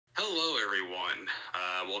Hello, everyone.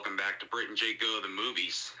 Welcome back to Brit and Jacob, the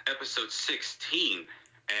movies, episode 16.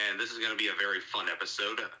 And this is going to be a very fun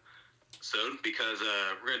episode because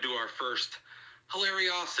we're going to do our first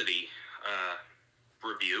hilariocity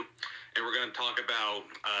review. And we're going to talk about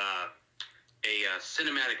a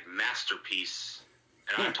cinematic masterpiece.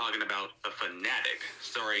 And I'm talking about The Fanatic,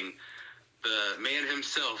 starring the man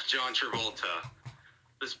himself, John Travolta.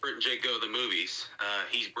 This is Brit and Jacob, the movies.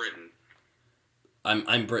 He's Britton.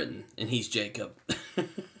 I'm Britton, and he's Jacob.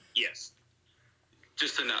 Yes.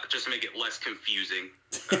 Just to make it less confusing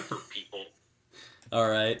for people. All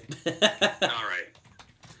right. All right.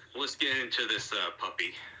 Let's get into this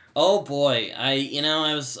puppy. Oh boy, I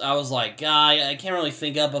was like, guy, I can't really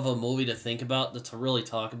think up of a movie to think about to really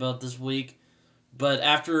talk about this week. But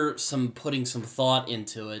after putting some thought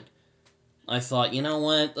into it, I thought, you know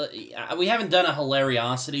what? We haven't done a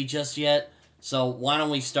hilariosity just yet. So why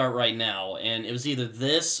don't we start right now? And it was either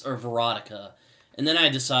this or Veronica. And then I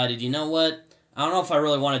decided, you know what? I don't know if I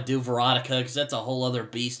really want to do Veronica, because that's a whole other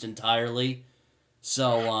beast entirely.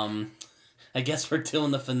 So, I guess we're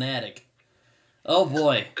doing The Fanatic. Oh,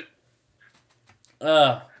 boy.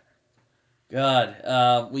 God.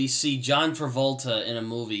 We see John Travolta in a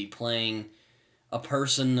movie playing a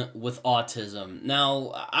person with autism.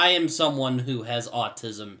 Now, I am someone who has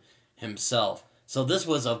autism himself. So this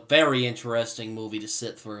was a very interesting movie to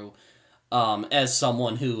sit through, as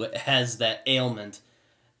someone who has that ailment.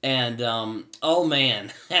 And, oh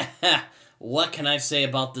man, what can I say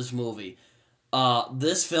about this movie?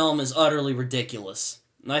 This film is utterly ridiculous.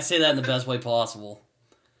 And I say that in the best way possible.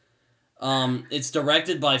 It's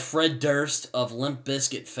directed by Fred Durst of Limp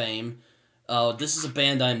Bizkit fame. This is a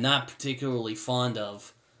band I'm not particularly fond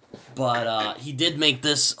of, but he did make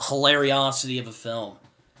this hilariosity of a film.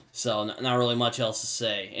 So, not really much else to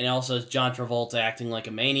say. And also, it's John Travolta acting like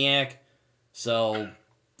a maniac. So,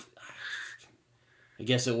 I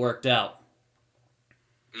guess it worked out.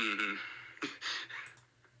 Mm-hmm.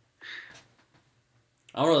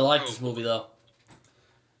 I don't really like this movie, though.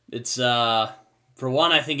 It's, for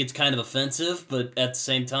one, I think it's kind of offensive, but at the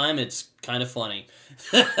same time, it's kind of funny.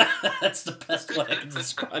 That's the best way I can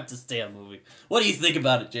describe this damn movie. What do you think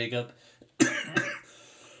about it, Jacob?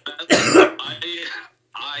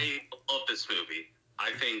 I love this movie.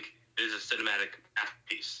 I think it is a cinematic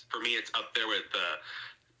masterpiece. For me, it's up there with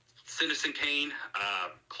Citizen Kane,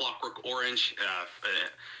 Clockwork Orange,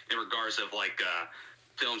 in regards of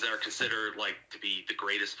films that are considered to be the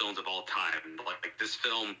greatest films of all time. Like this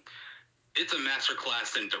film, it's a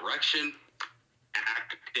masterclass in direction,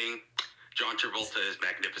 acting. John Travolta is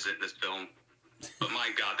magnificent in this film. But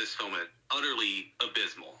my God, this film is utterly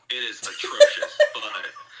abysmal. It is atrocious, but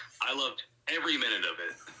I loved every minute of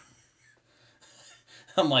it.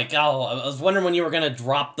 I'm like, oh, I was wondering when you were gonna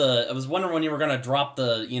drop the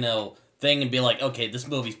thing and be like, okay, this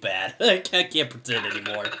movie's bad. I can't pretend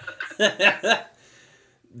anymore.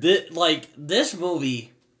 This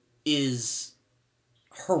movie is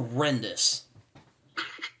horrendous.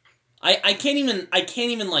 I can't even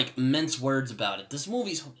mince words about it. This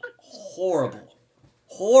movie's horrible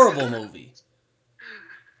movie.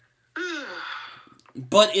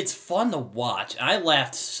 But it's fun to watch. I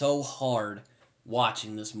laughed so hard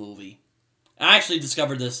watching this movie. I actually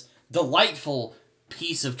discovered this delightful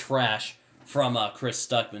piece of trash from Chris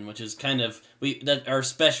Stuckman, which is kind of our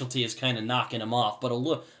specialty is kind of knocking him off.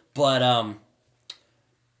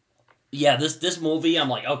 Yeah, this movie, I'm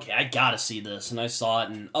like, okay, I gotta see this, and I saw it,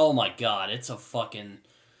 and oh my God, it's a fucking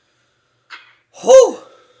whoo.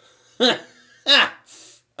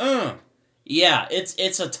 Yeah,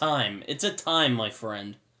 it's a time. It's a time, my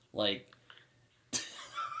friend. Oh,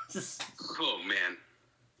 man.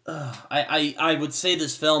 I would say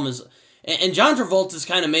this film is... And John Travolta's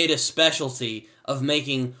kind of made a specialty of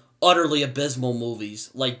making utterly abysmal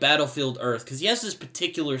movies, like Battlefield Earth, because he has this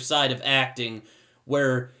particular side of acting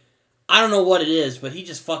where... I don't know what it is, but he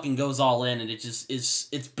just fucking goes all in, and it just is...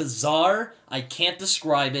 It's bizarre. I can't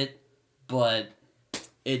describe it, but...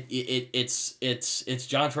 It's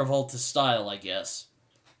John Travolta's style, I guess.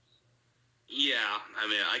 Yeah, I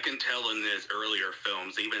mean, I can tell in his earlier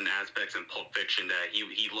films, even aspects in Pulp Fiction, that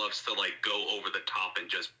he loves to go over the top and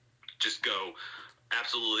just go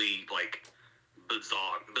absolutely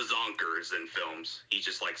bazonkers in films. He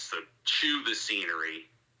just likes to chew the scenery,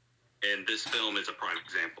 and this film is a prime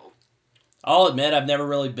example. I'll admit I've never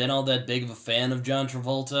really been all that big of a fan of John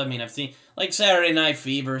Travolta. I mean, I've seen Saturday Night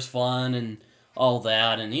Fever's fun and all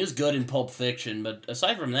that, and he was good in Pulp Fiction, but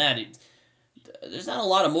aside from that, there's not a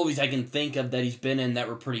lot of movies I can think of that he's been in that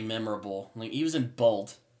were pretty memorable. He was in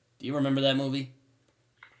Bolt. Do you remember that movie?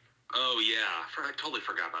 Oh, yeah. I totally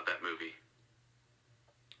forgot about that movie.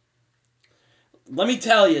 let me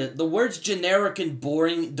tell you, the words generic and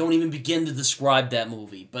boring don't even begin to describe that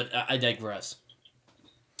movie, but I digress.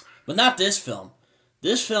 But not this film.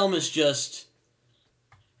 This film is just...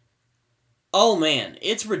 Oh, man,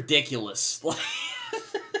 it's ridiculous.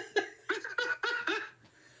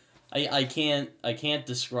 I can't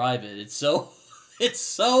describe it. It's so...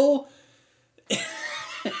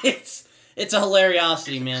 It's a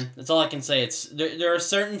hilariosity, man. That's all I can say. There are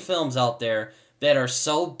certain films out there that are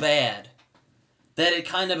so bad that it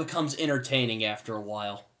kind of becomes entertaining after a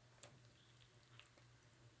while.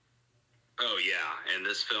 Oh, yeah, and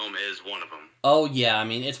this film is one of them. Oh, yeah, I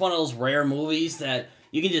mean, it's one of those rare movies that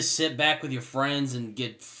you can just sit back with your friends and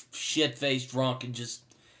get shit-faced drunk and just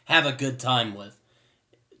have a good time with.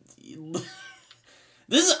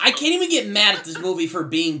 I can't even get mad at this movie for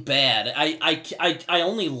being bad. I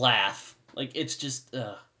only laugh. Like, it's just,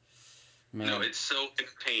 man. No, it's so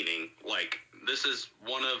entertaining. Like, this is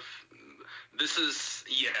a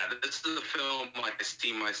film I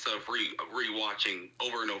see myself rewatching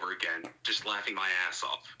over and over again, just laughing my ass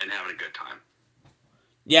off and having a good time.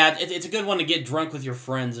 Yeah, it's a good one to get drunk with your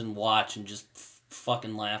friends and watch and just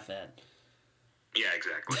fucking laugh at. Yeah,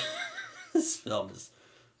 exactly. This film is...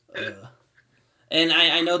 And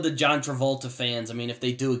I know the John Travolta fans, I mean, if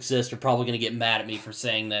they do exist, are probably going to get mad at me for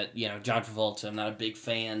saying that, you know, John Travolta, I'm not a big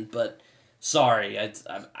fan, but sorry, I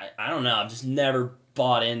don't know, I've just never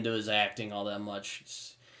bought into his acting all that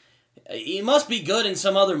much. He must be good in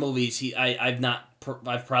some other movies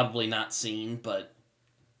I've probably not seen, but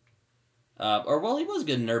he was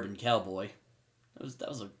good in Urban Cowboy. That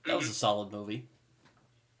was a solid movie.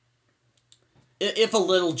 If a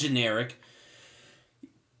little generic.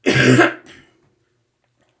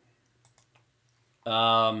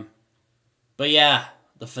 But yeah,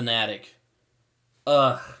 the Fanatic.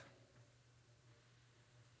 Oh,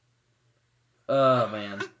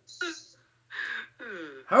 man.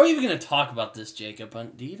 How are we even going to talk about this, Jacob?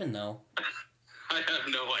 Do you even know? I have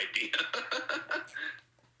no idea.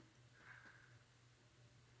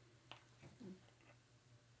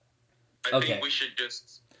 I think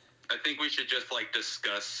we should just like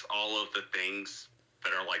discuss all of the things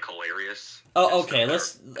that are like hilarious. Oh, okay.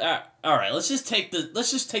 All right. Let's just take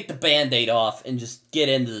the Band-Aid off and just get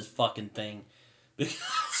into this fucking thing,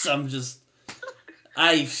 because I'm just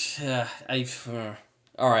all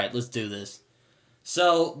right. Let's do this.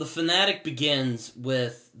 So the Fanatic begins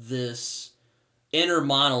with this inner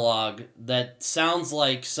monologue that sounds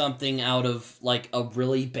like something out of like a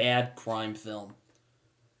really bad crime film,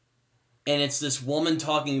 and it's this woman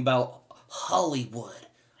talking about Hollywood,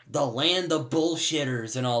 the land of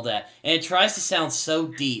bullshitters and all that. And it tries to sound so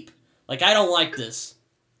deep. Like, I don't like this.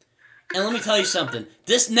 And let me tell you something.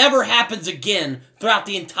 This never happens again throughout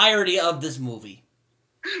the entirety of this movie.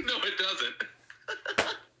 No, it doesn't.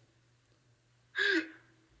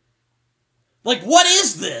 Like, what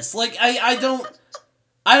is this? Like, I don't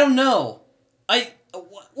know.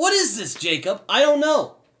 What is this, Jacob? I don't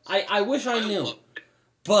know. I wish I knew.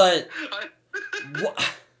 But...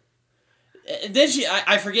 Then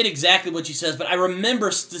I forget exactly what she says, but I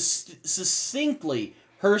remember succinctly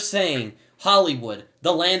her saying, Hollywood,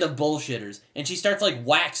 the land of bullshitters. And she starts like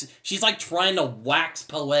she's like trying to wax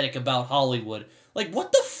poetic about Hollywood. Like,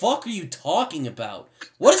 what the fuck are you talking about?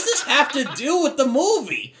 What does this have to do with the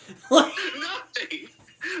movie? Like, nothing.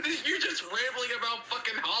 You're just rambling about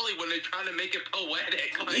fucking Hollywood and trying to make it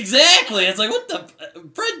poetic. Like, exactly. It's like, what the...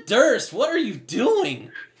 Fred Durst, what are you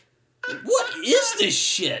doing? What is this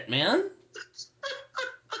shit, man?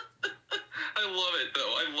 I love it,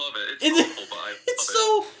 though. I love it. It's awful, but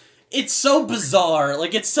it's so bizarre.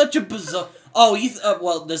 Like, it's such a bizarre... Oh,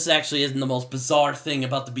 well, this actually isn't the most bizarre thing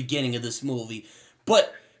about the beginning of this movie.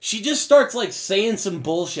 But she just starts, like, saying some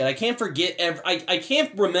bullshit. I can't forget... I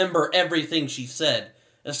can't remember everything she said,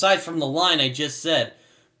 aside from the line I just said.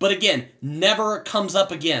 But again, never comes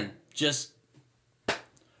up again. Just...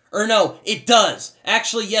 Or no, it does.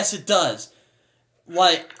 Actually, yes, it does.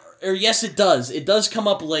 Yes, it does. It does come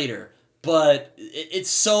up later. But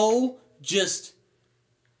it's so just...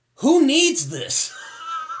 Who needs this?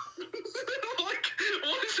 Like,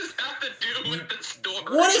 what does this have to do with the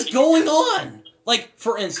story? What is going on? Like,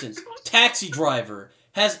 for instance, Taxi Driver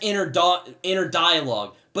has inner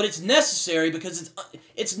dialogue, but it's necessary because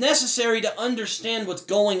it's necessary to understand what's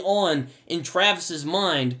going on in Travis's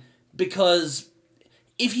mind, because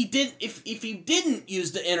if he didn't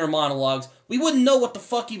use the inner monologues, we wouldn't know what the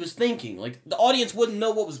fuck he was thinking. Like, the audience wouldn't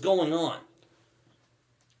know what was going on.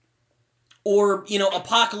 Or, you know,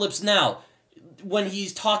 Apocalypse Now, when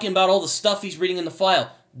he's talking about all the stuff he's reading in the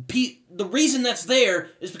file. The reason that's there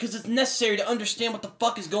is because it's necessary to understand what the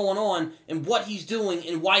fuck is going on and what he's doing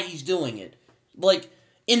and why he's doing it. like,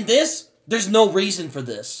 in this, there's no reason for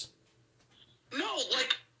this. No,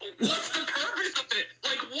 like, what's the purpose of it?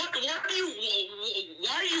 Like, why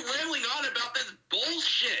are you railing on about this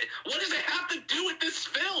bullshit? What does it have to do with this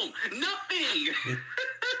film? Nothing!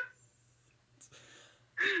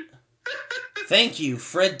 Thank you,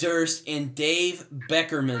 Fred Durst and Dave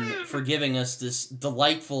Beckerman, for giving us this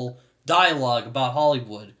delightful dialogue about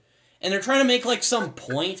Hollywood. And they're trying to make, like, some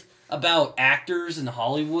point about actors in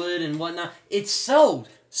Hollywood and whatnot. It's so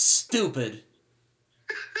stupid.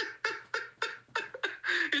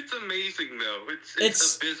 It's amazing, though.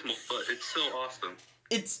 It's abysmal, but it's so awesome.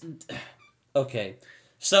 It's... Okay.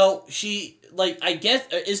 So, she, like, I guess...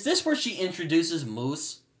 Is this where she introduces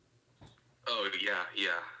Moose? Oh,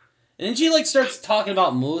 yeah. And then she, like, starts talking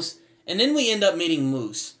about Moose, and then we end up meeting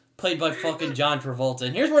Moose, played by fucking John Travolta.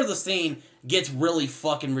 And here's where the scene gets really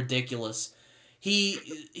fucking ridiculous. He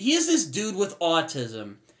is this dude with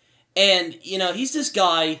autism, and, you know, he's this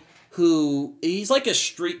guy who... He's like a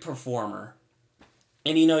street performer.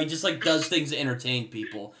 And, you know, he just, like, does things to entertain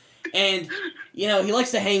people. And, you know, he likes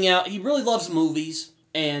to hang out. He really loves movies.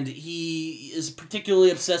 And he is particularly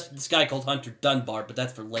obsessed with this guy called Hunter Dunbar, but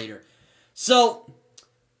that's for later. So,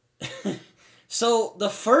 the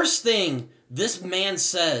first thing this man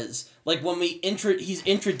says, like, when he's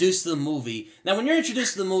introduced to the movie. Now, when you're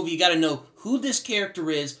introduced to the movie, you gotta know who this character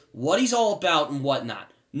is, what he's all about, and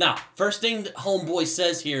whatnot. Now, first thing that Homeboy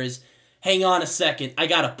says here is, hang on a second, I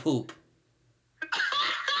gotta poop.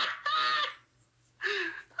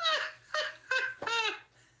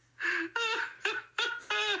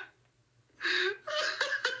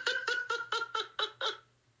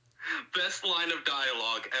 Best line of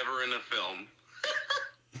dialogue ever in a film.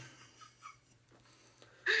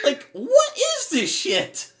 Like, what is this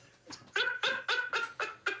shit?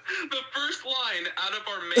 The first line out of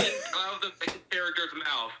the main character's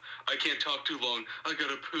mouth. I can't talk too long. I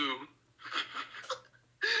gotta poo.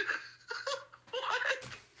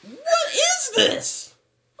 What is this?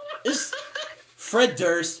 Fred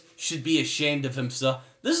Durst should be ashamed of himself.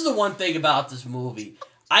 This is the one thing about this movie.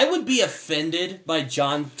 I would be offended by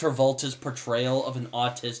John Travolta's portrayal of an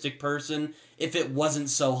autistic person if it wasn't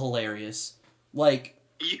so hilarious. Like,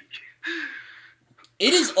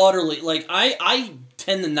 it is utterly, like, I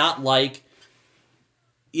tend to not like,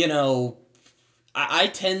 you know, I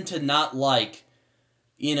tend to not like,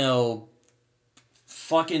 you know,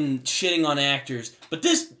 fucking shitting on actors, but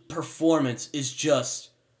this performance is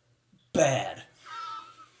just bad.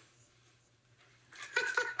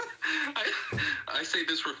 I say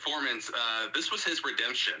this performance, this was his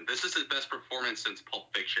redemption. This is his best performance since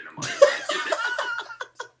Pulp Fiction, in my opinion.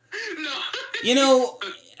 No. You know,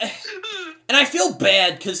 and I feel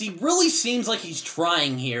bad, because he really seems like he's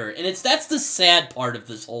trying here, and that's the sad part of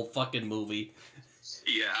this whole fucking movie.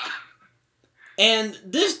 Yeah. And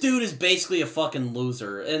this dude is basically a fucking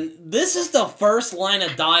loser, and this is the first line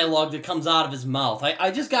of dialogue that comes out of his mouth.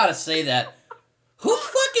 I just gotta say that. Who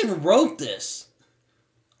fucking wrote this?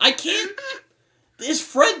 I can't... Is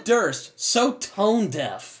Fred Durst so tone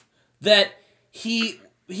deaf that he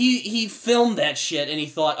filmed that shit and he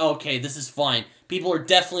thought, okay, this is fine. People are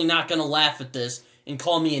definitely not gonna laugh at this and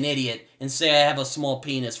call me an idiot and say I have a small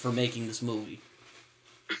penis for making this movie.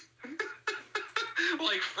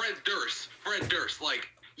 Like Fred Durst, like,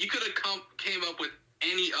 you could have came up with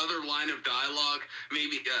any other line of dialogue,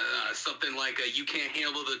 maybe something like you can't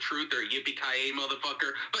handle the truth or yippee-ki-yay,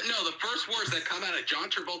 motherfucker. But no, the first words that come out of John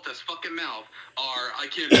Travolta's fucking mouth are, I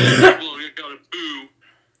can't handle it, gotta boo.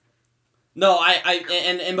 No,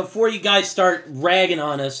 and before you guys start ragging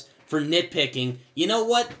on us for nitpicking, you know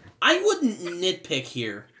what? I wouldn't nitpick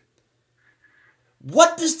here.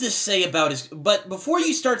 What does this say about his... But before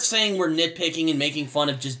you start saying we're nitpicking and making fun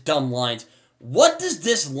of just dumb lines, what does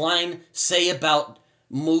this line say about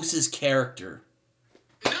Moose's character?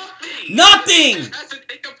 Nothing! Nothing! He just has to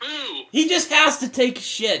take a poo! He just has to take a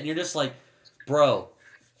shit, and you're just like, bro,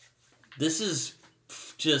 this is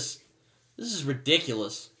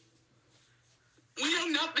ridiculous. We know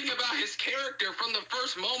nothing about his character from the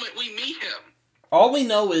first moment we meet him. All we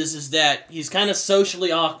know is that he's kind of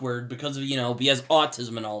socially awkward because of, you know, he has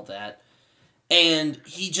autism and all that. And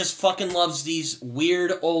he just fucking loves these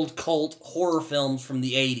weird old cult horror films from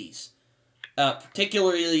the 80s.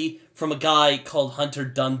 Particularly from a guy called Hunter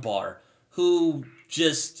Dunbar, who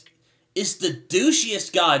just is the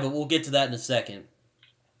douchiest guy, but we'll get to that in a second.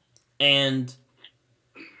 And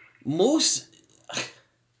Moose...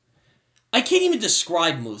 I can't even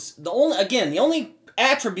describe Moose. The only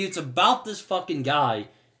attributes about this fucking guy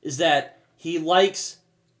is that he likes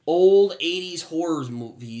old 80s horror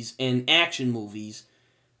movies and action movies,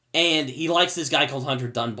 and he likes this guy called Hunter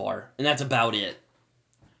Dunbar, and that's about it.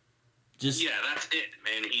 Just yeah, that's it,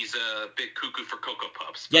 man. He's a big cuckoo for Cocoa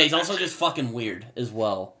Puffs. Yeah, he's also just fucking weird as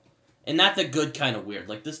well. And not the good kind of weird.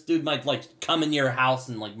 Like, this dude might, like, come into your house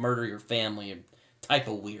and, like, murder your family. Type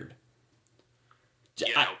of weird.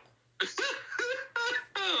 Yeah.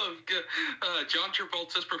 Oh, John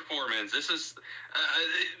Travolta's performance. This is...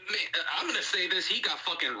 I'm going to say this. He got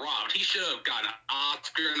fucking robbed. He should have gotten an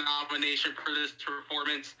Oscar nomination for this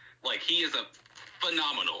performance. Like, he is a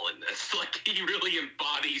phenomenal in this. Like, he really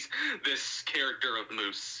embodies this character of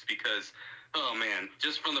Moose. Because, oh, man,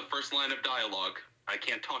 just from the first line of dialogue... I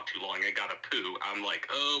can't talk too long. I gotta poo. I'm like,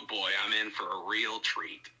 oh boy, I'm in for a real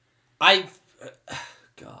treat. God.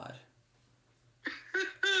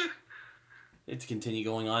 Let's continue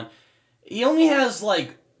going on. He only has,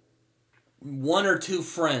 like, 1 or 2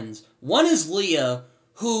 friends. One is Leah,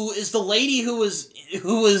 who is the lady who was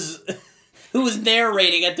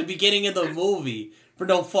narrating at the beginning of the movie for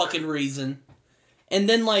no fucking reason. And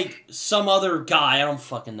then, like, some other guy, I don't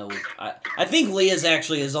fucking know. I think Leah's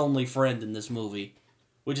actually his only friend in this movie,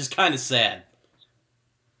 which is kind of sad.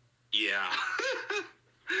 Yeah.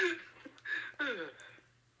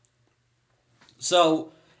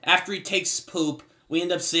 So, after he takes poop, we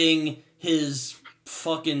end up seeing his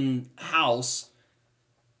fucking house,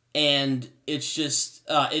 and it's just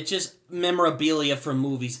memorabilia from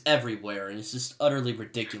movies everywhere, and it's just utterly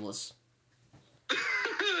ridiculous.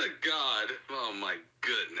 God, oh my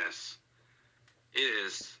goodness. It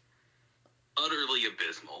is utterly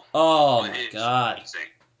abysmal. Oh my god. Amazing.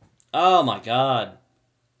 Oh my god.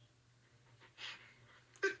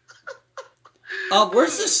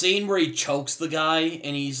 Where's the scene where he chokes the guy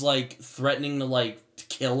and he's like threatening to like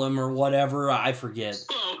kill him or whatever? I forget.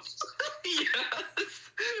 Oh, yes.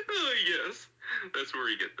 Oh, yes. That's where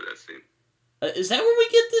you get to that scene. Is that where we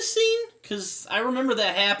get this scene? Because I remember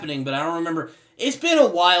that happening, but I don't remember. It's been a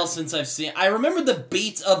while since I've seen. I remember the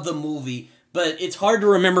beats of the movie, but it's hard to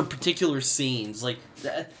remember particular scenes. Like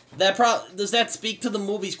does that speak to the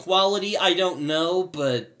movie's quality? I don't know,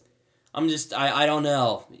 but I don't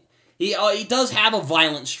know. He does have a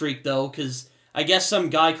violent streak though, because I guess some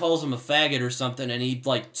guy calls him a faggot or something, and he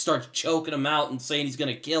like starts choking him out and saying he's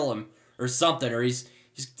gonna kill him or something, or he's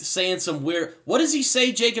saying some weird. What does he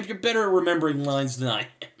say, Jacob? You're better at remembering lines than I am.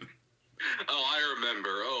 Oh, I remember.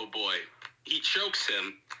 Oh boy. He chokes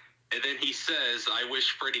him, and then he says, I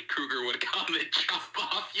wish Freddy Krueger would come and chop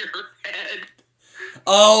off your head.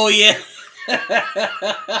 Oh, yeah.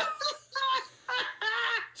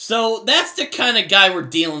 So, that's the kind of guy we're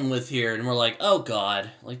dealing with here, and we're like, oh,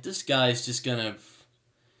 God. Like, this guy's just gonna...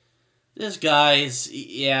 This guy's...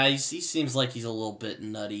 Yeah, he seems like he's a little bit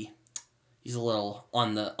nutty. He's a little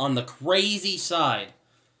on the crazy side.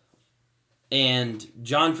 And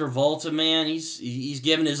John Travolta, man, he's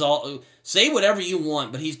given his all. Say whatever you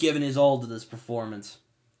want, but he's given his all to this performance.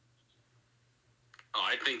 Oh,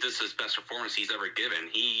 I think this is his best performance he's ever given.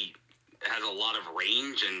 He has a lot of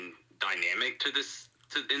range and dynamic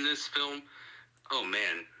in this film. Oh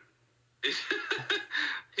man,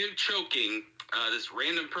 him choking this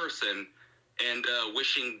random person and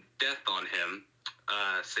wishing death on him,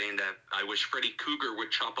 saying that I wish Freddy Krueger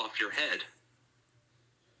would chop off your head.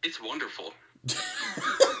 It's wonderful. So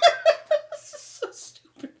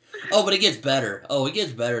stupid. Oh, but it gets better. Oh, it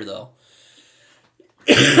gets better, though.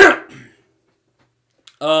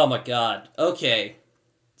 Oh, my God. Okay.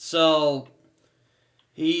 So,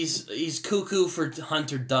 he's cuckoo for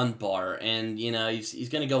Hunter Dunbar, and, you know, he's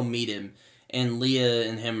gonna go meet him, and Leah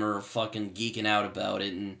and him are fucking geeking out about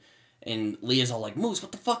it, and Leah's all like, Moose,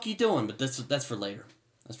 what the fuck are you doing? But that's for later.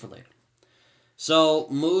 That's for later. So,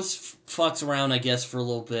 Moose fucks around, I guess, for a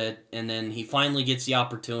little bit, and then he finally gets the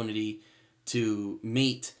opportunity to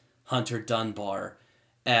meet Hunter Dunbar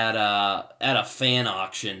at a fan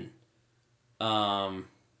auction, and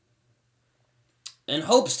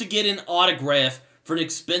hopes to get an autograph for an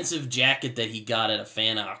expensive jacket that he got at a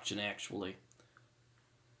fan auction, actually.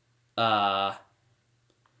 And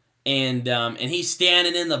he's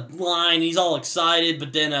standing in the line, he's all excited,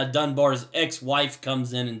 but then Dunbar's ex-wife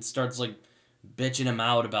comes in and starts, like, bitching him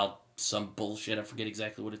out about some bullshit. I forget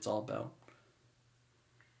exactly what it's all about.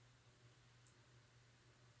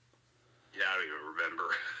 Yeah, I don't even remember.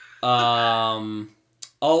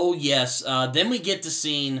 Oh yes. Then we get the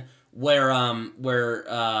scene where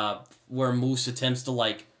Moose attempts to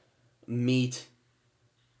like meet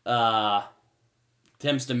Dunbar.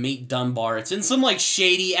 It's in some like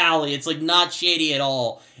shady alley. It's like not shady at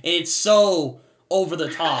all. And it's so over the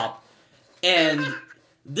top. And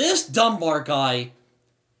this Dunbar guy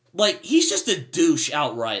like, he's just a douche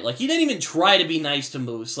outright. Like, he didn't even try to be nice to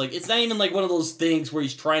Moose. Like, it's not even, like, one of those things where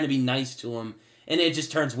he's trying to be nice to him, and it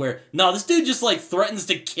just turns weird. No, this dude just, like, threatens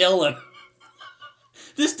to kill him.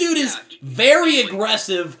 This dude is very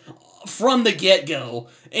aggressive from the get-go,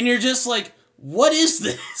 and you're just like, what is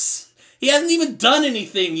this? He hasn't even done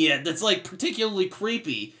anything yet that's, like, particularly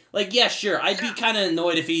creepy. Like, yeah, sure, I'd be kind of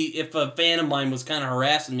annoyed if a fan of mine was kind of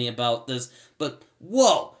harassing me about this, but,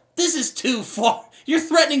 whoa, this is too far. You're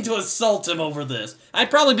threatening to assault him over this.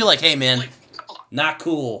 I'd probably be like, hey, man, not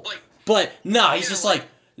cool. But, no, he's just like,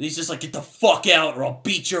 get the fuck out or I'll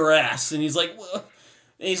beat your ass. And he's like,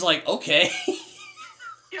 okay.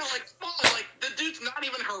 Yeah, like, the dude's not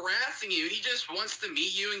even harassing you. He just wants to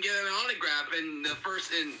meet you and get an autograph. And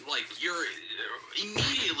you're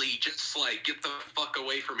immediately just like, get the fuck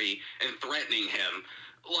away from me and threatening him.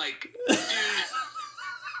 Like, dude.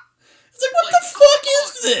 It's like, what the fuck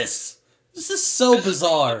is this? This is so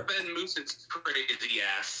bizarre. Ben Moose's crazy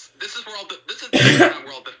ass. This is where I'll defend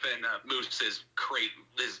Moose's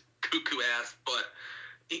his cuckoo ass, but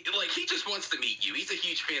he just wants to meet you. He's a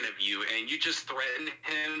huge fan of you, and you just threaten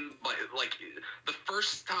him. Like the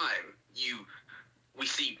first time we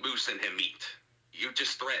see Moose and him meet, you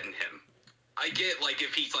just threaten him. I get like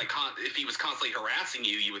if he was constantly harassing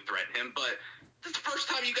you, you would threaten him, but this is the first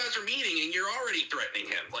time you guys are meeting, and you're already threatening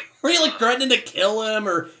him. Like, are you, like, threatening to kill him,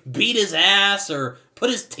 or beat his ass, or put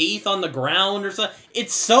his teeth on the ground, or something?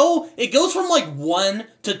 It goes from, like, 1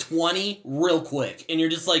 to 20 real quick, and you're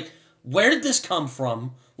just like, where did this come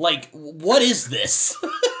from? Like, what is this?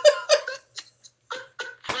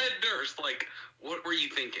 Fred Durst, like, what were you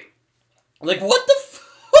thinking? Like, what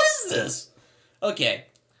is this? Okay,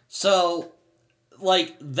 so,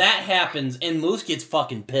 like, that happens, and Moose gets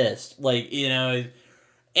fucking pissed. Like, you know,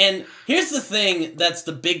 and here's the thing that's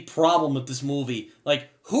the big problem with this movie. Like,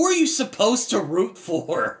 who are you supposed to root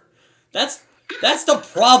for? That's the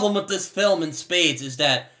problem with this film in spades, is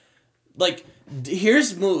that, like,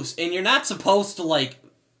 here's Moose, and you're not supposed to, like,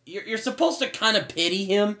 you're supposed to kind of pity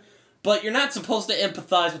him, but you're not supposed to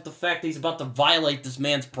empathize with the fact that he's about to violate this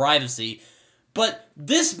man's privacy. But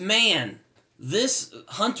this man, this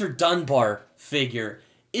Hunter Dunbar figure,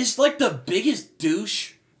 is like the biggest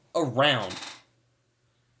douche around.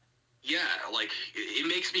 Yeah, like, it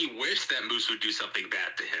makes me wish that Moose would do something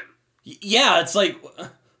bad to him. Yeah, it's like,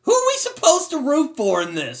 who are we supposed to root for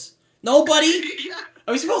in this? Nobody? Yeah.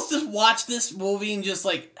 Are we supposed to just watch this movie and just,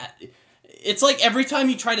 like, it's like every time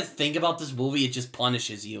you try to think about this movie, it just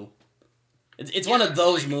punishes you. It's one of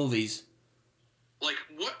those movies. Like,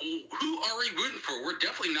 who are we rooting for? We're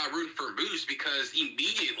definitely not rooting for Moose, because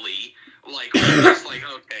immediately, like, we're just like,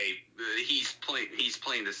 okay, he's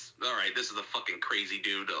playing this, alright, this is a fucking crazy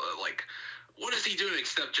dude, like, what is he doing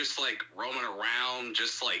except just, like, roaming around,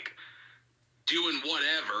 just, like, doing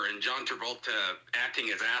whatever, and John Travolta acting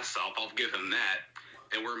his ass off, I'll give him that,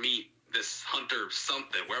 and we're meet this Hunter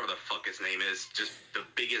something, wherever the fuck his name is, just the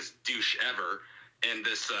biggest douche ever, and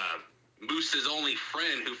this, Moose's only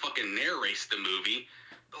friend who fucking narrates the movie.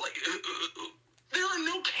 Like, there are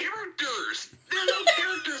no characters. There are no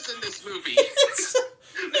characters in this movie.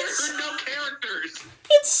 There are no characters.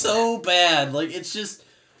 It's so bad. Like, it's just,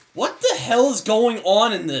 what the hell is going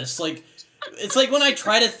on in this? Like, it's like when I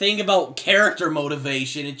try to think about character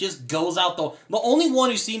motivation, it just goes out the only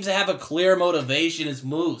one who seems to have a clear motivation is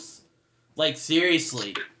Moose. Like,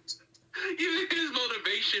 seriously. His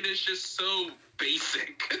motivation is just so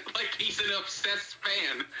basic. Like, he's an obsessed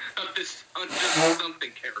fan of this something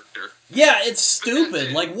character. Yeah, it's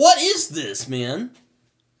stupid. Like, what is this, man?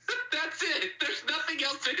 That's it. There's nothing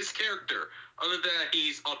else to his character other than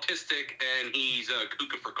he's autistic and he's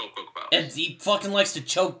cuckoo for Cocoa Puffs. And he fucking likes to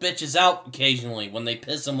choke bitches out occasionally when they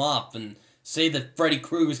piss him off and say that Freddy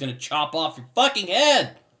Krueger's gonna chop off your fucking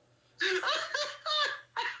head.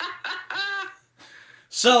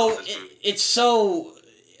 So, it's so...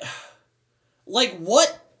 Like,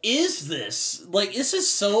 what is this? Like, this is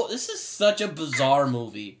such a bizarre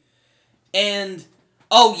movie. And,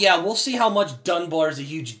 oh yeah, we'll see how much Dunbar's a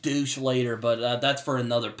huge douche later, but that's for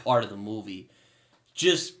another part of the movie.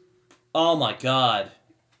 Just, oh my god.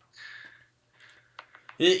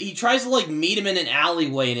 He tries to, like, meet him in an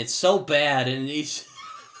alleyway, and it's so bad, and he's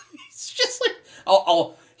just like,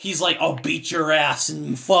 he's like, I'll beat your ass,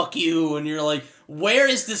 and fuck you, and you're like, where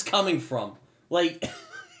is this coming from? Like...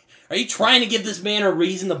 Are you trying to give this man a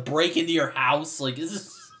reason to break into your house? Like, is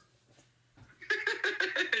this...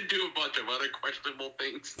 And do a bunch of other questionable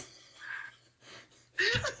things.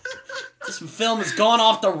 This film has gone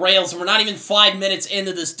off the rails, and we're not even 5 minutes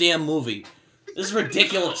into this damn movie. This is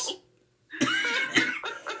ridiculous.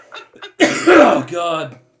 Oh,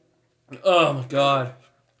 God. Oh, my God.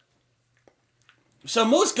 So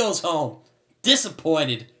Moose goes home,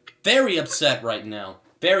 disappointed, very upset right now,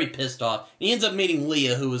 very pissed off. He ends up meeting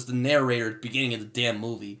Leah, who was the narrator at the beginning of the damn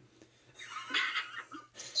movie.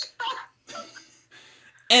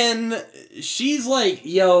 And she's like,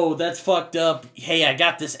 yo, that's fucked up. Hey, I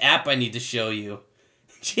got this app I need to show you.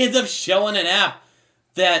 She ends up showing an app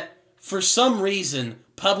that, for some reason,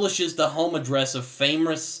 publishes the home address of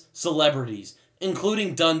famous celebrities,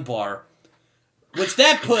 including Dunbar. Which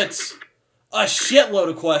that puts a shitload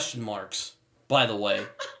of question marks, by the way.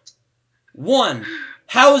 1,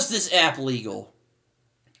 how is this app legal?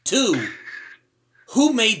 2,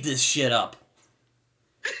 who made this shit up?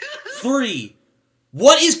 3,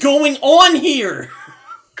 what is going on here?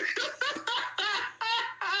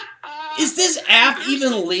 Is this app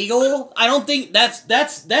even legal? I don't think that's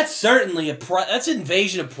certainly that's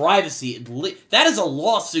invasion of privacy. That is a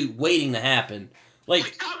lawsuit waiting to happen.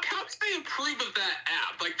 Like how can they approve of that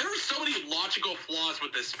app? Like, there are so many logical flaws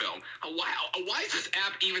with this film. Why does this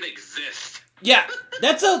app even exist? Yeah,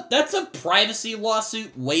 that's a privacy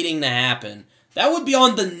lawsuit waiting to happen. That would be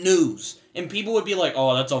on the news, and people would be like,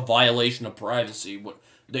 "Oh, that's a violation of privacy.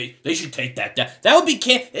 They should take that down." That would be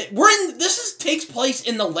takes place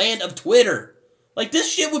in the land of Twitter. Like,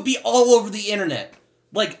 this shit would be all over the internet,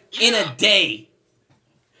 like, in a day.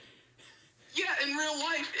 Yeah, in real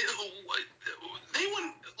life, they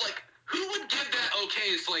wouldn't, like, who would give that okay?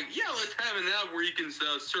 It's like, yeah, let's have an app where you can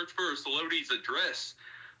search for a celebrity's address.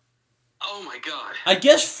 Oh my god. I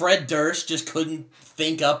guess Fred Durst just couldn't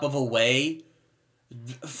think up of a way.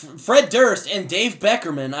 Fred Durst and Dave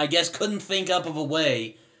Beckerman, I guess, couldn't think up of a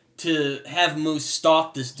way to have Moose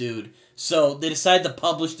stalk this dude. So they decided to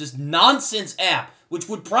publish this nonsense app, which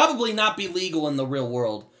would probably not be legal in the real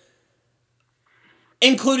world,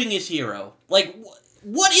 including his hero. Like,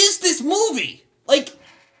 what is this movie? Like,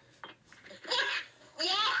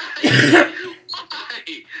 why?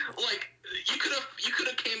 Like, you could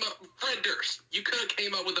have came up, Fred Durst. You could have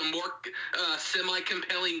came up with a more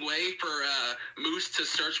semi-compelling way for Moose to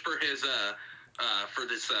search for his for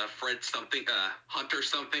this Fred something, Hunter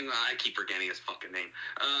something. I keep forgetting his fucking name.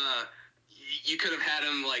 You could have had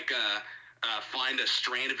him like find a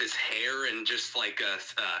strand of his hair and just like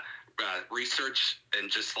research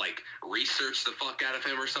the fuck out of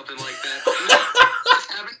him or something like that. No,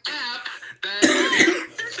 just have an app that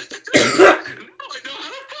I know how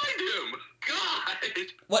to find him. God.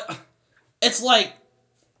 What? It's like,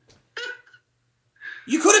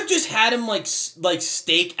 you could have just had him like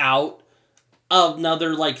stake out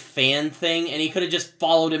another like fan thing, and he could have just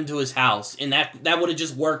followed him to his house, and that would have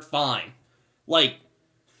just worked fine. Like,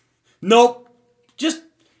 nope. Just,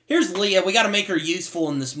 here's Leah. We got to make her useful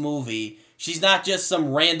in this movie. She's not just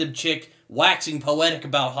some random chick waxing poetic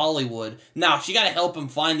about Hollywood. No, she got to help him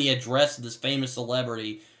find the address of this famous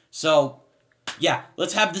celebrity. So, yeah,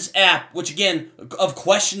 let's have this app, which again, of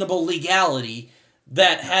questionable legality,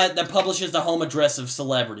 that publishes the home address of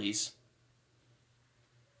celebrities.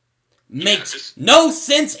 Makes no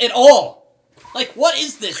sense at all. Like, what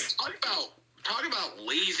is this? Talk about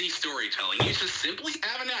lazy storytelling. You just simply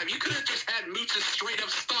have an app. You could have just had Moose just straight up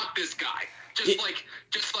stalk this guy, just like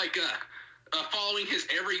following his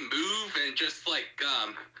every move and just like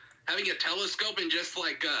having a telescope and just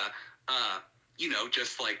like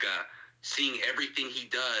seeing everything he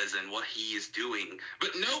does and what he is doing.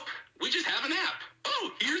 But nope, we just have an app.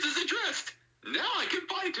 Oh, here's his address. Now I can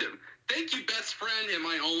find him. Thank you, best friend and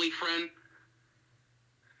my only friend.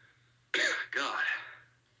 God.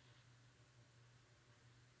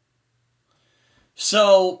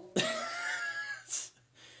 So,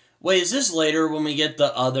 wait, is this later when we get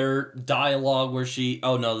the other dialogue where she...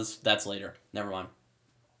 Oh, no, that's later. Never mind.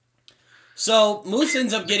 So, Moose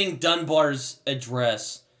ends up getting Dunbar's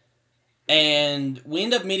address, and we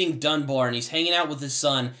end up meeting Dunbar, and he's hanging out with his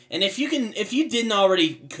son. And if you didn't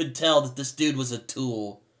already could tell that this dude was a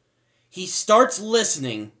tool, he starts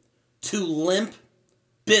listening to Limp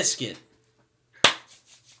Bizkit,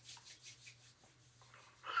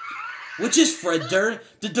 which is Fred Durst,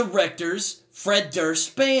 the director's Fred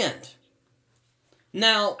Durst band.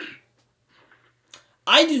 Now,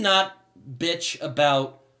 I do not bitch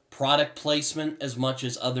about product placement as much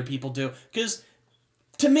as other people do, because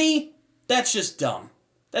to me, that's just dumb.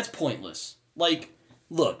 That's pointless. Like,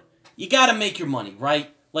 look, you gotta make your money,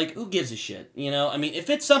 right? Like, who gives a shit, you know? I mean, if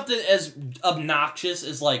it's something as obnoxious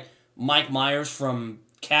as, like, Mike Myers from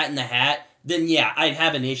Cat in the Hat, then yeah, I'd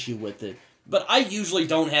have an issue with it. But I usually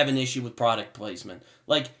don't have an issue with product placement.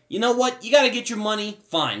 Like, you know what? You gotta get your money,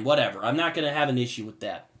 fine, whatever. I'm not gonna have an issue with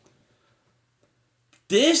that.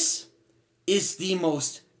 This is the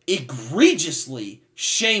most egregiously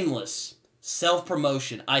shameless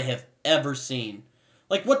self-promotion I have ever seen.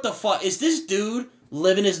 Like, what the fuck? Is this dude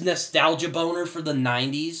living his nostalgia boner for the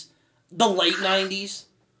 90s? The late 90s?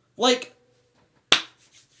 Like...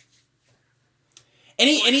 And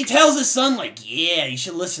he tells his son, like, yeah, you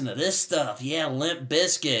should listen to this stuff. Yeah, Limp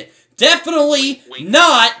Bizkit. Definitely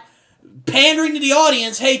not pandering to the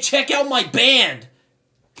audience, hey, check out my band.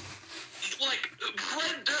 Like,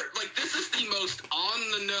 Fred Durst, like, this is the most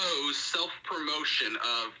on-the-nose self-promotion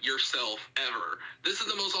of yourself ever. This is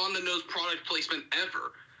the most on-the-nose product placement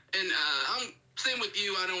ever. And I'm same with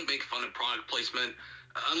you, I don't make fun of product placement.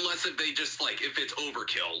 Unless if they just, like, if it's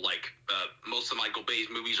overkill, like most of Michael Bay's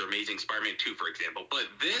movies are Amazing Spider-Man 2, for example. But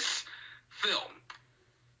this film,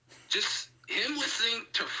 just him listening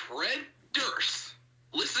to Fred Durst,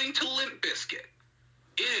 listening to Limp Bizkit,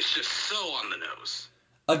 it is just so on the nose.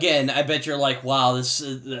 Again, I bet you're like, wow, this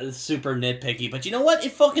is super nitpicky. But you know what?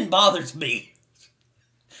 It fucking bothers me.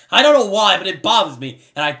 I don't know why, but it bothers me,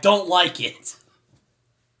 and I don't like it.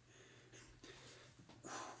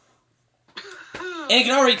 And I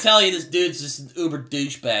can already tell you this dude's just an uber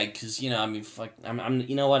douchebag, because, you know, I mean, fuck,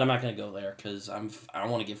 you know what, I'm not gonna go there, because I don't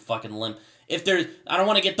want to get fucking Limp, I don't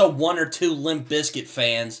want to get the 1 or 2 Limp Bizkit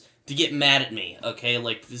fans to get mad at me, okay,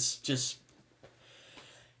 like, this just,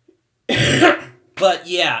 but,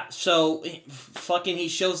 yeah, so, fucking, he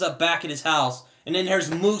shows up back at his house, and then there's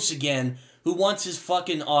Moose again, who wants his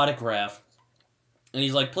fucking autograph, and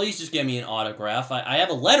he's like, please just give me an autograph, I have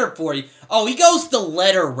a letter for you. Oh, he goes the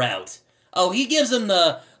letter route. Oh, he gives him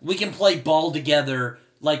the, we can play ball together,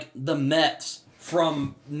 like the Mets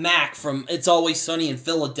from Mac from It's Always Sunny in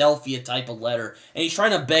Philadelphia type of letter. And he's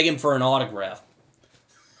trying to beg him for an autograph.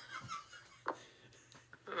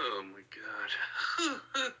 Oh my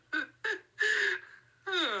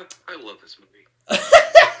god. I love this movie.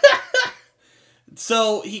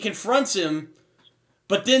 So he confronts him,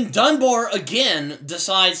 but then Dunbar again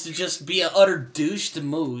decides to just be an utter douche to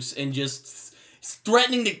Moose and just...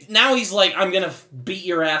 threatening to... Now he's like, I'm gonna beat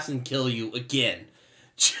your ass and kill you again.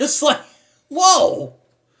 Just like, whoa!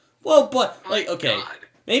 Whoa, but, like, okay. God.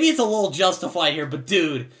 Maybe it's a little justified here, but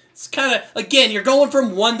dude, it's kind of... Again, you're going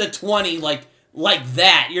from 1 to 20, like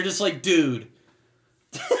that. You're just like, dude.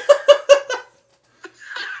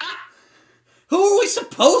 Who are we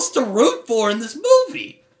supposed to root for in this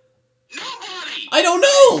movie? Nobody! I don't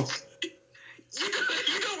know!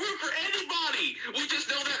 You don't root for anybody! We just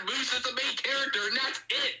know that Moose is the main character, and that's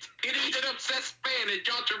it! And he's an obsessed fan, and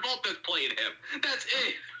John Travolta's playing him. That's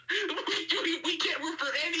it! We can't root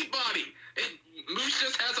for anybody! And Moose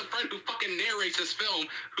just has a friend who fucking narrates this film.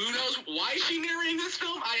 Who knows why she narrating this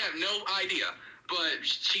film? I have no idea. But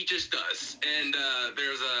she just does. And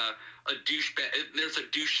there's a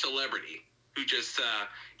douche celebrity who just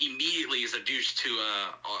immediately is a douche to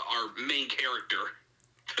our main character.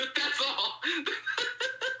 That's all.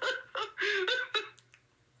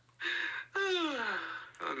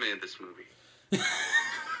 Oh man, this movie.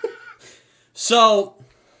 So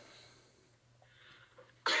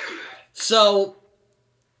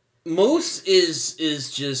Moose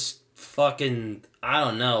is just fucking, I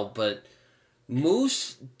don't know, but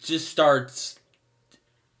Moose just starts,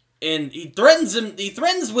 and he threatens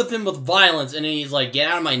with him with violence, and then he's like, get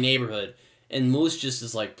out of my neighborhood. And Moose just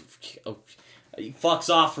is like, oh, he fucks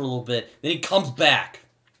off for a little bit, then he comes back.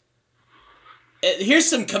 Here's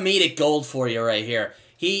some comedic gold for you right here.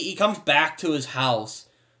 He comes back to his house,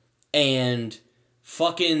 and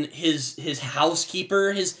fucking his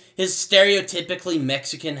housekeeper, his stereotypically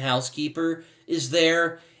Mexican housekeeper is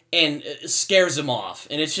there, and scares him off.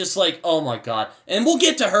 And it's just like, oh my god. And we'll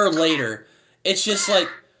get to her later. It's just like,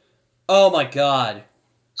 oh my god.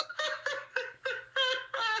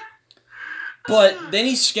 But then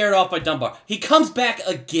he's scared off by Dunbar. He comes back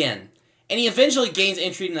again, and he eventually gains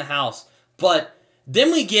entry in the house. But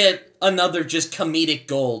then we get another just comedic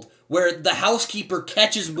gold, where the housekeeper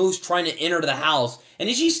catches Moose trying to enter the house, and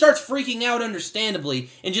she starts freaking out, understandably,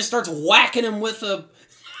 and just starts whacking him with a...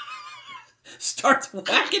 starts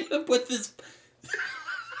whacking him with his...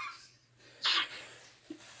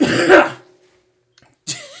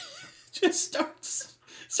 just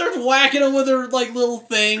starts whacking him with her, like, little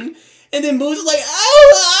thing, and then Moose is like,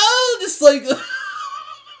 ow, ow, just like...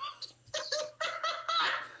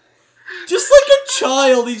 just like a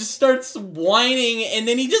child, he just starts whining, and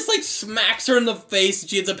then he just, like, smacks her in the face, and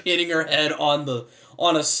she ends up hitting her head on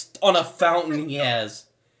a fountain he has.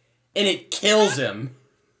 And it kills him.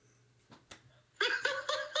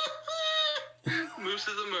 Moose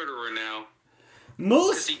is a murderer now.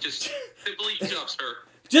 Moose? He just simply jumps her.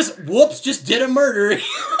 Just, whoops, just did a murder.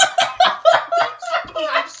 Oh,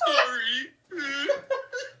 I'm sorry.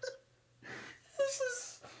 This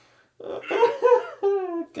is...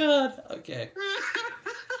 Oh, God. Okay.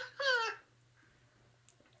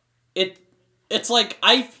 It's like,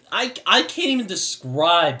 I can't even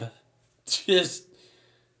describe just...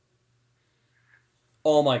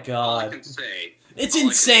 Oh my god. All I can say... It's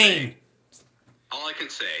insane! All I can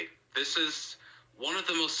say, this is one of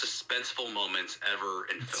the most suspenseful moments ever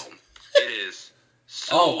in film. It is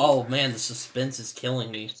so... Oh man, the suspense is killing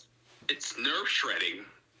me. It's nerve-shredding.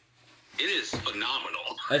 It is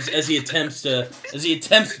phenomenal. As he attempts to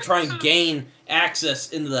try and gain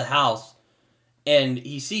access into the house, and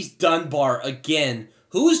he sees Dunbar again,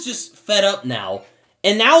 who's just fed up now,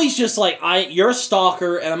 and now he's just like, you're a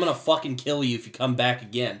stalker, and I'm gonna fucking kill you if you come back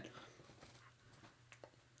again.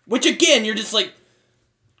 Which again, you're just like,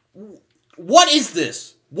 what is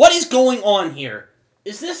this? What is going on here?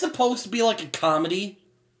 Is this supposed to be like a comedy?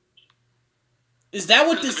 Is that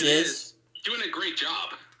what this is? Doing a great job.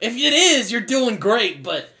 If it is, you're doing great,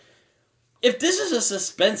 but if this is a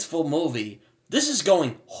suspenseful movie, this is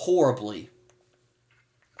going horribly.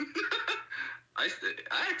 I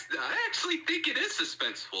actually think it is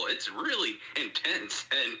suspenseful. It's really intense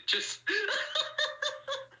and just...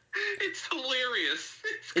 it's hilarious.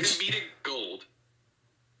 It's comedic gold.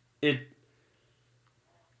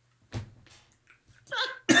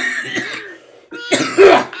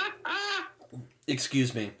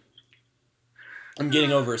 Excuse me. I'm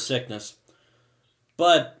getting over a sickness.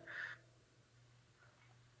 But...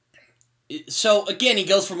 So, again, he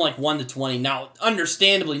goes from, like, 1 to 20. Now,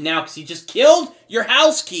 understandably now, because he just killed your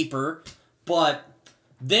housekeeper. But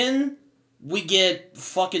then we get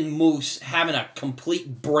fucking Moose having a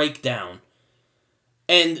complete breakdown.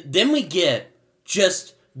 And then we get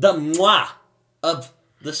just the mwah of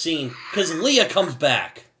the scene. Because Leah comes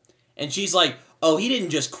back. And she's like, oh, he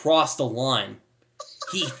didn't just cross the line.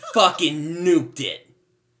 He fucking nuked it.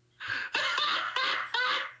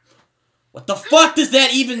 What the fuck does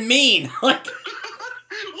that even mean? Like,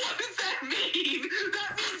 what does that mean?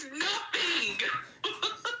 That means nothing.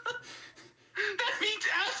 That means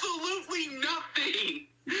absolutely nothing.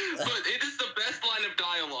 But it is the best line of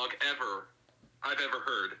dialogue I've ever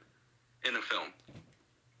heard in a film.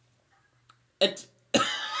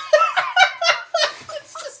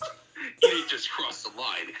 He didn't just cross the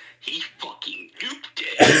line. He fucking nuked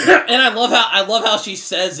it. And I love how she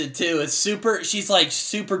says it too. It's super. She's like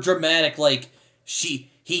super dramatic. Like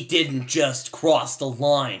he didn't just cross the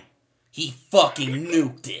line. He fucking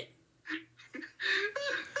nuked it.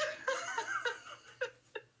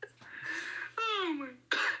 Oh my.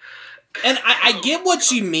 And I get what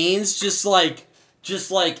she means. Just like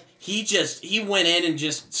he went in and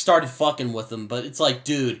just started fucking with him. But it's like,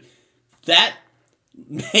 dude, that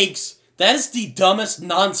is the dumbest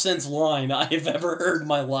nonsense line I've ever heard in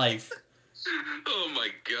my life. Oh my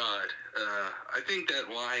god. I think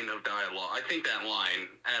that line of dialogue,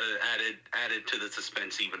 added to the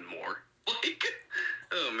suspense even more. Like,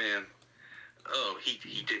 oh man. Oh,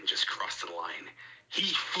 he didn't just cross the line.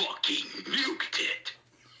 He fucking nuked it.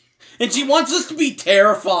 And she wants us to be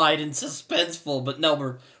terrified and suspenseful, but no,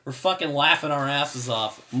 we're fucking laughing our asses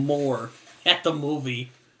off more at the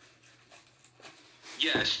movie.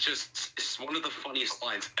 Yeah, it's one of the funniest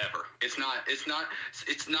lines ever. It's not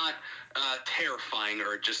terrifying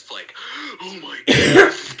or just like, oh my god,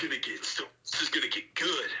 this is gonna get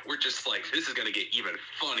good. We're just like, this is gonna get even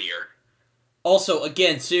funnier. Also,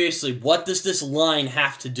 again, seriously, what does this line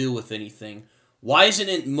have to do with anything? Why isn't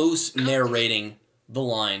it Moose narrating the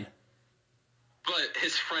line? But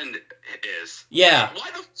his friend is. Yeah. Why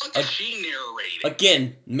the fuck is she narrating?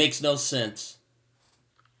 Again, makes no sense.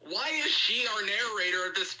 Why is she our narrator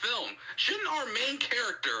of this film? Shouldn't our main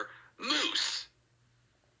character, Moose,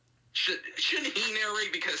 shouldn't he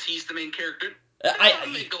narrate because he's the main character? That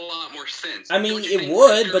would make a lot more sense. I mean, it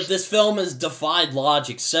would, but this film has defied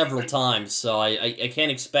logic several times, so I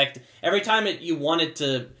can't expect... Every time you want it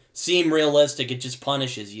to seem realistic, it just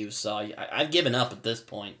punishes you, so I've given up at this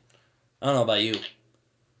point. I don't know about you.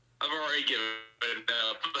 I've already given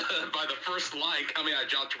up by the first line coming out of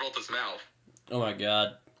John Travolta's mouth. Oh my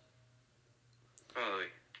god. Oh.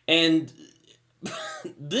 And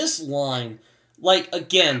this line, like,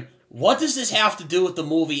 again, what does this have to do with the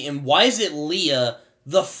movie, and why is it Leah,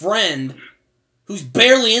 the friend, who's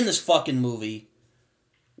barely in this fucking movie,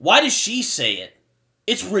 why does she say it?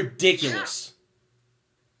 It's ridiculous.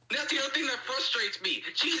 Yeah. That's the other thing that frustrates me.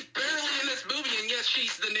 She's barely in this movie, and yet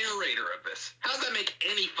she's the narrator of this. How does that make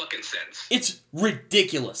any fucking sense? It's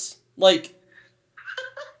ridiculous. Like...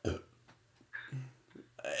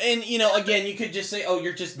 And, you know, again, you could just say, oh,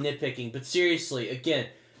 you're just nitpicking. But seriously, again,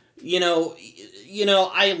 you know,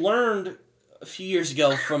 I learned a few years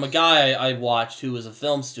ago from a guy I watched who was a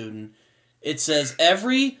film student. It says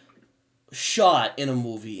every shot in a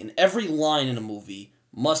movie and every line in a movie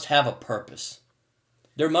must have a purpose.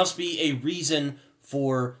 There must be a reason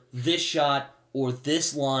for this shot, or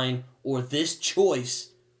this line, or this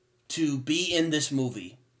choice to be in this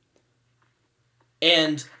movie.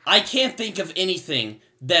 And I can't think of anything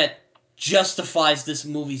that justifies this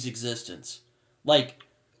movie's existence. Like,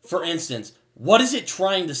 for instance, what is it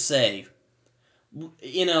trying to say?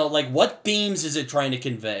 You know, like, what themes is it trying to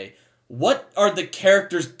convey? What are the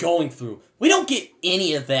characters going through? We don't get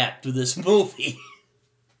any of that through this movie.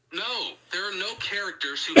 No, there are no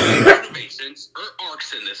characters who have motivations or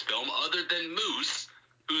arcs in this film other than Moose,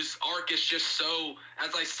 whose arc is just so,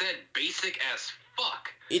 as I said, basic as fuck.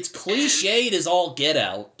 It's cliched as all get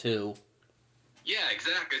out, too. Yeah,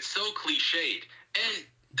 exactly. It's so cliched. And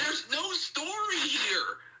there's no story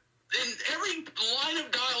here. In every line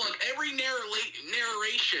of dialogue, every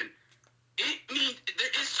narration,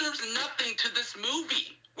 it serves nothing to this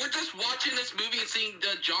movie. We're just watching this movie and seeing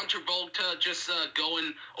John Travolta just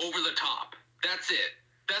going over the top. That's it.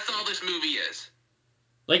 That's all this movie is.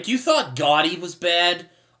 Like, you thought Gotti was bad?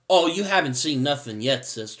 Oh, you haven't seen nothing yet,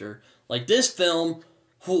 sister. Like, this film,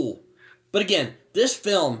 But again, this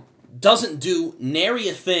film doesn't do nary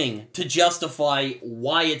a thing to justify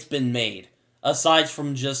why it's been made, aside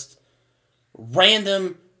from just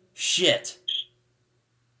random shit.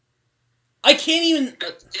 I can't even...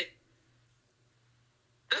 That's it.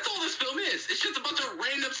 That's all this film is. It's just a bunch of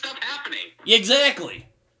random stuff happening. Exactly.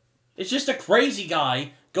 It's just a crazy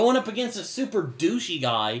guy going up against a super douchey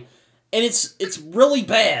guy, and it's really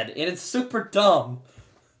bad, and it's super dumb.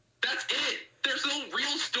 That's it. There's no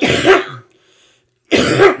real story here.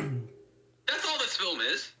 That's all this film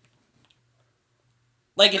is.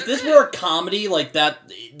 Like, if this were a comedy, like, that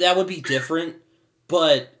would be different,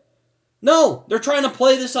 but... No! They're trying to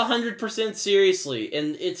play this 100% seriously,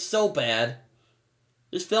 and it's so bad.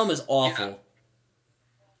 This film is awful.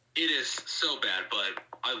 Yeah. It is so bad, but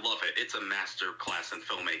I love it. It's a master class in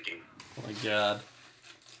filmmaking. Oh my god.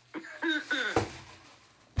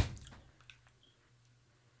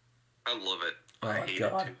 I love it. Oh I my hate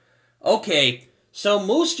god. it. Okay, so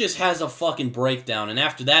Moose just has a fucking breakdown, and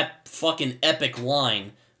after that fucking epic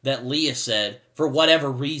line that Leah said, for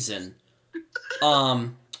whatever reason,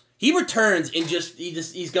 he returns and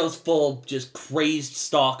he goes full just crazed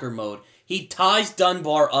stalker mode. He ties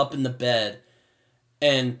Dunbar up in the bed,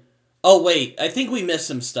 and oh wait, I think we missed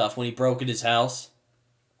some stuff when he broke at his house.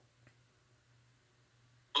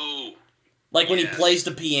 Oh, like when he plays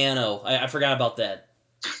the piano. I forgot about that.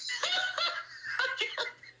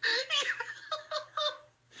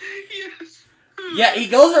 Yes. Yeah, he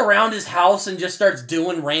goes around his house and just starts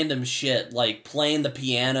doing random shit, like playing the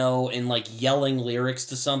piano and like yelling lyrics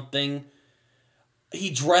to something.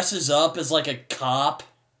 He dresses up as like a cop.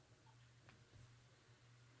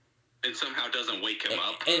 And somehow doesn't wake him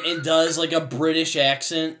up. And does like a British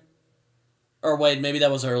accent. Or wait, maybe that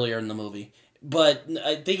was earlier in the movie. But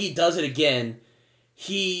I think he does it again.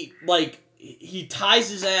 He ties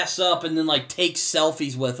his ass up and then like takes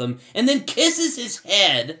selfies with him. And then kisses his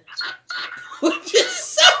head. Which is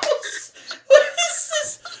so... What is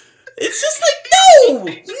this? It's just like, no!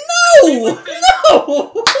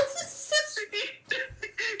 No!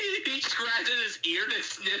 He scratches his ear and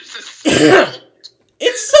sniffs his skull.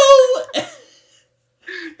 It's so...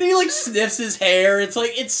 Then he, like, sniffs his hair. It's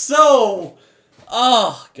like, it's so...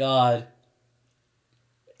 Oh, God.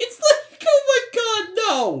 It's like, oh my God,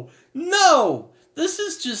 no! No! This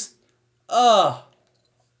is just... Like,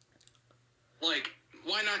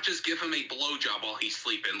 why not just give him a blowjob while he's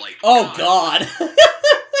sleeping? Like, oh, God.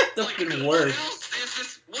 That's like, been worse.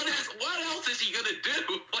 What else is he gonna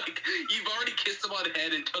do? Like, you've already kissed him on the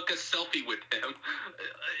head and took a selfie with him.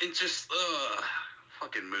 It's just,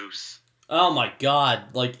 fucking Moose. Oh my god,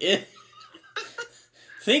 like, it...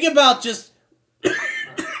 Think about just...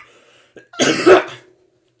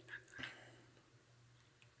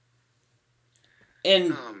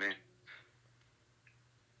 And... Oh, man.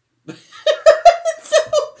 it's so...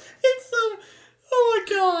 Oh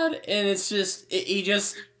my god. And it's just... He's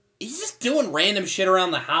just doing random shit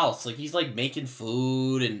around the house. Like, he's, like, making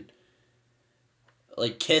food and...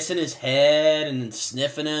 Like, kissing his head and then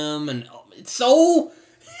sniffing him. And it's so...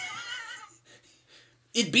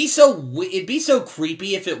 It'd be so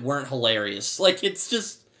creepy if it weren't hilarious. Like, it's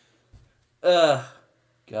just...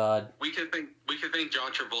 God. We could thank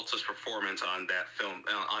John Travolta's performance on that film,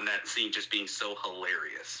 on that scene, just being so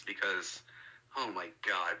hilarious. Because, oh my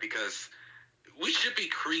god, because we should be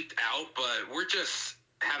creeped out, but we're just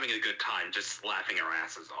having a good time, just laughing our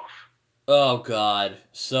asses off. Oh god.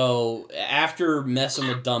 So, after messing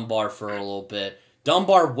with Dunbar for a little bit,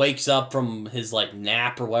 Dunbar wakes up from his, like,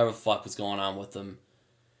 nap or whatever the fuck was going on with him.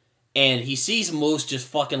 and he sees Moose just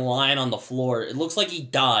fucking lying on the floor. It looks like he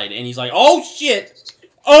died, and he's like, "Oh shit!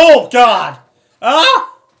 Oh god!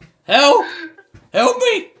 Ah! Help! Help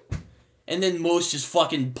me!" And then Moose just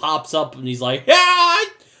fucking pops up, and he's like, "Yeah,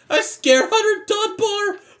 I scared Hunter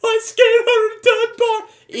Dunbar! I scared Hunter Dunbar!"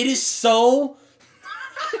 It is so...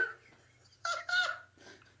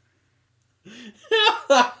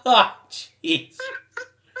 Jeez.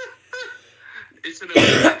 It's an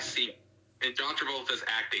amazing scene. And John Travolta's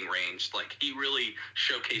acting range, like, he really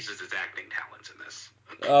showcases his acting talents in this.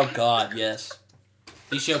 Oh, God, yes.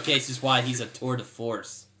 He showcases why he's a tour de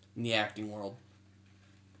force in the acting world.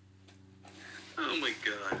 Oh, my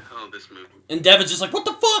God. Oh, this movie. And Devon's just like, "What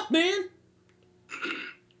the fuck, man?"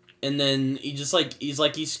 And then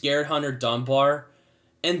he's scared Hunter Dunbar.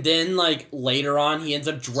 And then, like, later on, he ends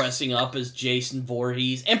up dressing up as Jason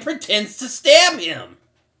Voorhees and pretends to stab him.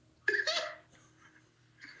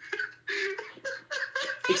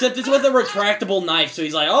 Except it's with a retractable knife, so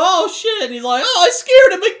he's like, "Oh, shit," and he's like, "Oh, I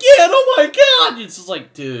scared him again, oh my god!" And it's just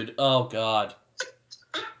like, dude, oh god.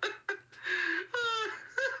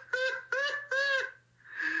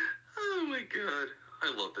 Oh my god,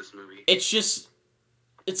 I love this movie. It's just,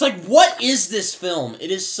 it's like, what is this film?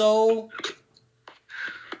 It is so...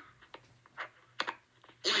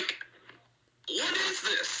 Like, what is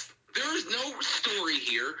this? There is no story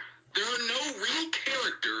here. There are no real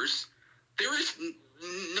characters. There are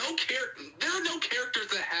no characters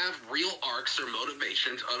that have real arcs or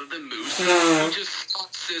motivations other than Moose, who just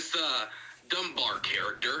sucks this Dunbar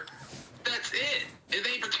character. That's it. And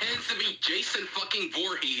then he pretends to be Jason fucking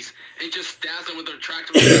Voorhees and just stabs him with a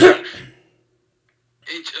retractable knife.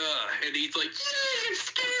 And he's like, "Yeah, I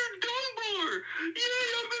scared Dunbar.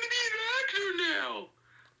 Yeah, I'm gonna be an actor now."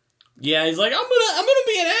 Yeah, he's like, I'm gonna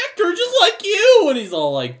be an actor just like you!" And he's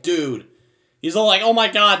all like, dude. He's all like, "Oh my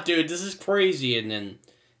god, dude, this is crazy." And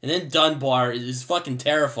then Dunbar is fucking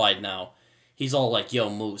terrified now. He's all like, "Yo,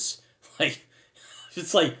 Moose." Like,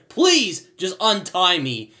 it's like, "Please, just untie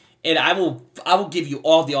me, and I will give you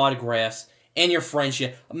all the autographs and your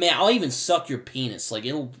friendship. Man, I'll even suck your penis. Like,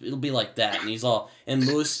 it'll be like that." And he's all, and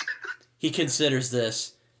Moose, he considers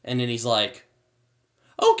this, and then he's like,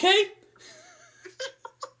 "Okay."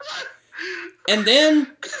 And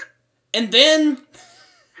then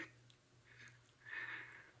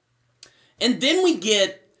we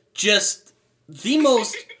get just the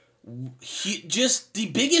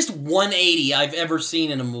biggest 180 I've ever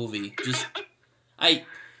seen in a movie.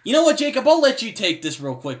 You know what, Jacob? I'll let you take this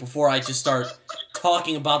real quick before I just start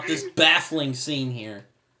talking about this baffling scene here.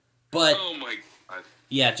 But oh my god.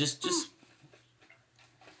 Yeah, just.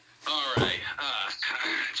 All right,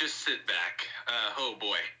 just sit back. Oh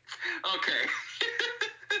boy. Okay.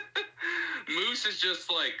 Moose is just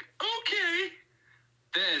like, okay.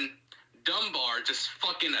 Then Dunbar just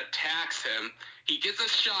fucking attacks him. He gets a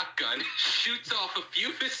shotgun, shoots off a few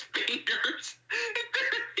of his fingers, and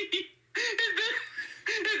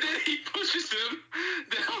then he pushes him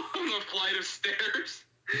down a flight of stairs.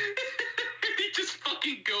 And he just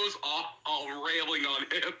fucking goes off, all railing on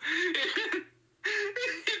him.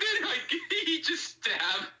 And then he just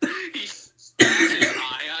stabs his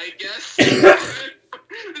eye, I guess.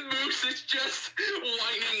 Moose is just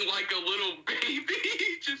whining like a little baby,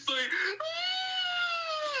 just like,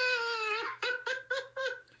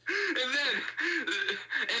 and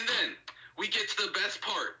then we get to the best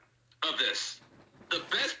part of this. The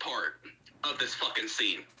best part of this fucking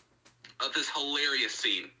scene, of this hilarious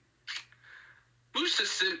scene. Moose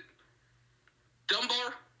just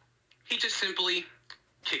Dunbar, he just simply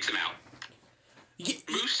kicks him out.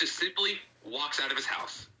 Moose just simply walks out of his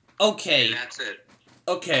house. Okay. And that's it.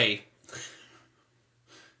 Okay.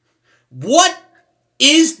 What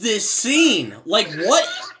is this scene? Like,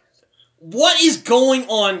 what is going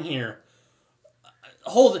on here?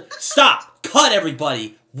 Hold it. Stop. Cut,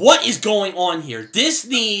 everybody. What is going on here? This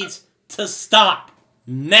needs to stop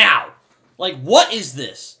now. Like, what is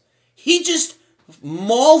this? He just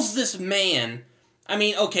mauls this man. I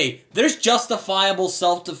mean, okay, there's justifiable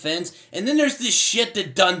self-defense, and then there's this shit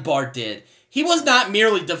that Dunbar did. He was not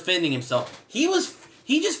merely defending himself. He was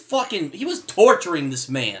torturing this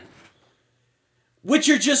man. Which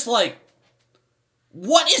you're just like,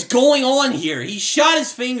 what is going on here? He shot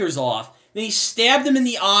his fingers off, then he stabbed him in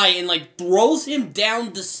the eye and, like, throws him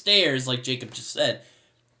down the stairs, like Jacob just said.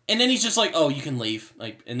 And then he's just like, "Oh, you can leave."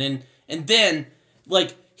 Like, and then,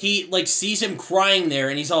 like, he, like, sees him crying there,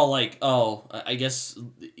 and he's all like, "Oh, I guess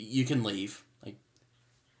you can leave. Like,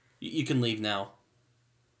 you can leave now."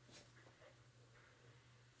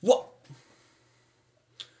 What?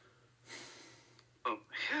 Oh,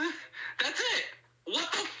 that's it.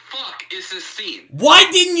 What the fuck is this scene?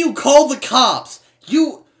 Why didn't you call the cops?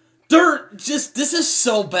 This is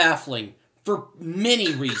so baffling for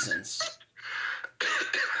many reasons.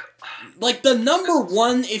 Like, the number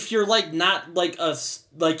one, if you're, like, not, like,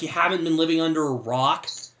 you haven't been living under a rock,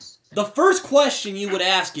 the first question you would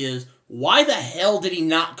ask is, why the hell did he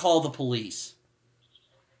not call the police?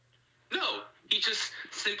 No, he just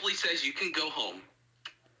simply says, you can go home.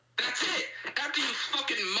 That's it. After you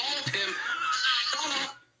fucking mauled him, shot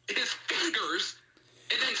off his fingers,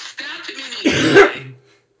 and then stabbed him in the eye,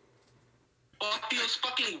 while he was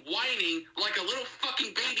fucking whining like a little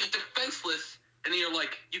fucking baby, defenseless, and then you're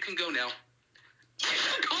like, you can go now. You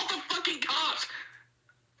should call the fucking cops.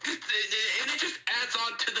 And it just adds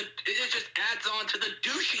on to the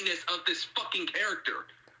douchiness of this fucking character.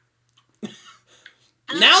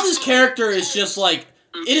 Now this character is just like,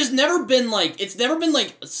 it's never been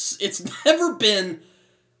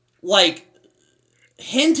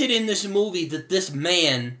hinted in this movie that this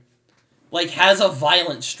man, like, has a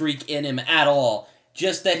violent streak in him at all.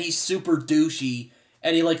 Just that he's super douchey,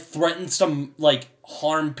 and he, like, threatens to, like,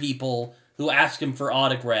 harm people who ask him for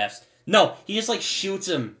autographs. No, he just, like, shoots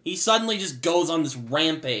him. He suddenly just goes on this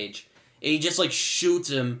rampage, and he just, like, shoots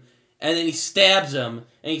him, and then he stabs him,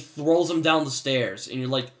 and he throws him down the stairs, and you're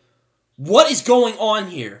like, what is going on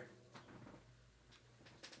here?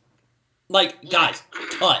 Like, guys,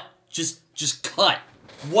 cut. Just cut.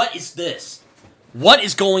 What is this? What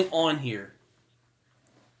is going on here?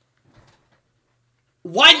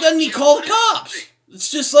 Why doesn't he call the cops?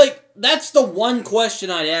 It's just like, that's the one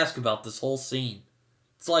question I'd ask about this whole scene.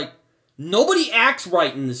 It's like, nobody acts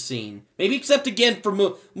right in this scene. Maybe except, again, for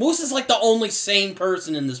Moose. Moose is like the only sane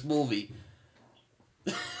person in this movie.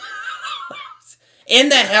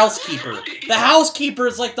 And that housekeeper. The housekeeper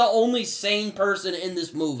is like the only sane person in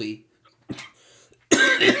this movie.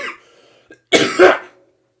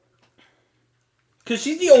 Because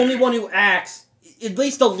she's the only one who acts, at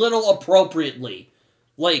least a little appropriately.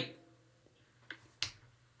 Like,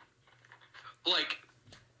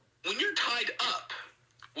 when you're tied up,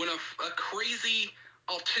 when a crazy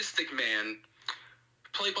autistic man,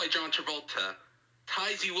 played by John Travolta,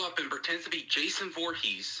 ties you up and pretends to be Jason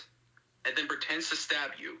Voorhees, and then pretends to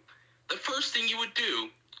stab you, the first thing you would do,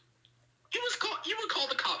 you would call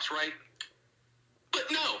the cops, right? But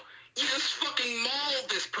no, you just fucking mauled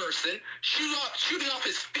this person, shooting off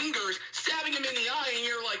his fingers, stabbing him in the eye, and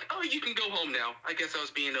you're like, oh, you can go home now. I guess I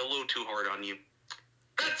was being a little too hard on you.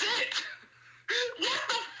 That's it! What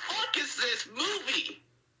the fuck is this movie?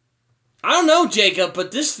 I don't know, Jacob,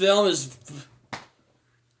 but this film is...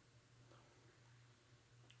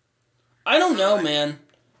 I don't know, man.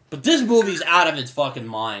 But this movie's out of its fucking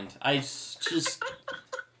mind.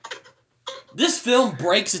 This film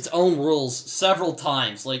breaks its own rules several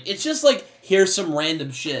times. Like, it's just like, here's some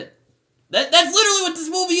random shit. That's literally what this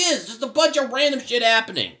movie is. Just a bunch of random shit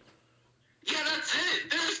happening. Yeah, that's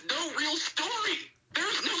it. There's no real story.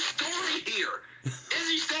 There's no story here. As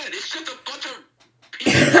you said, it's just a bunch of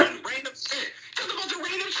people doing random shit. Just a bunch of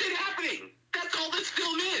random shit happening. That's all this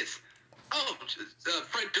film is. Oh,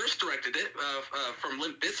 Fred Durst directed it, from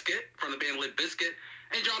Limp Bizkit, from the band Limp Bizkit,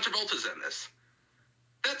 and John Travolta's in this.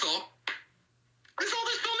 That's all. That's all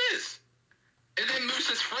this film is. And then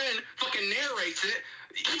Moose's friend fucking narrates it,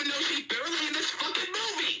 even though she's barely in this fucking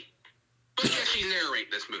movie. But yeah, she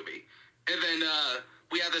narrates this movie. And then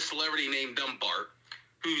we have this celebrity named Dunbar,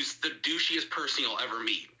 who's the douchiest person you'll ever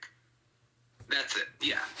meet. That's it.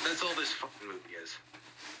 Yeah, that's all this fucking movie is.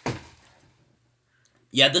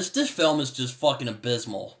 Yeah, this film is just fucking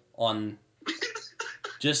abysmal on...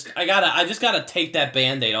 I just gotta take that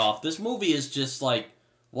Band-Aid off. This movie is just like,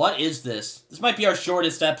 what is this? This might be our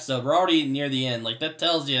shortest episode. We're already near the end. Like, that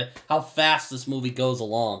tells you how fast this movie goes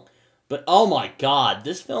along. But, oh my god,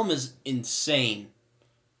 this film is insane.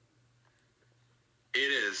 It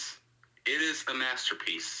is. It is a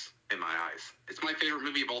masterpiece in my eyes. It's my favorite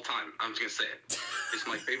movie of all time. I'm just gonna say it. It's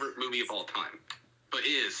my favorite movie of all time. But it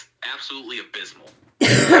is absolutely abysmal.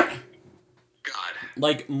 God.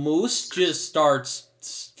 Like, Moose just starts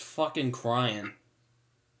fucking crying.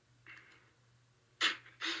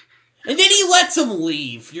 And then he lets him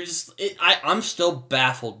leave. You're just... I'm still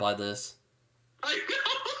baffled by this. I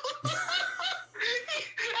know!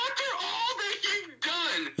 After all that you've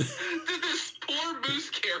done to this poor Moose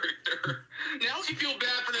character, now we feel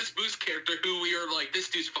bad for this Moose character who we are like, this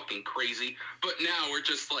dude's fucking crazy. But now we're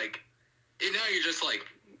just like... And now you're just like,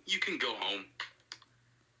 you can go home.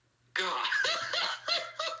 God.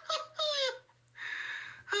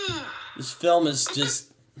 This film is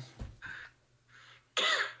just...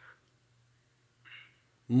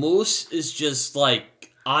 Moose is just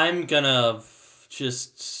like, I'm gonna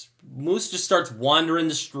just Moose just starts wandering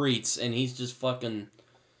the streets, and he's just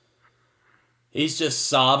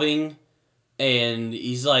sobbing, and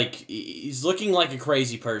he's looking like a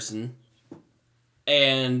crazy person.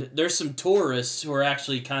 And there's some tourists who are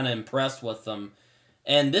actually kind of impressed with him.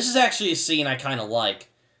 And this is actually a scene I kind of like,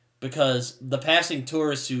 because the passing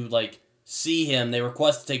tourists who, see him, they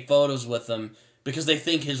request to take photos with him because they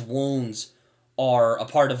think his wounds are a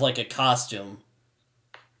part of, a costume.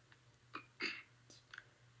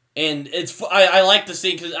 And I like the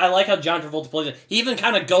scene, because I like how John Travolta plays it. He even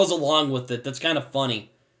kind of goes along with it. That's kind of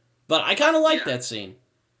funny. But I kind of like that scene.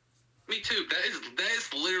 Me too. That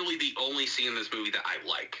is literally the only scene in this movie that I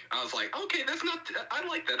like. I was like, okay, I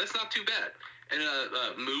like that. That's not too bad. And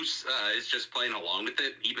Moose is just playing along with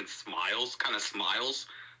it. Even kind of smiles.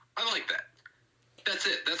 I like that. That's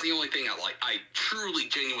it. That's the only thing I truly,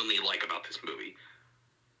 genuinely like about this movie.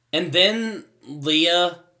 And then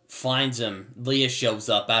Leah finds him. Leah shows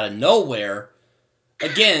up out of nowhere.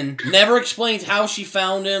 Again, never explains how she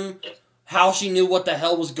found him, how she knew what the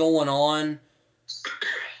hell was going on.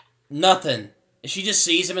 Nothing. She just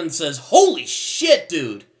sees him and says, "Holy shit,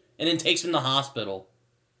 dude!" And then takes him to the hospital.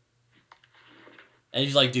 And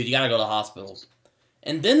she's like, "Dude, you gotta go to the hospital."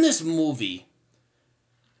 And then this movie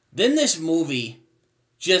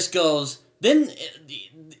just goes,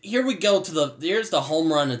 here we go here's the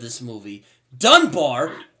home run of this movie.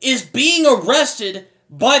 Dunbar is being arrested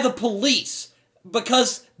by the police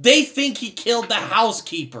because they think he killed the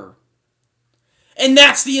housekeeper. And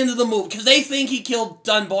that's the end of the movie, because they think he killed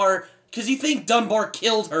Dunbar, because he think Dunbar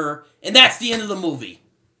killed her, and that's the end of the movie.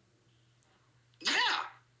 Yeah.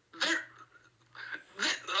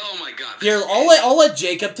 Oh my god. Here, I'll let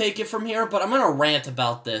Jacob take it from here, but I'm going to rant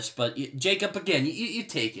about this. But Jacob, again, you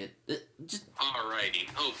take it. Alrighty.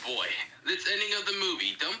 Oh boy. This ending of the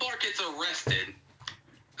movie. Dunbar gets arrested.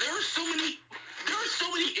 There are so many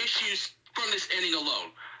issues from this ending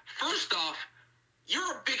alone. First off,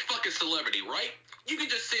 you're a big fucking celebrity, right? You can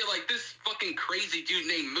just say, this fucking crazy dude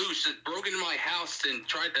named Moose that broke into my house and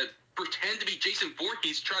tried to pretend to be Jason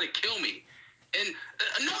Voorhees, try to kill me. And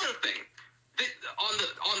another thing,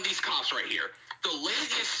 on these cops right here, the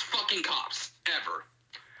laziest fucking cops ever.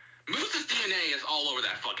 Moose's DNA is all over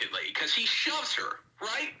that fucking lady, because he shoves her,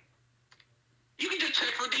 right? You can just check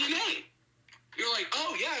for DNA. You're like,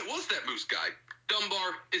 oh yeah, it was that Moose guy.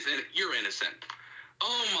 Dunbar you're innocent.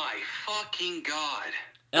 Oh my fucking god.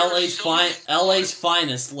 LA's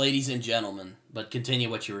finest, ladies and gentlemen. But continue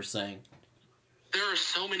what you were saying. There are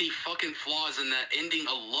so many fucking flaws in that ending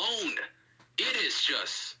alone. It is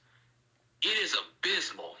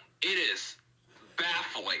abysmal. It is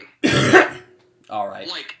baffling. Alright.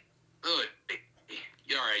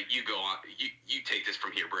 Alright, you go on. You take this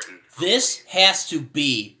from here, Britton. This has to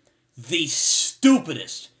be the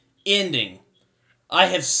stupidest ending I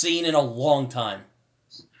have seen in a long time.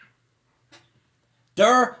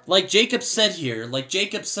 Like Jacob said here,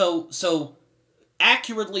 so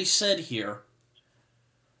accurately said here,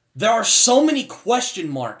 there are so many question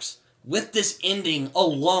marks with this ending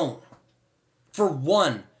alone. For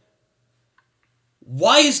one,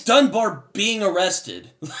 why is Dunbar being arrested?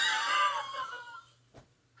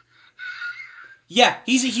 Yeah,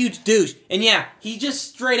 he's a huge douche. And yeah, he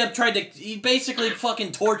just straight up he basically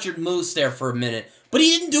fucking tortured Moose there for a minute. But he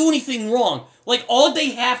didn't do anything wrong. All they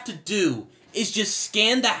have to do is just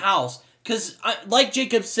scan the house. Because, like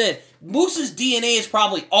Jacob said, Moose's DNA is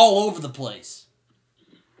probably all over the place.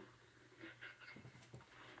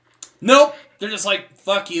 Nope. They're just like,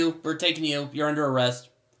 fuck you. We're taking you. You're under arrest.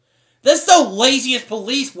 That's the laziest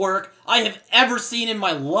police work I have ever seen in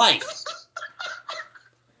my life.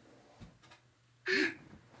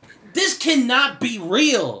 This cannot be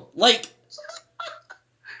real.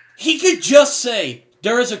 He could just say,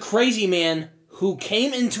 there is a crazy man who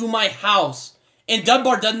came into my house, and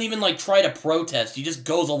Dunbar doesn't even, try to protest. He just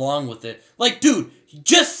goes along with it. Dude,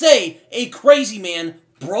 just say a crazy man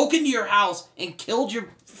broke into your house and killed your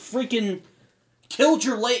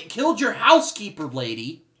housekeeper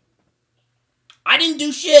lady. I didn't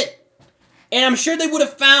do shit. And I'm sure they would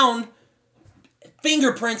have found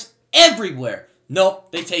fingerprints everywhere.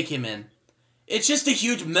 Nope, they take him in. It's just a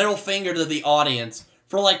huge middle finger to the audience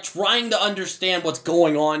for, trying to understand what's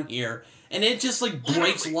going on here. And it just,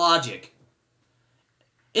 breaks logic.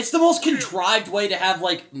 It's the most contrived way to have,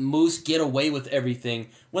 Moose get away with everything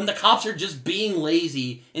when the cops are just being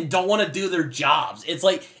lazy and don't want to do their jobs. It's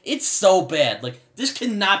it's so bad. This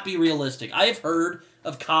cannot be realistic. I have heard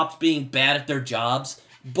of cops being bad at their jobs,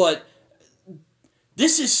 but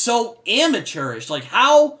this is so amateurish.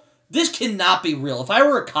 How? This cannot be real. If I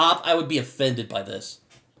were a cop, I would be offended by this.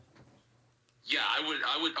 Yeah, I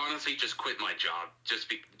would honestly just quit my job. Just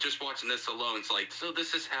watching this alone, it's like, so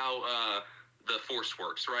this is how the Force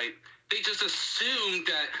works, right? They just assumed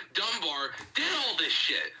that Dunbar did all this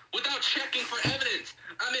shit without checking for evidence.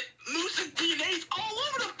 I mean, Moose's DNA's all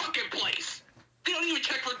over the fucking place. They don't even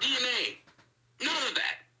check for DNA. None of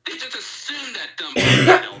that. They just assumed that Dunbar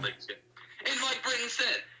did all this shit. And like Britton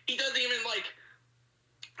said, he doesn't even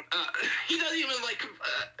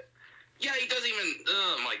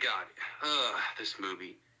oh my god. This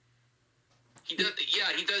movie. He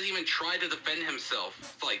doesn't even try to defend himself.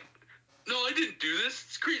 It's like, no, I didn't do this.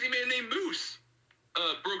 This crazy man named Moose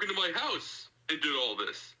broke into my house and did all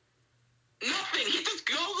this. Nothing. He just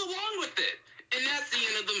goes along with it. And that's the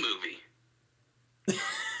end of the movie.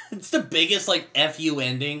 It's the biggest, like, F-U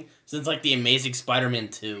ending since, like, The Amazing Spider-Man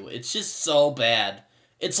 2. It's just so bad.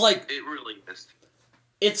 It's like... It really is.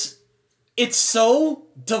 It's so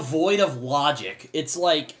devoid of logic. It's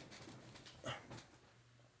like...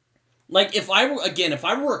 Like, if I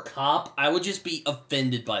were a cop, I would just be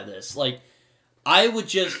offended by this. Like, I would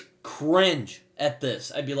just cringe at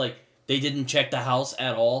this. I'd be like, they didn't check the house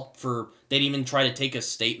at all they didn't even try to take a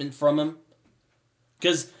statement from him.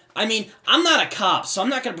 Because, I mean, I'm not a cop, so I'm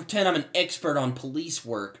not going to pretend I'm an expert on police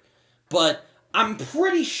work. But I'm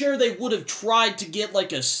pretty sure they would have tried to get,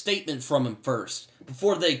 like, a statement from him first,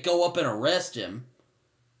 before they go up and arrest him.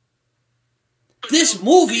 This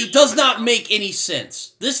movie does not make any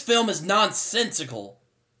sense. This film is nonsensical.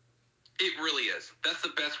 It really is. That's the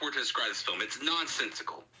best word to describe this film. It's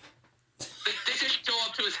nonsensical. They just show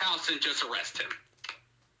up to his house and just arrest him.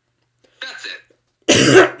 That's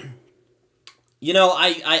it. You know,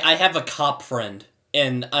 I have a cop friend,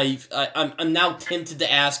 and I'm now tempted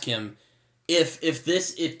to ask him if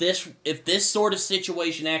this sort of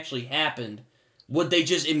situation actually happened, would they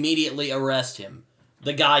just immediately arrest him,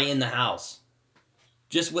 the guy in the house?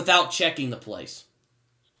 Just without checking the place.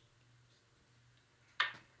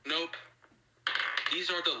 Nope.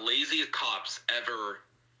 These are the laziest cops ever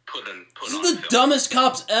put on These are the dumbest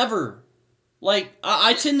cops ever. Like,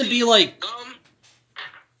 I tend to be like...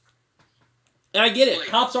 And I get it,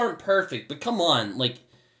 cops aren't perfect, but come on, like,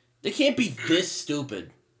 they can't be this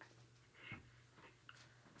stupid.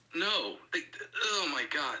 No. Oh my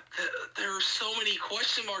god. There are so many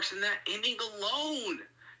question marks in that ending alone.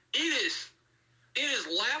 It is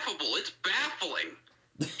laughable. It's baffling.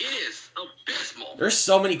 It is abysmal. There's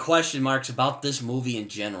so many question marks about this movie in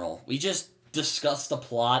general. We just discussed the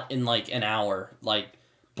plot in like an hour,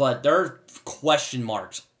 but there are question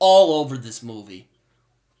marks all over this movie.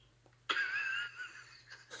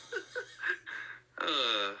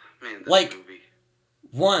 Man, like, movie.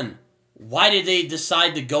 One, why did they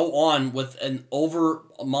decide to go on with an over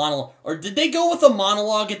monologue? Or did they go with a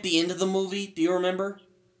monologue at the end of the movie? Do you remember?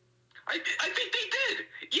 I think they did.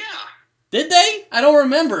 Yeah. Did they? I don't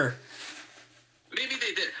remember. Maybe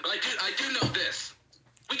they did. But I do know this.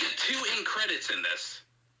 We get 2 end credits in this.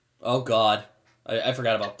 Oh, God. I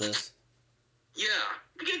forgot about this. Yeah.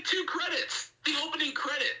 We get 2 credits. The opening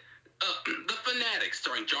credit. The Fanatic,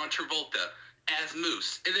 starring John Travolta as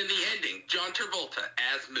Moose. And then the ending, John Travolta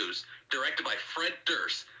as Moose. Directed by Fred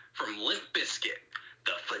Durst from Limp Bizkit.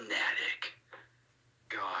 The Fanatic.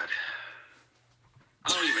 God. I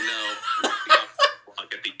don't even know.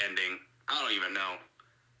 Look at the ending. I don't even know.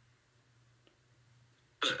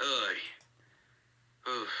 But,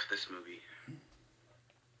 this movie.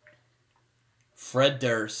 Fred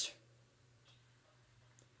Durst.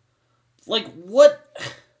 Like, what?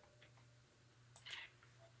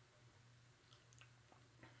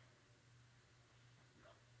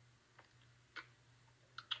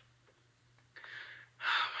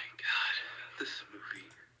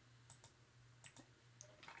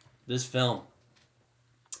 This film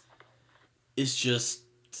is just...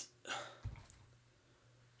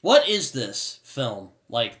 What is this film?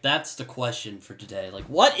 Like, that's the question for today. Like,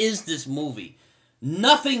 what is this movie?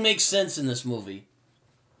 Nothing makes sense in this movie.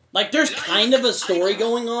 Like, there's kind of a story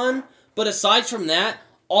going on, but aside from that,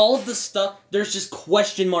 all of the stuff, there's just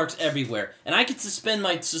question marks everywhere. And I could suspend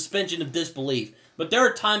my suspension of disbelief, but there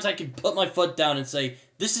are times I can put my foot down and say,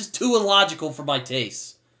 this is too illogical for my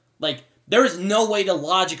tastes. Like, there is no way to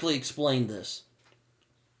logically explain this.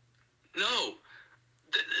 No.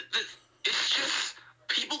 It's just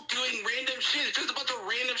people doing random shit. It's just a bunch of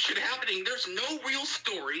random shit happening. There's no real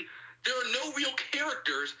story. There are no real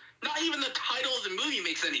characters. Not even the title of the movie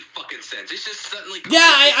makes any fucking sense. It's just suddenly... Yeah,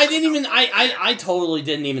 I totally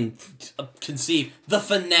didn't even conceive. The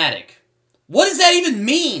Fanatic. What does that even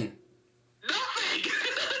mean? Nothing!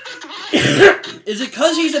 Is it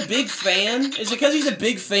because he's a big fan? Is it because he's a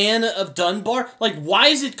big fan of Dunbar? Like, why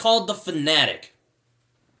is it called The Fanatic?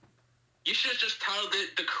 You should have just titled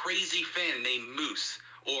it The Crazy Fan Named Moose,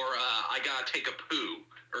 or I Gotta Take a Poo,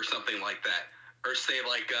 or something like that. Or say,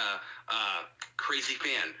 like, Crazy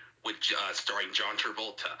Fan, with starring John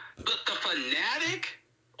Travolta. But The Fanatic?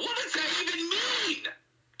 What does that even mean?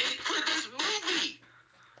 For this movie?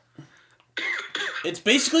 It's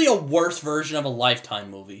basically a worse version of a Lifetime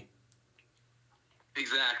movie.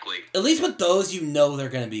 Exactly. At least with those, you know they're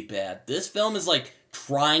going to be bad. This film is, like,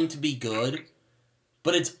 trying to be good,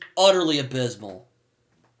 but it's utterly abysmal.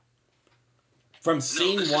 From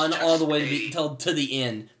scene one all the way to the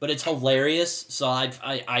end. But it's hilarious, so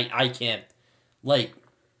I can't. Like...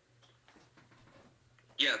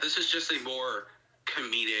 Yeah, this is just a more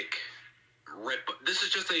comedic This is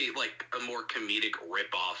just a more comedic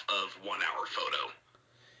rip-off of 1 Hour Photo.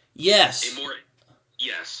 Yes.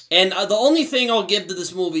 Yes. And the only thing I'll give to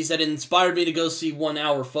this movie is that it inspired me to go see 1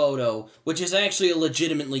 Hour Photo, which is actually a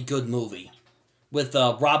legitimately good movie, with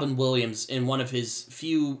Robin Williams in one of his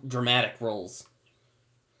few dramatic roles.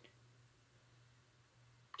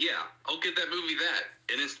 Yeah, I'll give that movie that.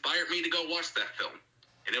 It inspired me to go watch that film,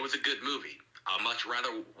 and it was a good movie. I'd much rather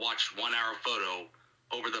watch 1 Hour Photo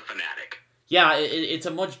over The Fanatic. Yeah, it's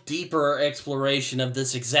a much deeper exploration of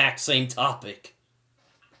this exact same topic.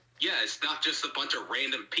 Yeah, it's not just a bunch of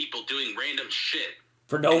random people doing random shit.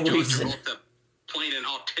 For no reason. John Travolta playing an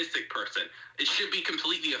autistic person. It should be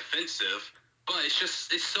completely offensive, but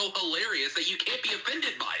it's so hilarious that you can't be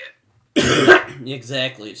offended by it.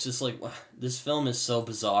 Exactly. It's just like, this film is so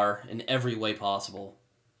bizarre in every way possible.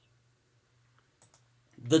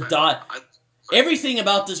 Everything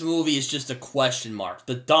about this movie is just a question mark.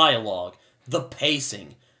 The dialogue, the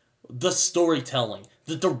pacing, the storytelling,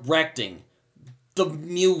 the directing, the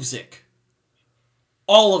music,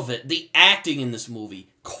 all of it, the acting in this movie,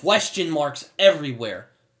 question marks everywhere.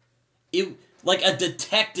 Like a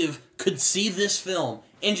detective could see this film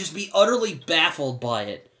and just be utterly baffled by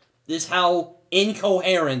it. This is how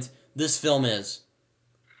incoherent this film is.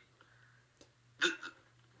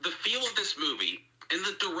 The feel of this movie and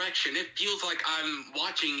the direction, it feels like I'm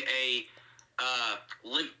watching a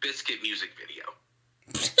Limp Bizkit music video.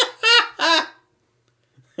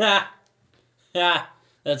 Yeah,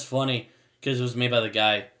 that's funny, because it was made by the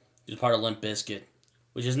guy who's part of Limp Bizkit,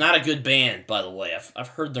 which is not a good band, by the way. I've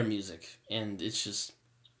heard their music, and it's just...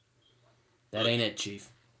 That ain't it, Chief.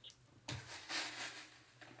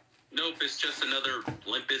 Nope, it's just another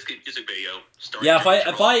Limp Bizkit music video. Yeah,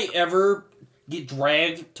 if I ever get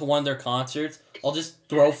dragged to one of their concerts, I'll just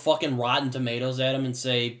throw fucking Rotten Tomatoes at them and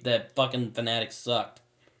say that fucking Fanatic sucked.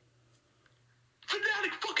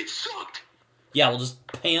 Fanatic fucking sucked! Yeah, we'll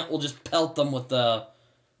just pelt them with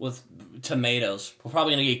tomatoes. We're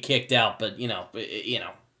probably gonna get kicked out, but you know.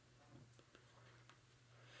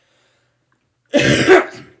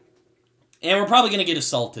 And we're probably gonna get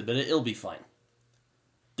assaulted, but it'll be fine.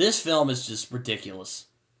 This film is just ridiculous.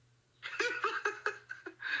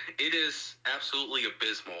 It is absolutely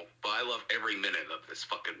abysmal, but I love every minute of this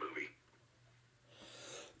fucking movie.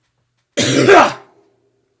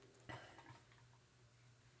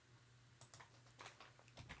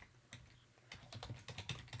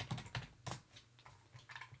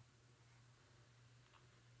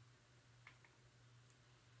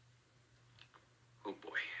 Oh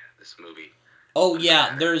boy, this movie. Oh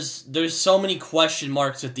yeah, there's so many question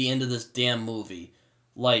marks at the end of this damn movie.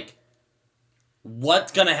 Like,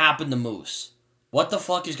 what's gonna happen to Moose? What the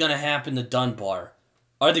fuck is gonna happen to Dunbar?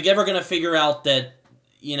 Are they ever gonna figure out that,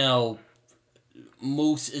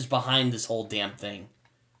 Moose is behind this whole damn thing?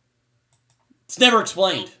 It's never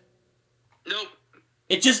explained. Nope.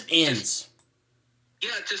 It just ends.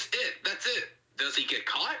 Just it. That's it. Does he get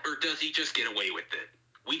caught, or does he just get away with it?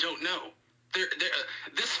 We don't know.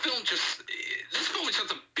 This film is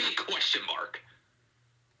just a big question mark.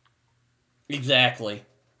 Exactly.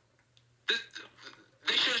 They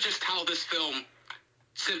should have just titled this film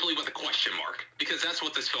simply with a question mark, because that's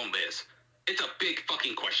what this film is. It's a big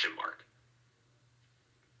fucking question mark.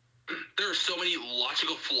 There are so many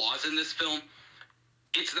logical flaws in this film,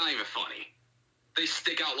 it's not even funny. They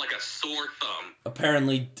stick out like a sore thumb.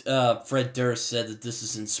 Apparently, Fred Durst said that this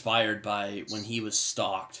is inspired by when he was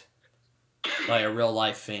stalked by a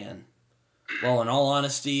real-life fan. Well, in all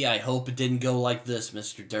honesty, I hope it didn't go like this,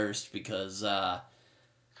 Mr. Durst, because, wow,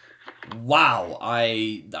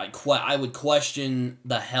 I would question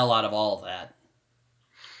the hell out of all of that.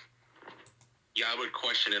 Yeah, I would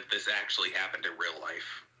question if this actually happened in real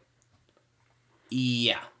life.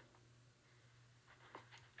 Yeah.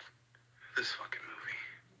 This fucking movie.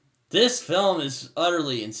 This film is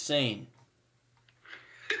utterly insane.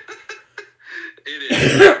 It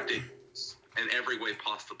is ridiculous in every way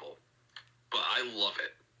possible, but I love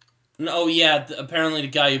it. Oh yeah, apparently the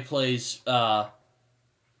guy who plays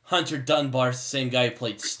Hunter Dunbar's the same guy who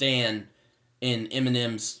played Stan in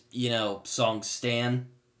Eminem's, song Stan,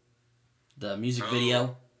 the music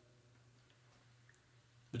video.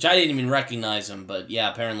 Which I didn't even recognize him, but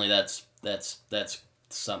yeah, apparently that's a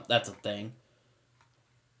thing.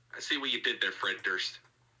 I see what you did there, Fred Durst.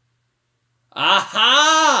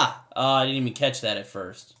 Aha! Oh, I didn't even catch that at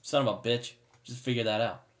first. Son of a bitch. Just figure that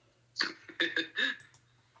out.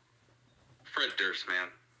 Fred Durst, man.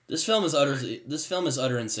 This film is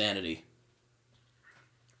utter insanity.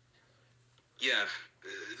 Yeah,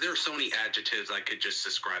 there are so many adjectives I could just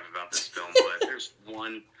describe about this film, but if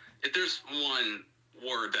there's one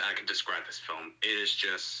word that I can describe this film, it is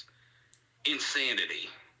just insanity.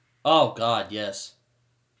 Oh God, yes.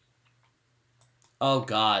 Oh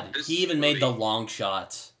God, he even made The Long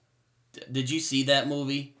Shots. Did you see that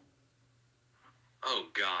movie? Oh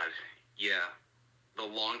God, yeah. The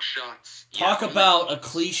Long Shots. Talk about a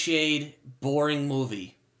cliched, boring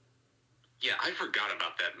movie. Yeah, I forgot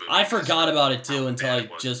about that movie. I forgot about it too until I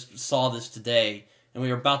just saw this today, and we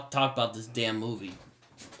were about to talk about this damn movie.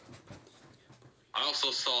 I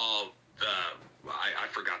also saw I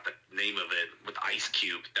forgot the name of it, with Ice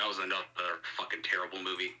Cube. That was another fucking terrible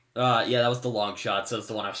movie. Yeah, that was The Long Shots. That's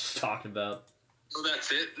the one I was talking about. Oh,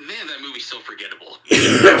 that's it? Man, that movie's so forgettable.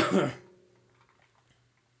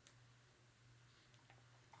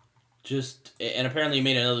 And apparently he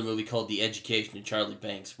made another movie called The Education of Charlie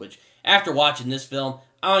Banks, which, after watching this film,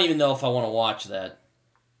 I don't even know if I want to watch that.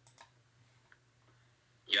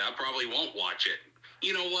 Yeah, I probably won't watch it.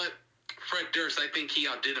 You know what? Fred Durst, I think he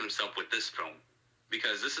outdid himself with this film.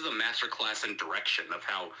 Because this is a masterclass in direction of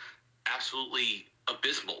how absolutely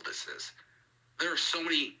abysmal this is. There are so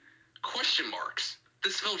many question marks.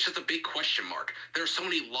 This film's just a big question mark. There are so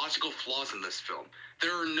many logical flaws in this film.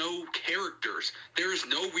 There are no characters. There is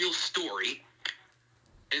no real story.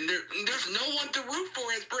 And there's no one to root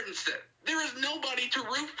for, as Britton said. There is nobody to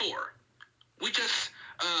root for. We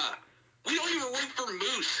don't even root for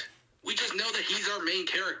Moose. We just know that he's our main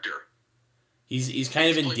character. He's kind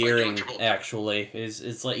of endearing, actually.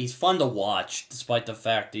 It's like he's fun to watch, despite the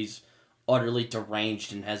fact he's utterly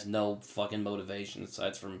deranged and has no fucking motivation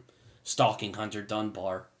aside from stalking Hunter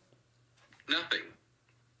Dunbar. Nothing.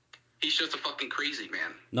 He's just a fucking crazy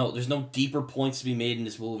man. No, there's no deeper points to be made in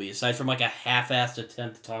this movie, aside from like a half-assed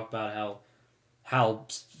attempt to talk about how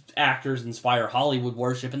actors inspire Hollywood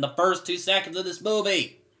worship in the first 2 seconds of this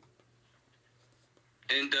movie.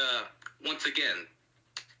 And, once again,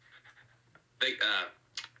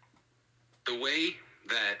 the way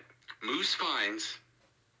that Moose finds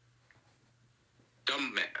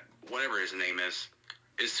whatever his name is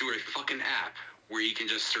through a fucking app where you can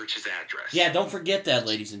just search his address. Yeah, don't forget that,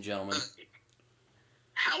 ladies and gentlemen.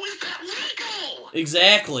 How is that legal?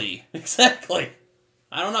 Exactly.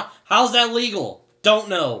 I don't know. How's that legal? Don't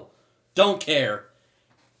know. Don't care.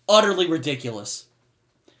 Utterly ridiculous.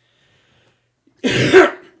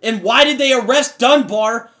 And why did they arrest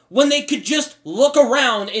Dunbar when they could just look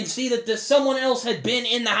around and see that someone else had been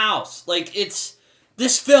in the house? Like,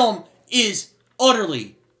 this film is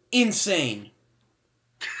utterly insane.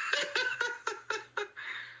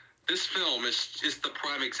 This film is the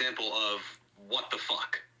prime example of what the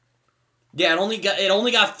fuck. Yeah, it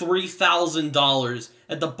only got $3,000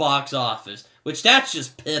 at the box office, which that's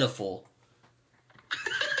just pitiful.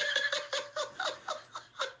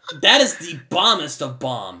 That is the bombest of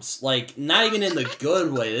bombs. Like, not even in the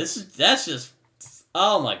good way. That's just,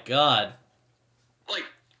 oh my god. Like,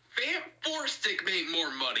 Four Stick made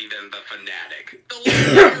more money than the Fanatic. The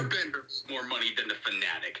Last Airbender made more money than the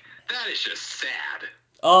Fanatic. That is just sad.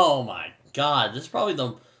 Oh my god, this is probably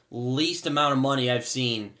the least amount of money I've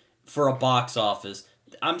seen for a box office.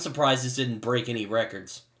 I'm surprised this didn't break any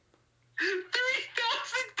records.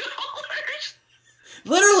 $3,000.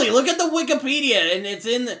 Literally, look at the Wikipedia, and it's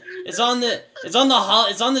on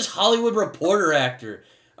this Hollywood Reporter actor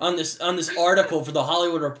on this article for the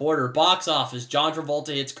Hollywood Reporter. Box office: John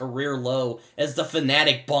Travolta hits career low as the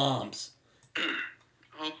Fanatic bombs.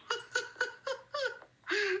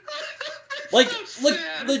 Like, so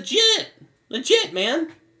legit,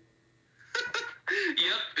 man.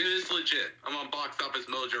 Yep, it is legit. I'm on Box Office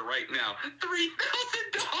Mojo right now.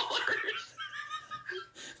 $3,000.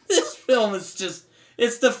 This film is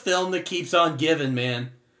just—it's the film that keeps on giving,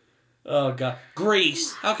 man. Oh god,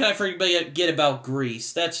 Grease. How can I forget about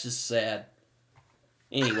Grease? That's just sad.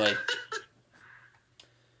 Anyway.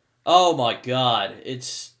 Oh my god,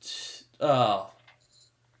 it's oh.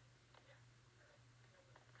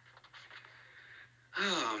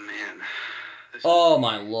 Oh man. Oh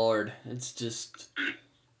my lord, it's just.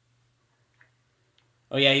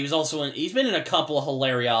 Oh yeah, he was also in. He's been in a couple of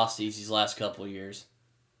hilariosities these last couple of years.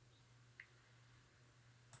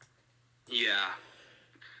 Yeah.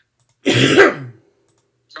 John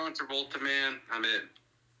Travolta, man. I mean,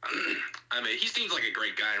 he seems like a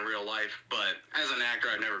great guy in real life, but as an actor,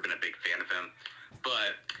 I've never been a big fan of him.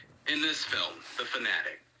 But in this film, The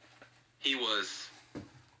Fanatic, he was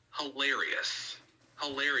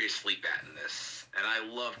hilariously bad in this, and I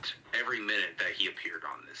loved every minute that he appeared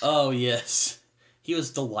on this. Oh yes, he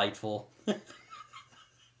was delightful. And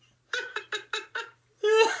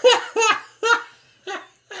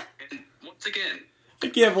once again, I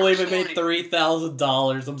can't believe it made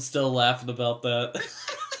 $3,000. I'm still laughing about that.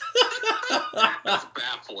 That's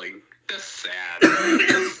baffling. That's sad.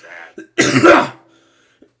 That's sad.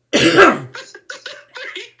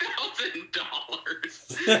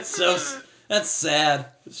 $3,000. That's sad.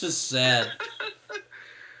 It's just sad.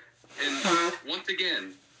 And once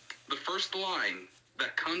again, the first line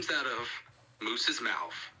that comes out of Moose's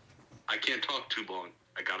mouth, I can't talk too long,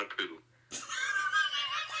 I gotta poo.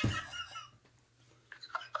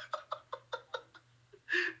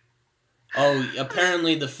 Oh,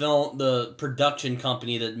 apparently the production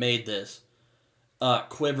company that made this,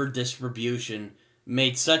 Quiver Distribution,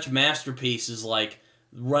 made such masterpieces like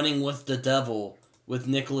Running with the Devil with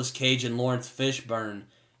Nicolas Cage and Lawrence Fishburne,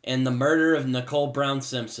 and The Murder of Nicole Brown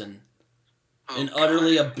Simpson, an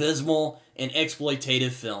utterly abysmal and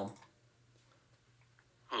exploitative film.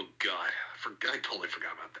 Oh God, I totally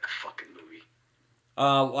forgot about that fucking movie.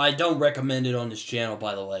 I don't recommend it on this channel,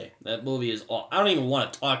 by the way. That movie is I don't even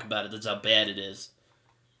want to talk about it, that's how bad it is.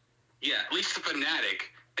 Yeah, at least The Fanatic,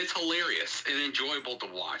 it's hilarious and enjoyable to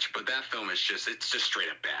watch, but that film is just straight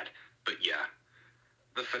up bad. But yeah,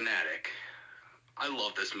 The Fanatic. I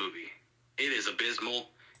love this movie. It is abysmal.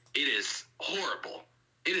 It is horrible.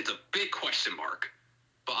 It is a big question mark.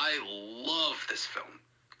 But I love this film.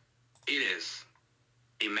 It is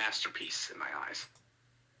a masterpiece in my eyes.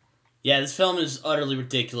 Yeah, this film is utterly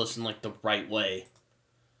ridiculous in, like, the right way.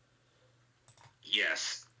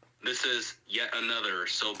 Yes. This is yet another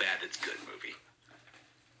so bad it's good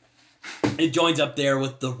movie. It joins up there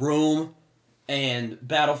with The Room and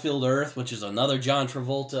Battlefield Earth, which is another John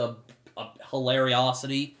Travolta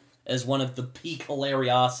hilariosity, as one of the peak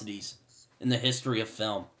hilariosities in the history of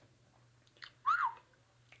film.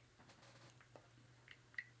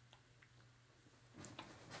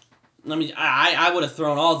 I mean, I would have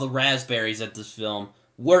thrown all the raspberries at this film.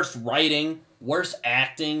 Worst writing, worst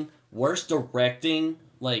acting, worst directing.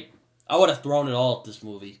 Like, I would have thrown it all at this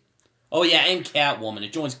movie. Oh yeah, and Catwoman.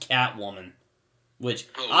 It joins Catwoman. Which,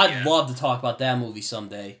 I'd love to talk about that movie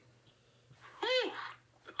someday. Whew.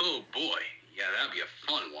 Oh boy. Yeah, that'd be a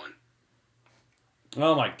fun one.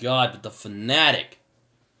 Oh my god, but The Fanatic.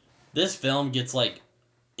 This film gets, like,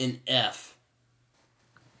 an F.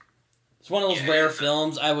 It's one of those rare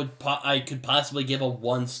films I could possibly give a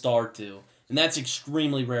 1 star to. And that's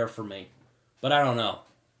extremely rare for me. But I don't know.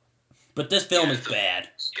 But this film is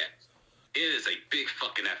bad. Yeah. It is a big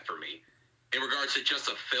fucking F for me. In regards to just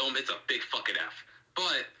a film, it's a big fucking F.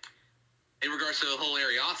 But in regards to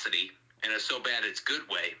hilariosity, in a so bad it's good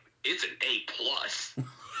way, it's an A+.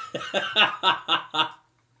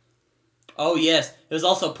 Oh yes, it was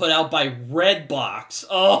also put out by Redbox.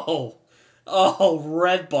 Oh,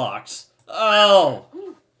 Redbox.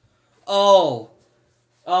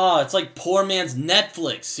 It's like poor man's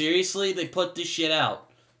Netflix. Seriously, they put this shit out.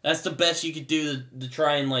 That's the best you could do to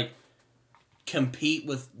try and, like, compete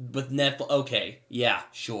with Netflix. Okay, yeah,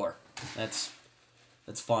 sure, that's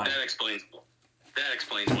fine. That explains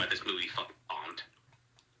why this movie fucking bombed.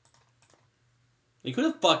 They could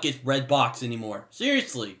have fucked it Redbox anymore.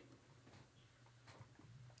 Seriously.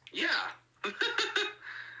 Yeah.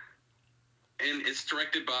 And it's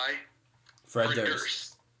directed by Fred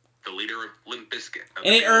Durst, the leader of Limp Bizkit.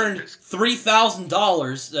 And it earned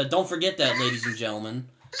 $3,000. Don't forget that, ladies and gentlemen,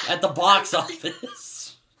 at the box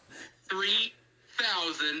office.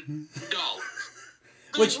 $3,000.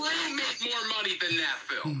 Which The Room made more money than that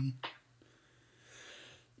film.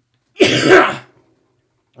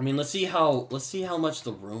 I mean, let's see how much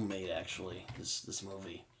The Room made actually. This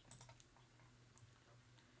movie.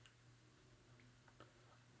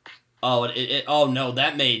 Oh, that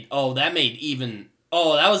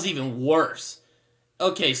was even worse.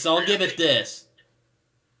 Okay, so I'll give it this.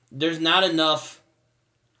 There's not enough.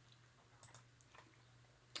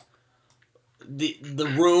 The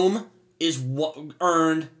Room is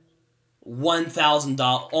earned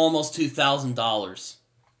 $1,000, almost $2,000.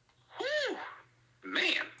 Whew,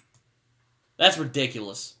 man. That's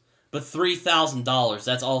ridiculous. But $3,000,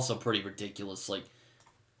 that's also pretty ridiculous. Like,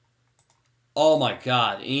 Oh my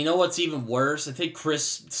god. And you know what's even worse? I think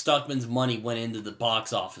Chris Stuckman's money went into the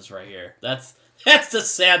box office right here. That's the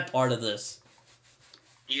sad part of this.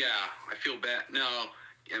 Yeah, I feel bad. No,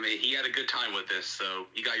 I mean, he had a good time with this, so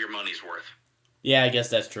you got your money's worth. Yeah, I guess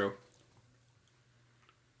that's true.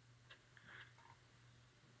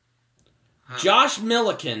 Josh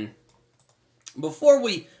Milliken. Before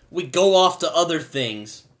we go off to other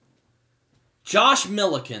things, Josh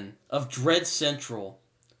Milliken of Dread Central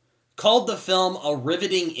called the film a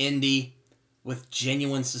riveting indie with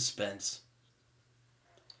genuine suspense.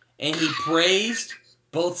 And he praised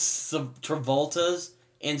both Travolta's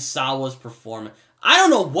and Sawa's performance. I don't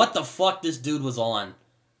know what the fuck this dude was on.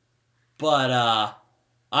 But,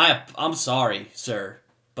 I'm sorry, sir.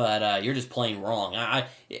 But, you're just playing wrong.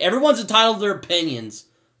 Everyone's entitled to their opinions,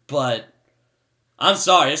 but I'm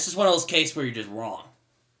sorry. It's just one of those cases where you're just wrong.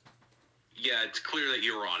 Yeah, it's clear that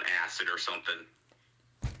you were on acid or something.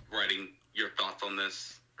 Writing your thoughts on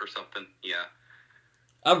this or something. Yeah.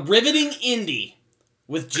 A riveting indie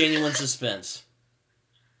with genuine suspense.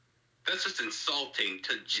 That's just insulting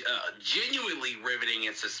to genuinely riveting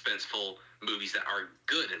and suspenseful movies that are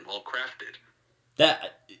good and well crafted.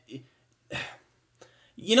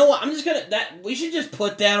 You know what? I'm just gonna we should just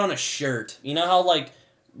put that on a shirt. You know how like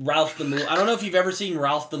Ralph the Movie. I don't know if you've ever seen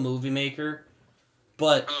Ralph the Movie Maker,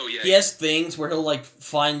 but he has things where he'll like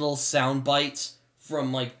find little sound bites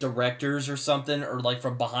from like directors or something, or like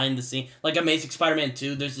from behind the scene. Like Amazing Spider-Man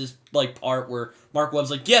 2, there's this like part where Mark Webb's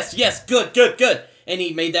like, yes, good, and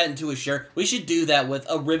he made that into a shirt. We should do that with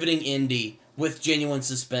a riveting indie with genuine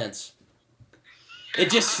suspense.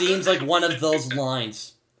 It just seems like one of those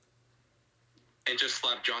lines. And just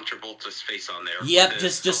slap John Travolta's face on there. Yep,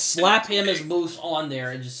 just slap him as Moose on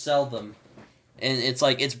there and just sell them. And it's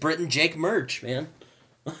like, it's Brit and Jake merch, man.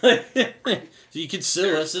 So you can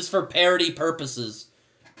sue us. This is for parody purposes.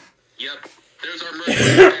 Yep, there's our merch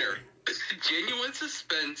right there. Genuine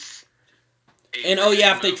suspense. And oh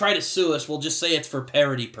yeah, if they try to sue us, we'll just say it's for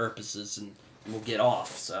parody purposes and we'll get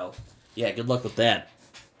off. So, yeah, good luck with that.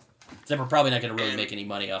 Except we're probably not going to really make any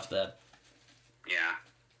money off that.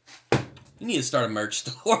 Yeah. You need to start a merch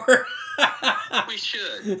store. We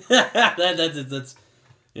should. That's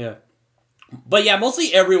yeah. But yeah,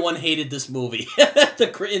 mostly everyone hated this movie,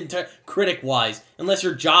 critic-wise, unless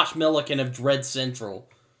you're Josh Milliken of Dread Central.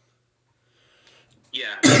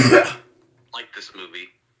 Yeah, like this movie.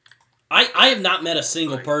 I have not met a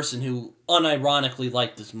single person who unironically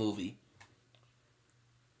liked this movie.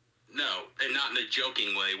 No, and not in a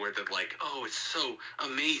joking way where they're like, oh, it's so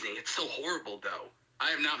amazing, it's so horrible, though. I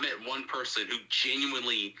have not met one person who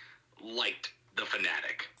genuinely liked The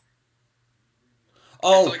Fanatic.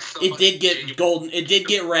 Oh, like it did get golden. It did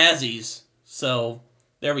get Razzies. So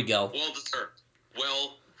there we go. Well deserved.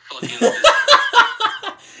 Well fucking deserved.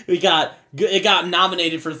 It got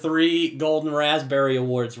nominated for 3 Golden Raspberry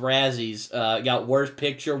Awards. Razzies. Got Worst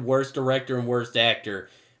Picture, Worst Director, and Worst Actor.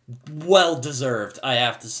 Well deserved, I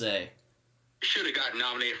have to say. Should have got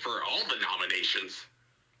nominated for all the nominations.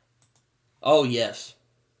 Oh yes.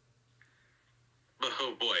 But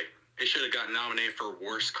oh boy. It should have gotten nominated for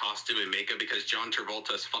worst costume and makeup because John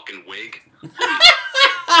Travolta's fucking wig.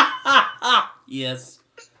 Yes.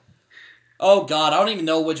 Oh god, I don't even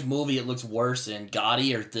know which movie it looks worse in,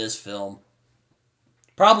 Gotti or this film.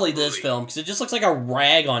 Probably this film, because it just looks like a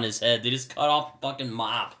rag on his head. They just cut off a fucking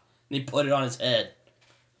mop and they put it on his head.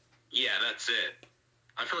 Yeah, that's it.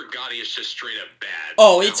 I've heard Gotti is just straight up bad.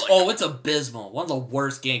 It's abysmal. One of the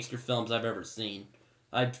worst gangster films I've ever seen.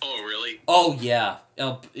 Oh, really? Oh, yeah.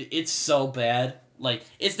 It's so bad. Like,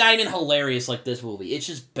 it's not even hilarious like this movie. It's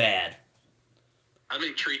just bad. I'm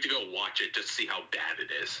intrigued to go watch it just to see how bad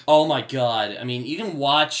it is. Oh, my God. I mean, you can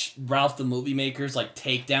watch Ralph the Movie Maker's, like,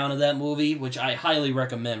 takedown of that movie, which I highly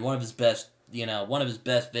recommend. One of his best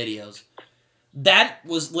videos. That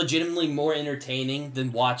was legitimately more entertaining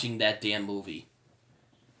than watching that damn movie.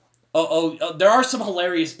 There are some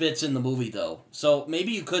hilarious bits in the movie, though. So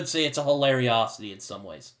maybe you could say it's a hilariosity in some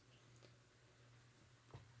ways.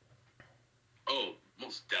 Oh,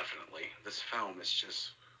 most definitely. This film is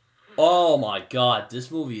just... Oh my god, this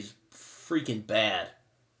movie's freaking bad.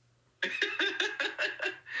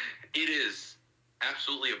 It is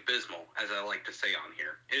absolutely abysmal, as I like to say on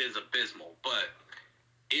here. It is abysmal, but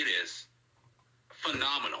it is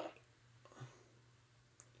phenomenal.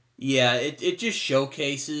 Yeah, it just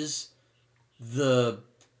showcases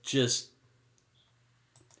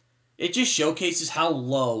how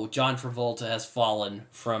low John Travolta has fallen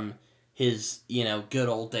from his, good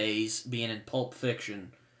old days being in Pulp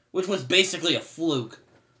Fiction, which was basically a fluke,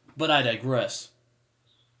 but I digress.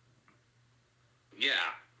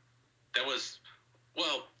 Yeah, that was,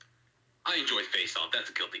 well, I enjoy Face Off. That's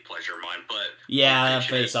a guilty pleasure of mine, but Yeah,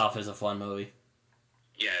 Face Off is a fun movie.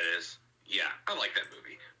 Yeah, it is. Yeah, I like that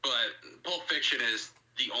movie. But Pulp Fiction is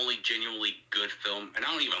the only genuinely good film, and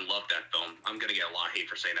I don't even love that film. I'm gonna get a lot of hate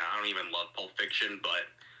for saying that. I don't even love Pulp Fiction, but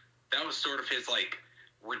that was sort of his like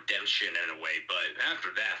redemption in a way. But after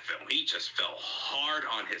that film, he just fell hard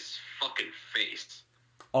on his fucking face.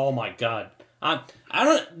 Oh my god. I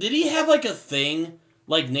don't. Did he have like a thing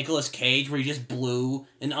like Nicolas Cage where he just blew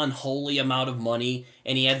an unholy amount of money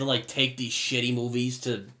and he had to like take these shitty movies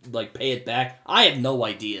to like pay it back? I have no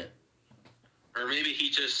idea. Or maybe he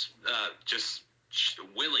just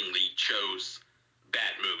willingly chose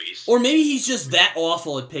bad movies. Or maybe he's just that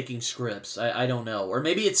awful at picking scripts. I don't know. Or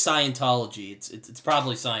maybe it's Scientology. It's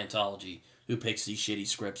probably Scientology who picks these shitty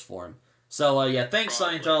scripts for him. So yeah, thanks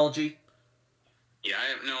probably. Scientology. Yeah, I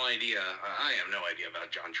have no idea. I have no idea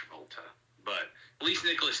about John Travolta, but at least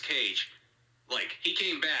Nicolas Cage, like he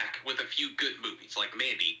came back with a few good movies, like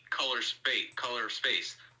Mandy, Color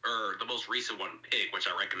Space, or the most recent one, Pig, which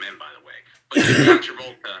I recommend, by the way. But John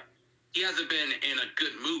Travolta, he hasn't been in a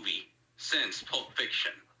good movie since Pulp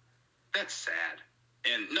Fiction. That's sad.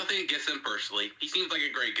 And nothing against him personally. He seems like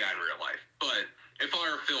a great guy in real life. But if I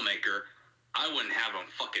were a filmmaker, I wouldn't have him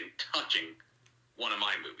fucking touching one of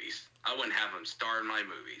my movies. I wouldn't have him star in my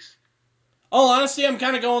movies. Oh, honestly, I'm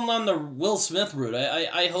kind of going on the Will Smith route.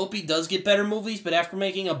 I hope he does get better movies, but after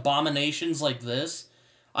making abominations like this,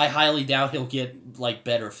 I highly doubt he'll get, like,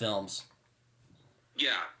 better films.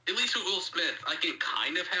 Yeah, at least with Will Smith, I can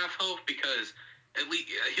kind of have hope because at least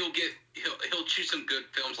he'll choose some good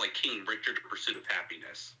films like King Richard, Pursuit of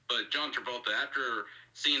Happiness. But John Travolta, after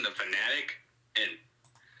seeing The Fanatic and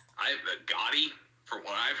Gotti, for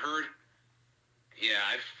what I've heard, yeah,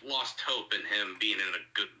 I've lost hope in him being in a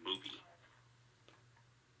good movie.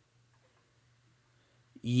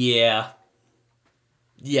 Yeah.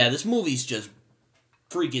 Yeah, this movie's just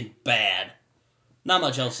freaking bad. Not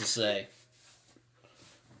much else to say.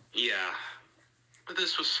 Yeah. But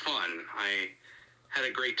this was fun. I had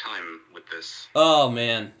a great time with this. Oh,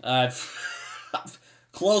 man.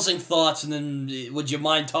 Closing thoughts, and then would you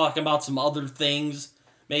mind talking about some other things?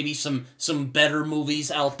 Maybe some better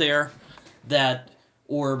movies out there that,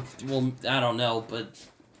 or, well, I don't know, but,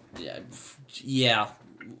 yeah.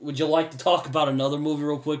 Would you like to talk about another movie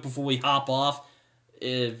real quick before we hop off?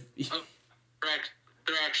 There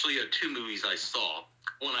are actually two movies I saw.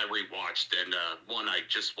 One I rewatched, and one I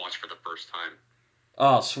just watched for the first time.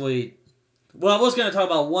 Oh, sweet. Well, I was going to talk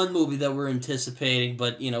about one movie that we're anticipating,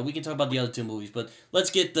 but, we can talk about the other two movies. But let's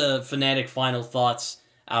get the Fanatic final thoughts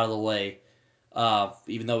out of the way,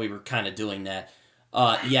 even though we were kind of doing that.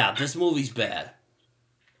 Yeah, this movie's bad.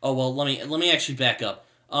 Oh, well, let me actually back up.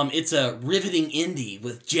 It's a riveting indie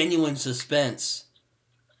with genuine suspense.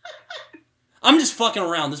 I'm just fucking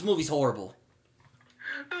around. This movie's horrible.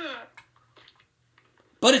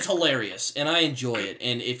 But it's hilarious, and I enjoy it.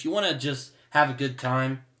 And if you want to just have a good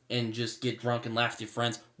time and just get drunk and laugh with your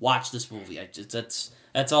friends, watch this movie.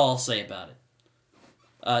 That's all I'll say about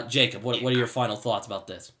it. Jacob, what are your final thoughts about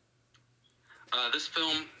this? This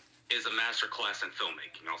film is a masterclass in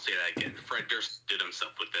filmmaking. I'll say that again. Fred Durst did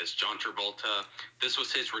himself with this. John Travolta, this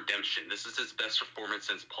was his redemption. This is his best performance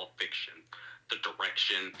since Pulp Fiction. The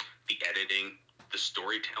direction, the editing, the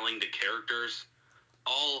storytelling, the characters,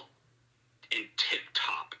 all in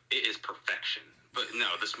tip-top. It is perfection. But no,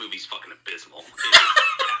 this movie's fucking abysmal.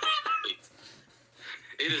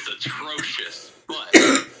 It is atrocious, but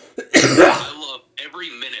I love every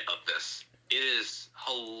minute of this. It is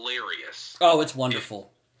hilarious. Oh, it's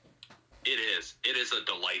wonderful. It is. It is a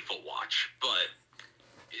delightful watch. But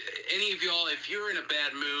any of y'all, if you're in a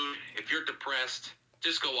bad mood, if you're depressed,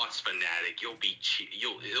 just go watch Fanatic. It'll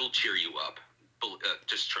cheer you up.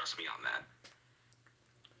 Just trust me on that.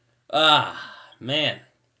 Ah, man.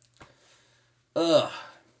 Ugh.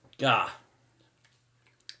 God.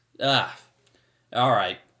 Ah. All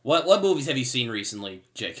right. What movies have you seen recently,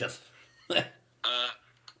 Jacob?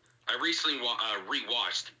 I recently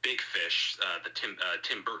rewatched Big Fish, the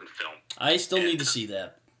Tim Burton film. I still need to see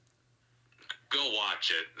that. Go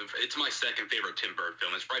watch it. It's my second favorite Tim Burton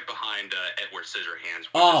film. It's right behind Edward Scissorhands.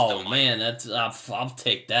 Oh man, that's I'll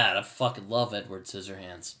take that. I fucking love Edward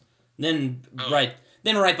Scissorhands. Then right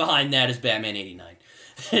behind that is Batman '89.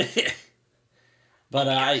 But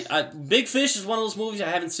I Big Fish is one of those movies I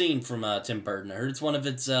haven't seen from Tim Burton. I heard it's one of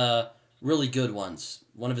its really good ones.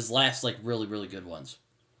 One of his last really really good ones.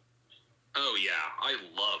 Oh yeah, I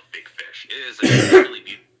love Big Fish. It is a really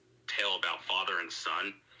beautiful tale about father and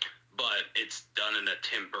son, but it's done in a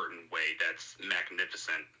Tim Burton way that's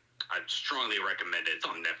magnificent. I strongly recommend it. It's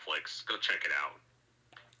on Netflix. Go check it out.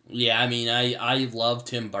 Yeah, I mean, I love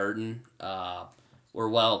Tim Burton. I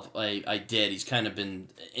did. He's kind of been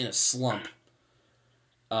in a slump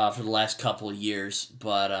for the last couple of years.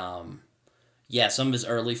 But, yeah, some of his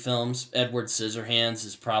early films, Edward Scissorhands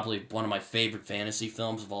is probably one of my favorite fantasy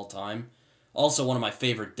films of all time. Also one of my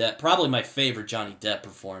favorite probably my favorite Johnny Depp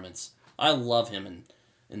performance. I love him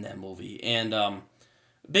in that movie. And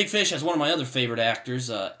Big Fish has one of my other favorite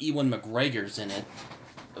actors, Ewan McGregor's in it.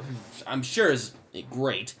 I'm sure is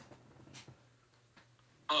great.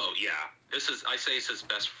 Oh yeah, I say it's his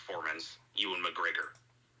best performance, Ewan McGregor.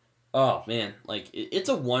 Oh man, like it's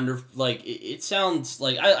a wonderful. Like it sounds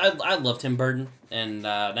like I love Tim Burton, and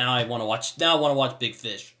now I want to watch. Now I want to watch Big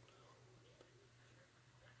Fish.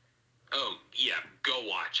 Oh yeah, go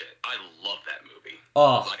watch it. I love that movie.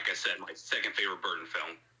 Oh, like I said, my second favorite Burton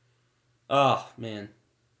film. Oh man.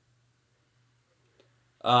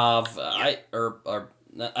 I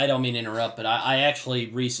don't mean to interrupt, but I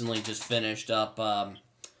actually recently just finished up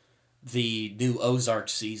the new Ozark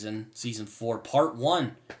season 4, Part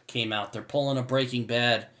 1 came out. They're pulling a Breaking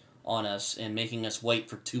Bad on us and making us wait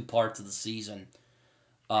for 2 parts of the season.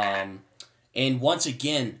 And once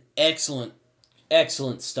again, excellent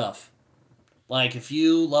stuff. Like, if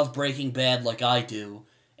you love Breaking Bad like I do,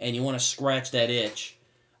 and you want to scratch that itch,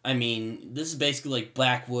 I mean, this is basically like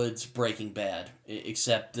Backwoods Breaking Bad,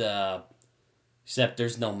 except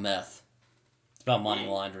there's no meth. It's about money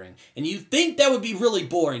laundering. And you think that would be really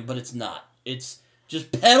boring, but it's not. It's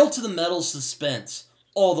just pedal to the metal suspense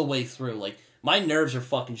all the way through. Like, my nerves are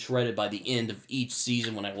fucking shredded by the end of each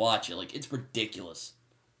season when I watch it. Like, it's ridiculous.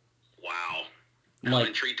 Wow. I'm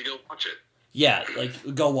intrigued to go watch it. Yeah,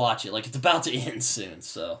 like, go watch it. Like, it's about to end soon,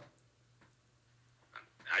 so.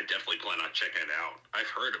 I definitely plan on checking it out. I've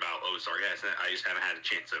heard about Ozark. I just haven't had a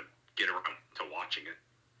chance to get around to watching it.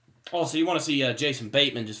 Oh, so you want to see Jason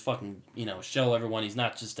Bateman just fucking, show everyone he's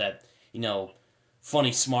not just that,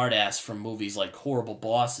 funny smartass from movies like Horrible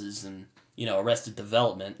Bosses and, Arrested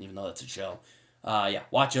Development, even though that's a show. Yeah,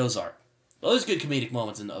 watch Ozark. Well, there's good comedic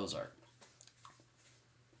moments in Ozark.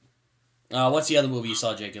 What's the other movie you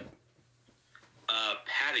saw, Jacob?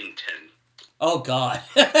 Paddington. Oh, God.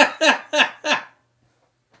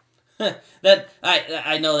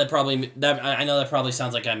 I know that probably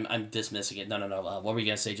sounds like I'm dismissing it. No. What were you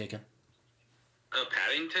gonna say, Jacob?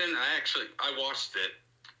 Paddington. I watched it.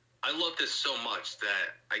 I loved this so much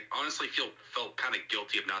that I honestly felt kind of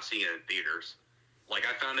guilty of not seeing it in theaters. Like,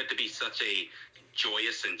 I found it to be such a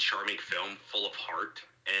joyous and charming film, full of heart,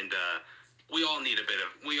 and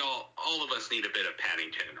all of us need a bit of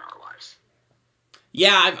Paddington in our lives.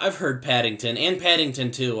 Yeah, I've heard Paddington and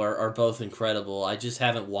Paddington 2 are both incredible. I just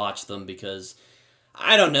haven't watched them because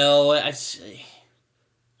I don't know. I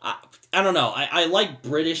don't know. I like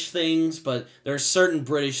British things, but there are certain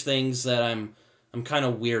British things that I'm kind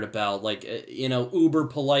of weird about. Like, uber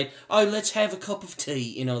polite. Oh, let's have a cup of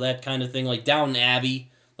tea. That kind of thing. Like Downton Abbey.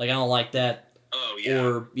 Like, I don't like that. Oh,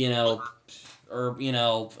 yeah.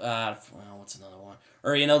 What's another one?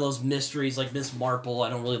 Or, those mysteries like Miss Marple. I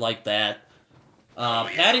don't really like that.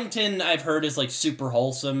 Paddington, I've heard, is, like, super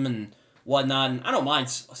wholesome and whatnot, and I don't mind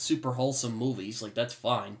super wholesome movies, like, that's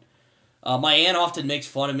fine. My aunt often makes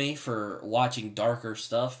fun of me for watching darker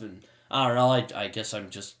stuff, and I don't know, I guess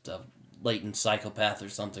I'm just a latent psychopath or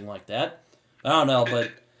something like that. I don't know,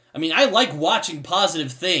 but, I mean, I like watching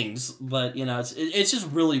positive things, but, it's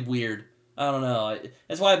just really weird. I don't know,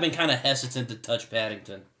 that's why I've been kind of hesitant to touch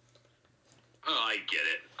Paddington. Oh, I get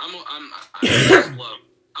it. I'm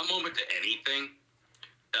open to anything.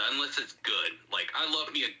 Unless it's good. Like, I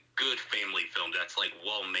love me a good family film that's, like,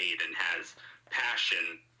 well-made and has passion,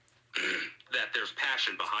 that there's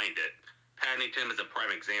passion behind it. Paddington is a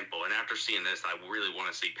prime example, and after seeing this, I really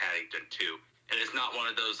want to see Paddington 2. And it's not one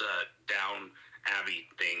of those Down Abbey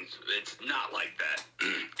things. It's not like that.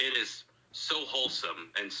 It is so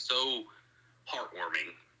wholesome and so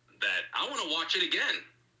heartwarming that I want to watch it again.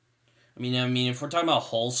 I mean, if we're talking about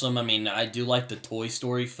wholesome, I mean, I do like the Toy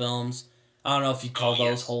Story films. I don't know if you call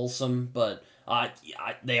those wholesome, but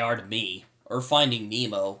they are to me. Or Finding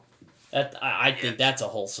Nemo. I think that's a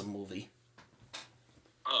wholesome movie.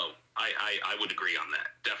 Oh, I would agree on that.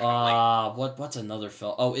 Definitely. What's another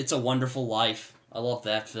film? Oh, It's a Wonderful Life. I love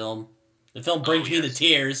that film. The film brings me to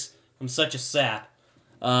tears. I'm such a sap.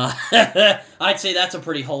 I'd say that's a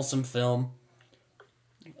pretty wholesome film.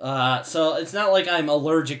 So it's not like I'm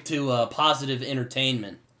allergic to positive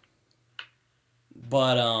entertainment.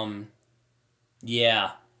 But,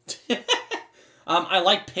 yeah. I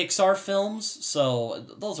like Pixar films, so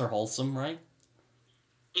those are wholesome, right?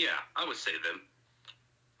 Yeah, I would say them.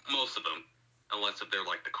 Most of them. Unless if they're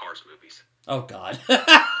like the Cars movies. Oh, God.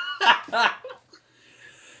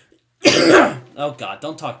 Oh God,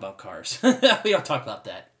 don't talk about Cars. We don't talk about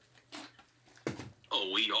that. Oh,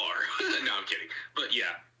 we are. No, I'm kidding. But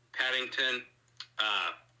yeah, Paddington,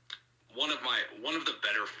 one of the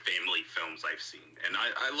better family films I've seen. And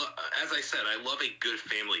I love, as I said, I love a good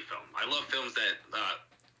family film. I love films that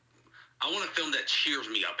I want a film that cheers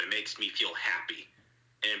me up and makes me feel happy.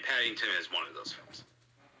 And Paddington is one of those films.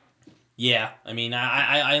 Yeah, I mean,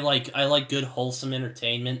 I like good wholesome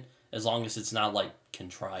entertainment as long as it's not like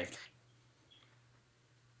contrived.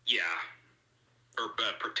 Yeah, or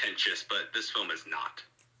pretentious, but this film is not.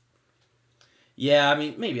 Yeah, I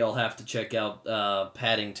mean, maybe I'll have to check out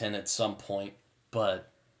Paddington at some point,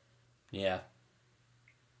 but yeah.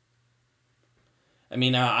 I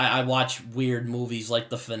mean, I watch weird movies like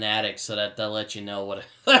The Fanatic, so that let you know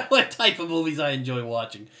what type of movies I enjoy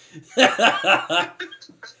watching.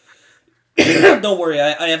 Don't worry,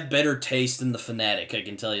 I have better taste than The Fanatic, I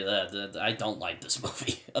can tell you that. I don't like this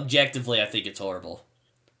movie. Objectively, I think it's horrible.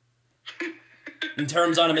 In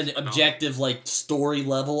terms on an objective, like, story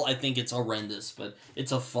level, I think it's horrendous, but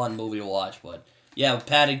it's a fun movie to watch. But, yeah, with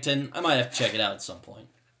Paddington, I might have to check it out at some point.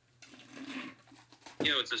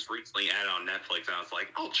 You know, it's just recently added on Netflix, and I was like,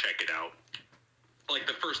 I'll check it out. Like,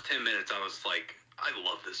 the first 10 minutes, I was like, I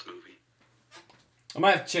love this movie. I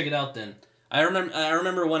might have to check it out then. I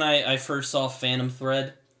remember when I first saw Phantom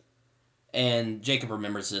Thread, and Jacob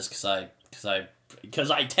remembers this because I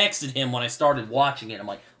texted him when I started watching it. I'm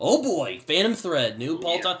like, oh boy, Phantom Thread,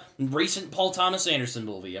 recent Paul Thomas Anderson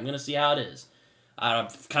movie. I'm gonna see how it is. I'm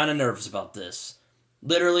kind of nervous about this.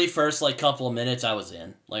 Literally, first like couple of minutes, I was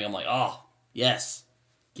in. Like, I'm like, oh yes,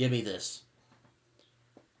 give me this.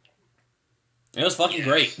 It was fucking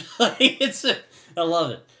great. I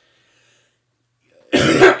love it.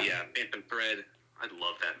 Yeah, Phantom Thread. I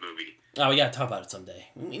love that movie. Oh, we gotta talk about it someday.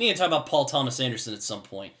 We need to talk about Paul Thomas Anderson at some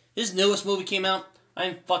point. His newest movie came out. I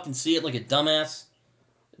didn't fucking see it like a dumbass.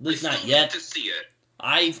 At least not yet. To see it.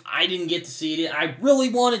 I didn't get to see it. I really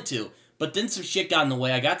wanted to, but then some shit got in the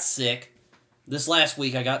way. I got sick. This last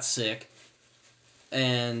week I got sick,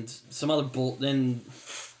 and some other then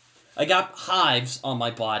I got hives on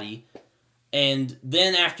my body, and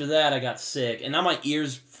then after that I got sick, and now my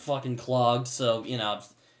ears fucking clogged. So you know,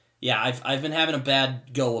 yeah, I've been having a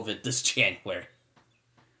bad go of it this January.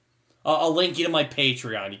 I'll link you to my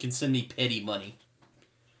Patreon. You can send me pity money.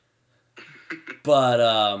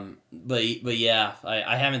 But yeah,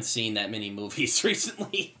 I haven't seen that many movies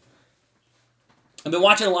recently. I've been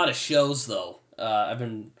watching a lot of shows though.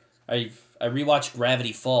 I rewatched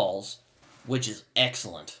Gravity Falls, which is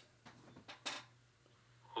excellent.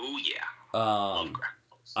 Oh yeah. Love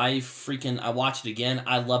Gravity Falls. I watched it again.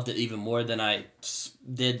 I loved it even more than I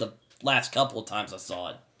did the last couple of times I saw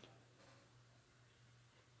it.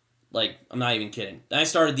 Like, I'm not even kidding. Then I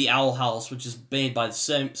started The Owl House, which is made by the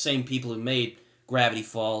same people who made Gravity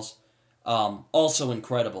Falls. Also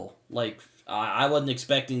incredible. Like, I wasn't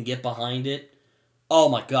expecting to get behind it. Oh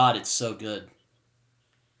my god, it's so good.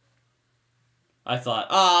 I thought,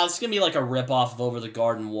 it's going to be like a ripoff of Over the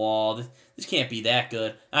Garden Wall. This can't be that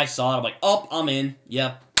good. And I saw it, I'm like, oh, I'm in.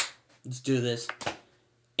 Yep, let's do this.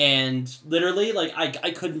 And literally, like,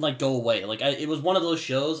 I couldn't, like, go away. Like, it was one of those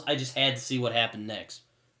shows, I just had to see what happened next.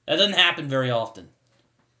 That doesn't happen very often.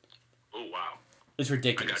 Oh, wow. It's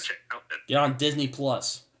ridiculous. I gotta check out that. Get on Disney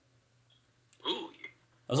Plus. Ooh.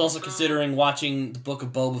 I was also considering watching the Book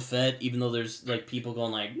of Boba Fett, even though there's, like, people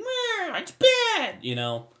going like, meh, it's bad, you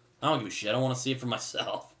know? I don't give a shit. I want to see it for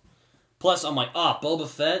myself. Plus, I'm like, Boba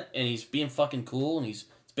Fett, and he's being fucking cool, and it's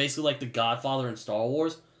basically like the Godfather in Star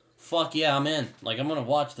Wars. Fuck yeah, I'm in. Like, I'm gonna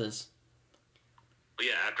watch this. But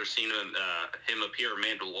yeah, after seeing him appear in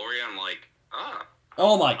Mandalorian, I'm like,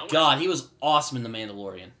 Oh my god, he was awesome in The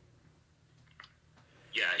Mandalorian.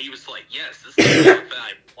 Yeah, he was like, yes, this is the that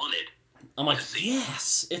I wanted. I'm like,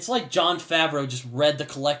 yes! It's like John Favreau just read the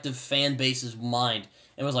collective fan base's mind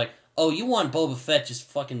and was like, oh, you want Boba Fett just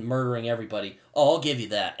fucking murdering everybody. Oh, I'll give you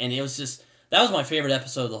that. And it was just, that was my favorite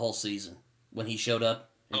episode of the whole season. When he showed up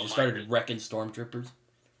and just started wrecking stormtroopers.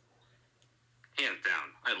 Hands down,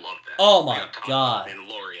 I love that. Oh my god.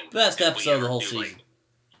 Best episode of the whole season.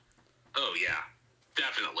 Oh yeah,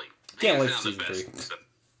 definitely. Can't wait for season 3.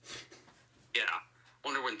 Yeah,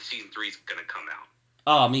 wonder when season 3 is gonna come out.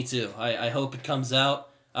 Oh, me too. I hope it comes out.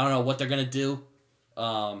 I don't know what they're gonna do.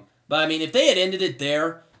 But I mean, if they had ended it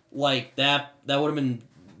there, like that would have been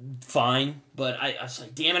fine. But I was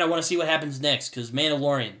like, damn it, I want to see what happens next, because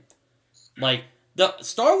Mandalorian. Like, the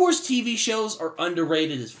Star Wars TV shows are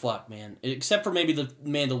underrated as fuck, man. Except for maybe the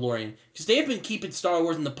Mandalorian. Because they have been keeping Star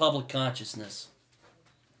Wars in the public consciousness.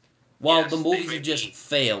 While the movies have just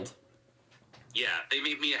failed. Yeah, they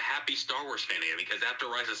made me a happy Star Wars fan again, because after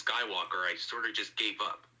Rise of Skywalker, I sort of just gave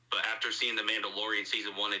up. But after seeing The Mandalorian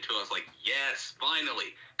Season 1 and 2, I was like, yes,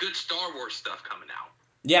 finally, good Star Wars stuff coming out.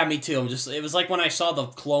 Yeah, me too. It was like when I saw the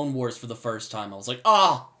Clone Wars for the first time. I was like,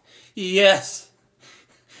 oh, yes,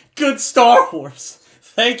 good Star Wars.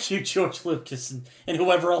 Thank you, George Lucas and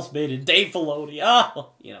whoever else made it. Dave Filoni. Oh,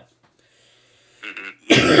 you know.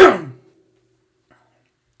 Mm-hmm.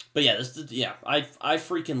 But yeah, I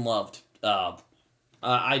freaking loved.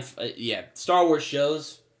 Star Wars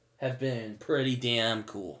shows have been pretty damn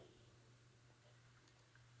cool.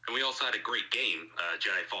 And we also had a great game,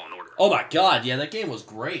 Jedi Fallen Order. Oh my god, yeah, that game was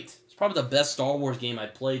great. It's probably the best Star Wars game I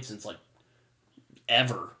played since, like,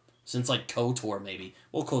 ever. Since, like, KOTOR, maybe.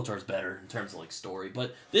 Well, KOTOR's better in terms of, like, story.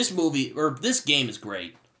 But this game is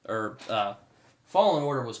great. Fallen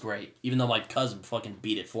Order was great. Even though my cousin fucking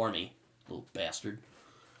beat it for me. Little bastard.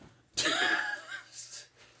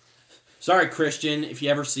 Sorry, Christian, if you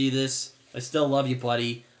ever see this. I still love you,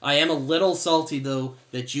 buddy. I am a little salty, though,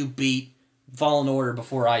 that you beat Fallen Order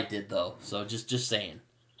before I did, though. So, just saying.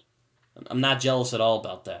 I'm not jealous at all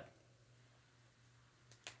about that.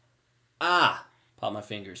 Pop my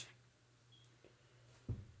fingers.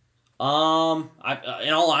 In all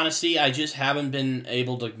honesty, I just haven't been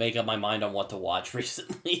able to make up my mind on what to watch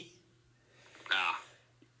recently.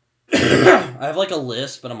 I have, like, a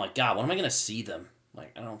list, but I'm like, God, when am I going to see them?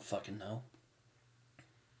 Like, I don't fucking know.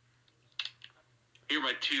 Here are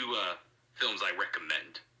my two films I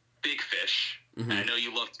recommend. Big Fish. Mm-hmm. I know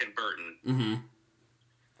you love Tim Burton. Mm-hmm.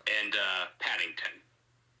 And Paddington.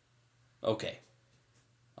 Okay.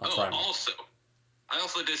 I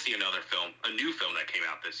also did see another film, a new film that came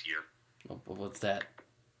out this year. What's that?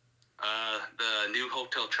 The new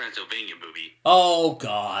Hotel Transylvania movie. Oh,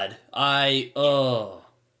 God. God.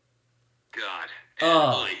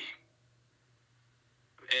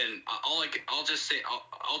 And I'll just say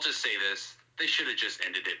this: they should have just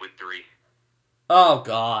ended it with 3. Oh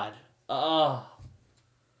God.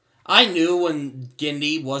 I knew when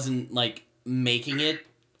Gindi wasn't, like, making it.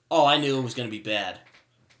 Oh, I knew it was gonna be bad.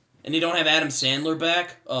 And you don't have Adam Sandler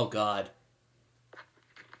back? Oh God.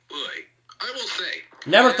 Boy, I will say.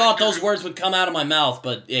 Never thought those words would come out of my mouth,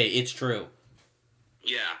 but hey, it's true.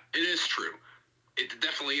 Yeah, it is true. It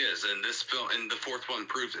definitely is, and this film and the fourth one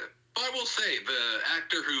proves it. But I will say, the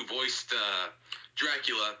actor who voiced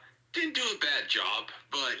Dracula didn't do a bad job,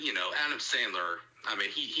 but, you know, Adam Sandler, I mean,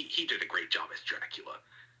 he did a great job as Dracula.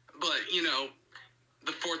 But, you know,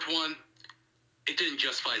 the fourth one, it didn't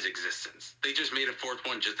justify his existence. They just made a fourth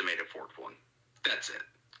one just to make a fourth one. That's it.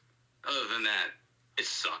 Other than that, it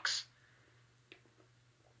sucks.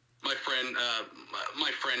 My friend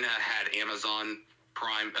had Amazon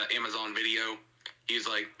Prime, Amazon Video. He was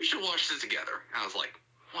like, we should watch this together. I was like,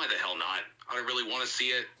 why the hell not? I don't really want to see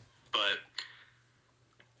it, but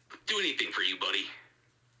do anything for you, buddy.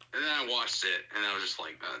 And then I watched it, and I was just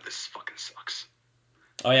like, this fucking sucks.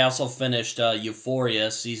 I also finished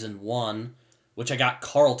Euphoria Season 1, which I got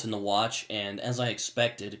Carlton to watch, and as I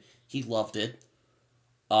expected, he loved it.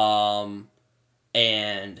 And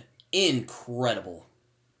incredible.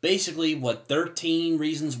 Basically what 13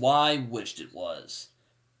 Reasons Why wished it was.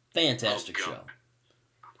 Fantastic show.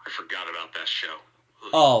 I forgot about that show.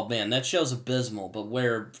 Oh, man, that show's abysmal, but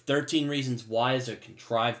where 13 Reasons Why is a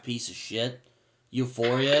contrived piece of shit,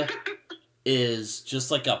 Euphoria is just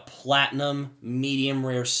like a platinum, medium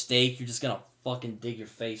rare steak you're just gonna fucking dig your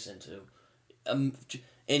face into.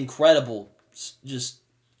 Incredible, just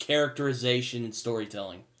characterization and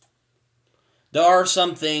storytelling. There are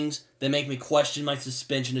some things that make me question my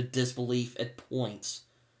suspension of disbelief at points,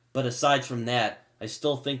 but aside from that, I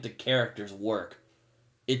still think the characters work.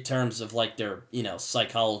 In terms of, like, their, you know,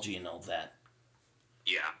 psychology and all that.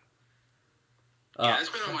 Yeah. Yeah, it's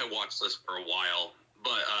been on my watch list for a while,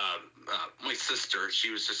 but my sister,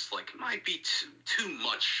 she was just like, it might be too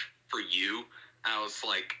much for you. I was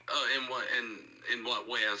like, oh, in what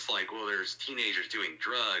way? I was like, well, there's teenagers doing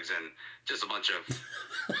drugs and just a bunch of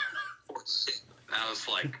shit. I was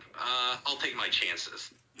like, I'll take my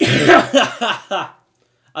chances.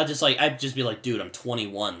 I'd just be like, dude, I'm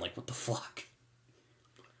 21. Like, what the fuck?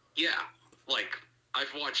 Yeah, like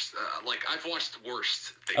I've watched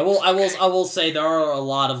worse things. I will say there are a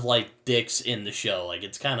lot of, like, dicks in the show. Like,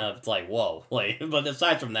 it's kind of like, whoa, like, but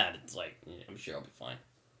aside from that, it's like, yeah, I'm sure I'll be fine.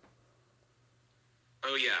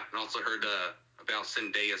 Oh yeah, and also heard about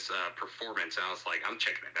Zendaya's performance. And I was like, I'm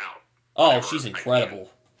checking it out. Oh, she's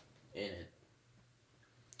incredible in it.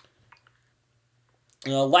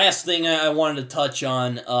 Last thing I wanted to touch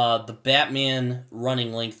on, the Batman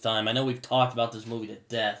running length time. I know we've talked about this movie to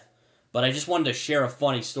death, but I just wanted to share a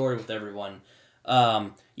funny story with everyone.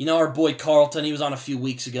 You know our boy Carlton, he was on a few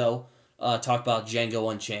weeks ago, talk about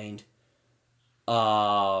Django Unchained.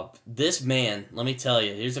 This man, let me tell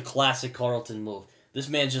you, here's a classic Carlton move. This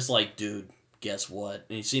man's just like, dude, guess what?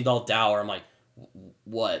 And he seemed all dour. I'm like,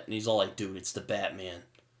 what? And he's all like, dude, it's the Batman.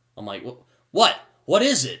 I'm like, what? What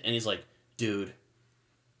is it? And he's like, dude,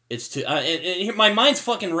 it's too... and my mind's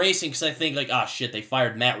fucking racing because I think, like, ah, shit, they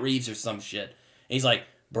fired Matt Reeves or some shit. And he's like,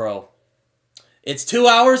 bro, it's 2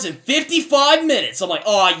 hours and 55 minutes. I'm like,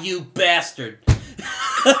 oh, you bastard.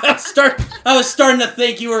 I was starting to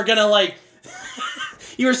think you were gonna, like...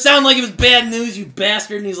 you were sounding like it was bad news, you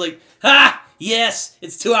bastard. And he's like, ha! Yes,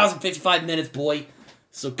 it's 2 hours and 55 minutes, boy.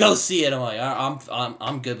 So go see it. I'm like,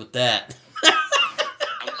 I'm good with that.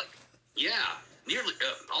 I'm like, yeah, nearly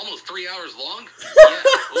almost 3 hours long.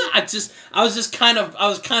 Yeah, I was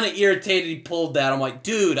kind of irritated he pulled that. I'm like,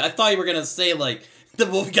 dude, I thought you were gonna say like the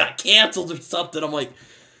movie got canceled or something. I'm like,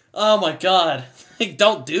 oh my god, like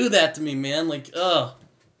don't do that to me, man. Like, ugh.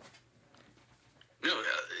 No,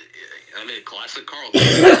 I mean, classic Carl.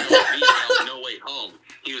 No Way Home.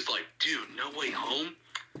 He was like, dude, No Way Home?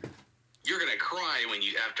 You're gonna cry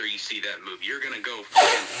after you see that movie. You're gonna go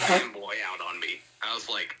fucking fanboy out on me. I was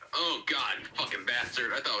like, oh god, you fucking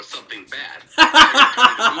bastard. I thought it was something bad.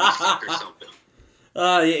 Or something.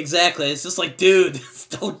 Yeah, exactly. It's just like, dude,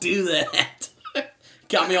 don't do that.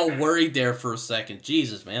 Got me all worried there for a second.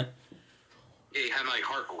 Jesus, man. Yeah, you had my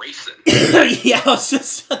heart racing. Yeah, I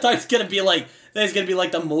thought it was gonna be like,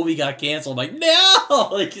 the movie got canceled. I'm like, no!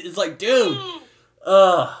 Like, it's like, dude.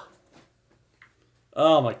 Ugh.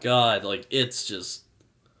 Oh my god, like, it's just...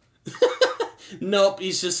 Nope,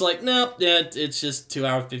 he's just like, nope, yeah, it's just 2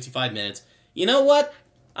 hours, 55 minutes. You know what?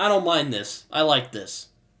 I don't mind this. I like this.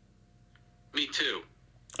 Me too.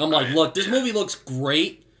 I'm like, look, this movie looks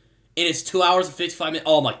great, and it's 2 hours and 55 minutes.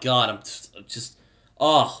 Oh my god, I'm just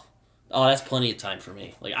oh, that's plenty of time for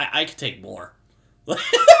me. Like, I could take more. Oh,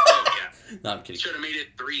 yeah. No, I'm kidding. Should have made it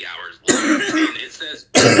 3 hours long, and it says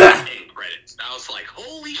end credits. I was like,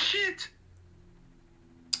 holy shit!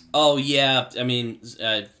 Oh, yeah, I mean,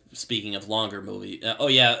 speaking of longer movie,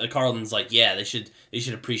 Carlton's like, yeah, they should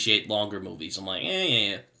appreciate longer movies. I'm like,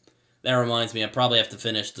 yeah. That reminds me, I probably have to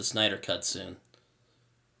finish the Snyder Cut soon.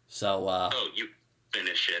 So, oh, you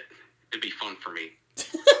finish it. It'd be fun for me.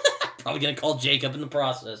 Probably gonna call Jacob in the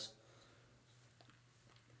process.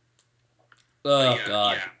 Oh,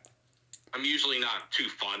 God. Yeah. I'm usually not too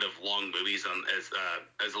fond of long movies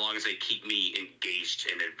as long as they keep me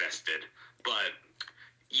engaged and invested. But,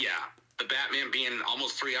 yeah, the Batman being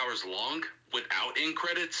almost 3 hours long without end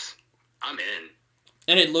credits, I'm in.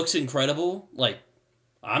 And it looks incredible. Like,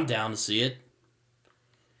 I'm down to see it.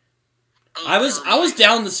 I was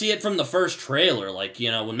down to see it from the first trailer. Like, you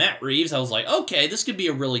know, when Matt Reeves, I was like, okay, this could be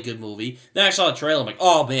a really good movie. Then I saw the trailer, I'm like,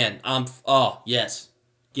 oh, man, oh, yes.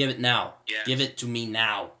 Give it now. Yes. Give it to me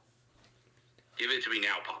now. Give it to me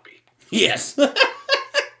now, Poppy. Yes. But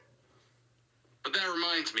that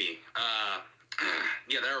reminds me,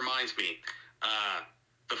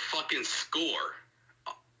 the fucking score.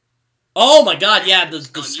 Oh my god, yeah, the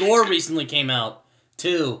score recently came out,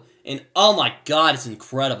 too. And, oh my god, it's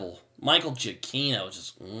incredible. Michael Giacchino,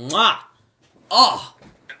 just, mwah! Oh!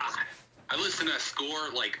 I listened to that score,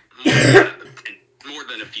 like, more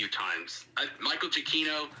than a few times. Michael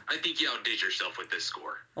Giacchino, I think you outdid yourself with this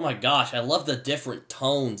score. Oh my gosh, I love the different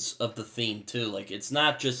tones of the theme, too. Like, it's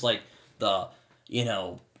not just, like, the,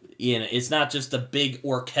 it's not just a big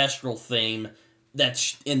orchestral theme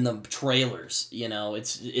that's in the trailers,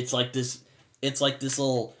 it's like this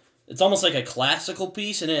little, it's almost like a classical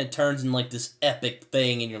piece, and then it turns in like this epic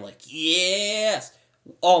thing, and you're like, yes!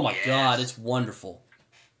 Oh my god, it's wonderful.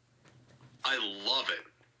 I love it.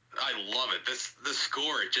 The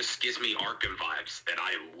score, it just gives me Arkham vibes, and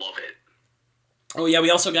I love it. Oh yeah, we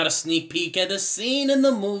also got a sneak peek at a scene in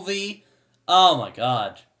the movie. Oh my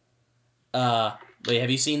god. Wait,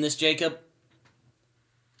 have you seen this, Jacob?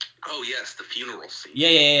 Oh, yes, the funeral scene.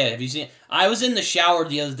 Yeah. Have you seen it? I was in the shower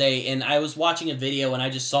the other day, and I was watching a video, and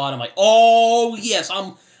I just saw it, I'm like, oh, yes,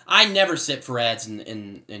 I never sit for ads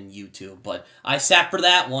in YouTube, but I sat for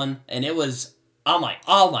that one, and it was, I'm like,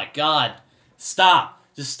 oh my god, stop.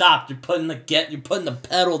 Just stop. You're putting the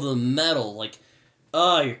pedal to the metal, like,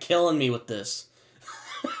 oh, you're killing me with this.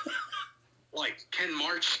 Like, can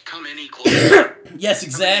March come any closer? Yes,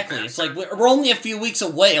 exactly. It's like, we're only a few weeks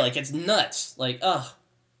away, like, it's nuts. Like, ugh.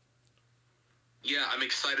 Yeah, I'm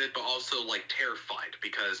excited, but also, like, terrified,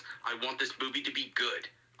 because I want this movie to be good.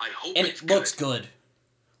 I hope and it's good. And it looks good.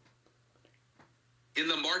 And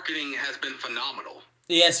the marketing has been phenomenal.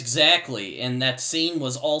 Yes, exactly. And that scene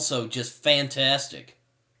was also just fantastic.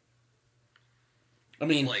 I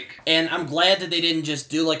mean, like, and I'm glad that they didn't just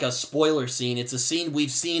do like a spoiler scene. It's a scene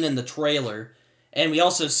we've seen in the trailer, and we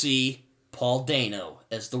also see Paul Dano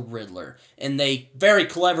as the Riddler, and they very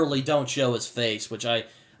cleverly don't show his face, which I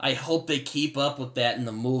hope they keep up with that in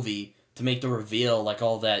the movie to make the reveal like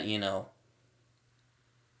all that, you know.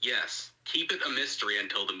 Yes, keep it a mystery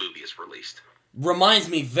until the movie is released. Reminds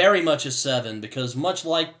me very much of Seven, because much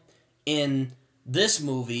like in this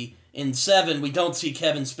movie, in Seven we don't see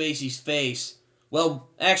Kevin Spacey's face. Well,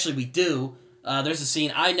 actually we do. There's a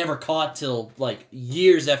scene I never caught till like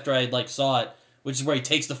years after I like saw it, which is where he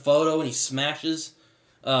takes the photo and he smashes,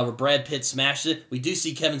 where Brad Pitt smashes it. We do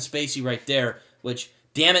see Kevin Spacey right there, which,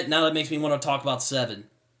 damn it, now that makes me want to talk about Seven.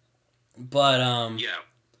 But, yeah.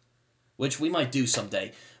 Which we might do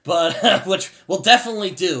someday. But, which we'll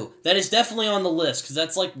definitely do. That is definitely on the list, because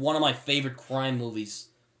that's like one of my favorite crime movies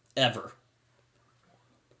ever.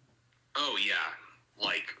 Oh, yeah.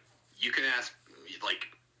 Like, you can ask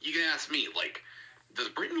me, like, does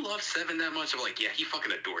Britton love Seven that much? I'm like, yeah, he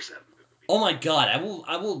fucking adores that movie. Oh my god,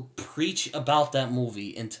 I will preach about that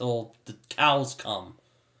movie until the cows come.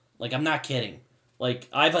 Like, I'm not kidding. Like,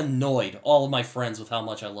 I've annoyed all of my friends with how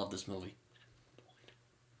much I love this movie.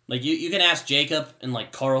 Like, you can ask Jacob and,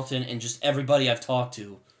 like, Carlton and just everybody I've talked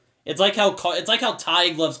to. It's like how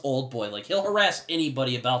Tig loves Oldboy. Like, he'll harass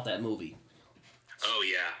anybody about that movie. Oh,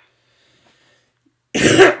 yeah.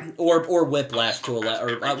 or Whiplash to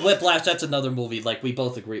Whiplash, that's another movie, like, we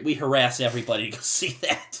both agree. We harass everybody to go see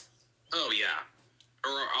that. Oh, yeah.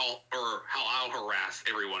 Or how I'll harass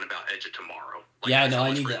everyone about Edge of Tomorrow. Like, yeah, I know,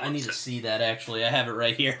 I need to see that, actually. I have it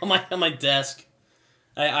right here on my desk.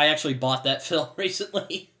 I actually bought that film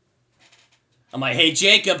recently. I'm like, hey,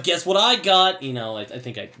 Jacob, guess what I got? You know, I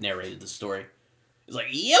think I narrated the story. He's like,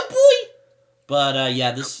 yeah, boy! But,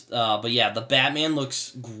 yeah, the Batman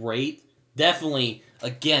looks great. Definitely,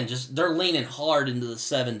 again, just, they're leaning hard into the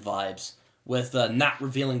Seven vibes with not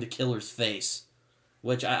revealing the killer's face,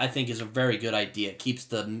 which I think is a very good idea. It keeps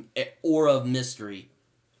the aura of mystery.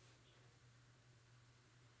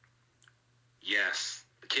 Yes.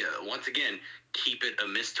 Once again, keep it a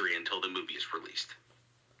mystery until the movie is released.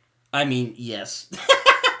 I mean, yes.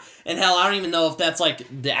 And hell, I don't even know if that's, like,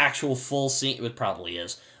 the actual full scene. It probably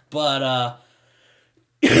is. But,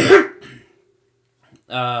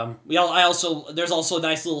 there's also a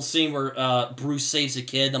nice little scene where Bruce saves a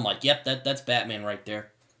kid. I'm like, yep, that's Batman right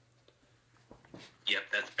there. Yep,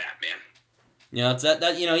 that's Batman. You know, it's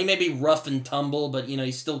that you know, he may be rough and tumble, but you know,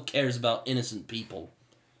 he still cares about innocent people.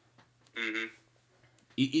 Mm-hmm.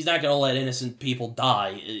 He's not gonna let innocent people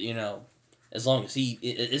die. You know, as long as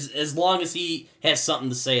he has something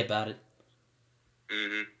to say about it.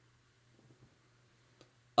 Mm-hmm.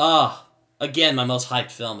 Again, my most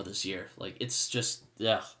hyped film of this year. Like, it's just,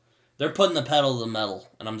 yeah. They're putting the pedal to the metal,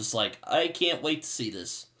 and I'm just like, I can't wait to see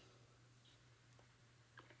this.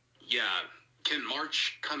 Yeah. Can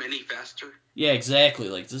March come any faster? Yeah, exactly.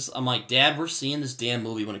 Like, this, I'm like, Dad, we're seeing this damn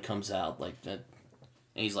movie when it comes out. Like, that.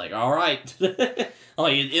 And he's like, all right. I'm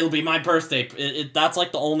like, it'll be my birthday. That's,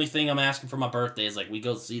 like, the only thing I'm asking for my birthday is, like, we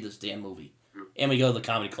go see this damn movie. And we go to the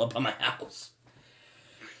comedy club by my house.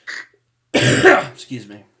 Excuse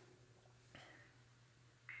me.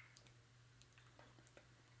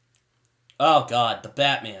 Oh, God, the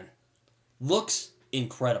Batman. Looks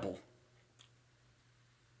incredible.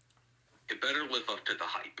 It better live up to the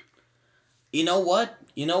hype. You know what?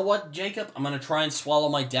 You know what, Jacob? I'm going to try and swallow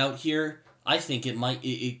my doubt here. I think it might...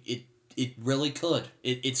 It really could.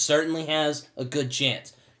 It certainly has a good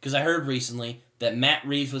chance. Because I heard recently that Matt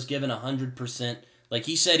Reeves was given 100%. Like,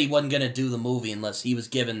 he said he wasn't going to do the movie unless he was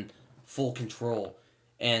given full control.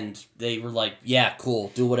 And they were like, yeah,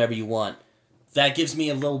 cool, do whatever you want. That gives me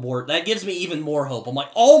a little more... That gives me even more hope. I'm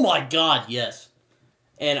like, oh my God, yes.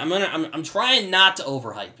 And I'm trying not to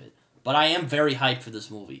overhype it. But I am very hyped for this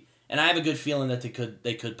movie. And I have a good feeling that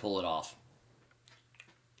they could pull it off.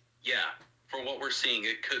 Yeah. From what we're seeing,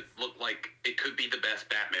 it could look like it could be the best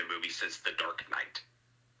Batman movie since The Dark Knight.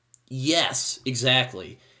 Yes,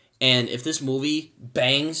 exactly. And if this movie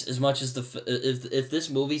bangs as much as if this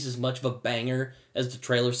movie's as much of a banger as the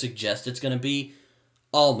trailer suggests it's going to be,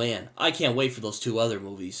 oh man, I can't wait for those two other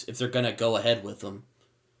movies if they're going to go ahead with them.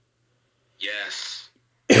 Yes.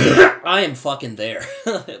 I am fucking there.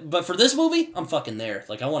 But for this movie, I'm fucking there.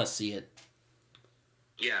 Like, I want to see it.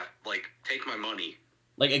 Yeah, like, take my money.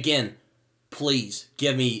 Like, again, please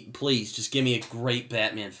just give me a great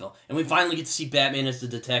Batman film. And we finally get to see Batman as the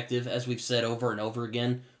detective, as we've said over and over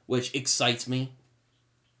again, which excites me.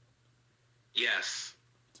 Yes.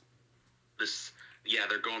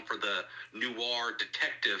 They're going for the noir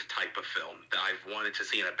detective type of film that I've wanted to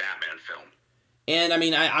see in a Batman film. And I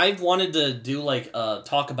mean, I've wanted to do like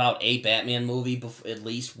talk about a Batman movie, at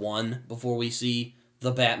least one, before we see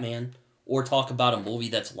the Batman, or talk about a movie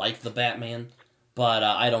that's like the Batman. But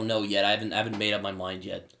I don't know yet. I haven't made up my mind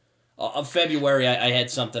yet. February, I had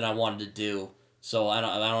something I wanted to do, so I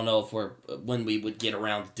don't know if when we would get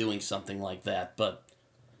around to doing something like that. But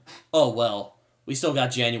oh well, we still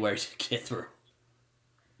got January to get through.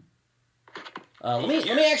 Let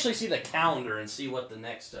me actually see the calendar and see what the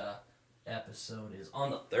next episode is on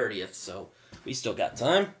the 30th. So we still got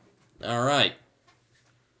time. All right.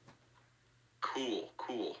 Cool.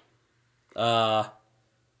 But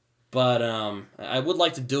I would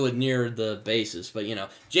like to do it near the basis, but you know,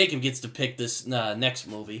 Jacob gets to pick this next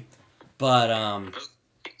movie. But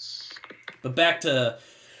back to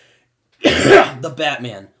the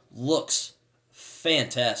Batman. Looks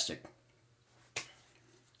fantastic.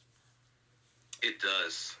 It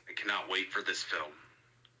does. I cannot wait for this film.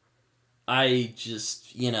 I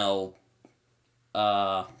just, you know,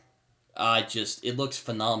 it looks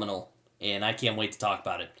phenomenal, and I can't wait to talk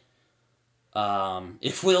about it.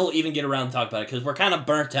 If we'll even get around to talk about it, because we're kind of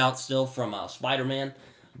burnt out still from Spider-Man,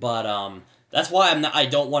 but that's why I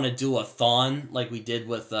don't want to do a thon like we did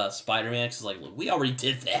with Spider-Man, because like look, we already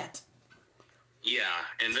did that. Yeah,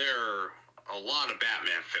 and there are a lot of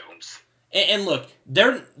Batman films. And look,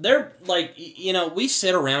 they're like, you know, we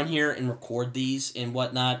sit around here and record these and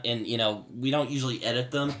whatnot, and you know, we don't usually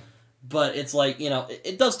edit them, but it's like, you know,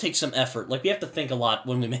 it does take some effort. Like we have to think a lot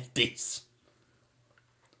when we make these.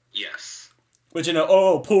 Yes. Which, you know,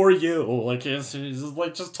 oh, poor you. Like, it's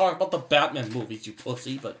like, just talk about the Batman movies, you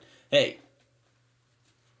pussy. But, hey.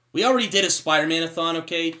 We already did a Spider-Man-a-thon,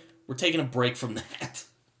 okay? We're taking a break from that.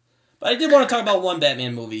 But I did want to talk about one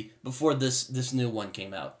Batman movie before this new one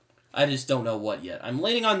came out. I just don't know what yet. I'm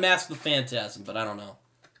leaning on Mask of the Phantasm, but I don't know.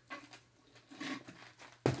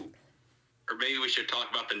 Or maybe we should talk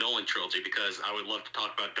about the Nolan trilogy, because I would love to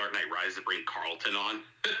talk about Dark Knight Rises and bring Carlton on.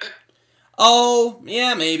 Oh,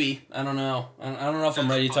 yeah, maybe. I don't know. I don't know if I'm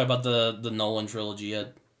ready to talk about the Nolan trilogy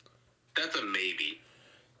yet. That's a maybe.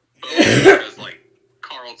 But because, like,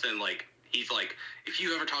 Carlton, like, he's like, if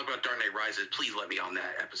you ever talk about Dark Knight Rises, please let me on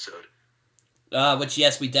that episode. Which,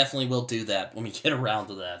 yes, we definitely will do that when we get around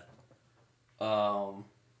to that.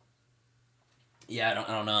 Yeah, I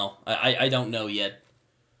don't know. I don't know yet.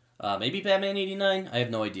 Maybe Batman 89? I have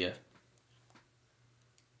no idea.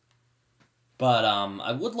 But,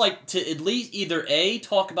 I would like to at least either A,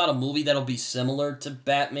 talk about a movie that'll be similar to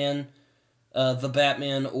Batman, the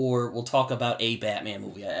Batman, or we'll talk about a Batman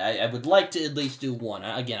movie. I would like to at least do one.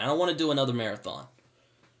 Again, I don't want to do another marathon.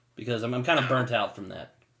 Because I'm kind of burnt out from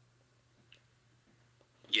that.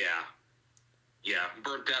 Yeah. Yeah,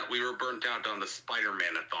 burnt out. We were burnt out on the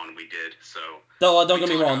Spider-Man-a-thon we did, so... No, don't get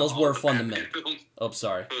me wrong, those were fun to make. Oh,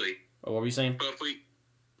 sorry. Really? What were you saying? But if we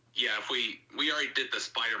already did the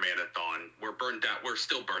Spider-Man-a-thon, we're burnt out. We're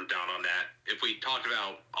still burnt out on that. If we talked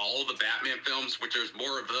about all the Batman films, which there's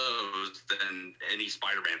more of those than any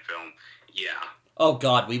Spider-Man film, yeah. Oh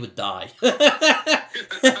God, we would die.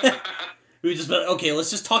 We would just be like, okay, let's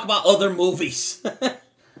just talk about other movies.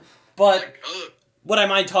 But would I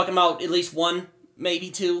mind talking about at least one, maybe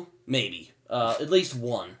two, maybe at least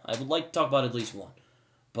one. I would like to talk about at least one,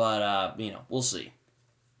 but you know, we'll see.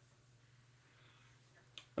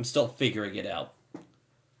 I'm still figuring it out.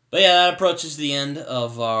 But yeah, that approaches the end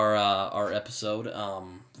of our episode.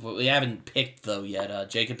 We haven't picked though yet.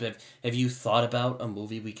 Jacob, have you thought about a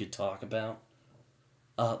movie we could talk about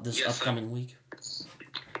this upcoming week?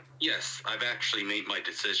 Yes, I've actually made my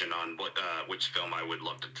decision on which film I would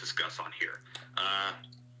love to discuss on here.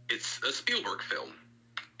 It's a Spielberg film,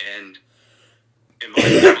 and in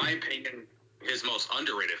my opinion, his most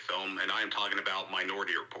underrated film, and I am talking about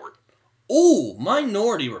Minority Report. Ooh,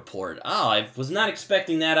 Minority Report. Oh, I was not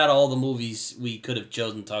expecting that out of all the movies we could have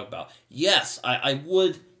chosen to talk about. Yes, I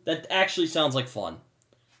would. That actually sounds like fun.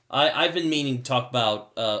 I've been meaning to talk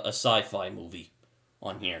about a sci-fi movie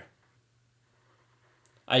on here.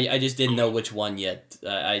 I just didn't know which one yet.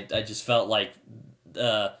 I just felt like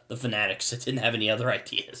the Fanatics didn't have any other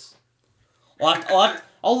ideas.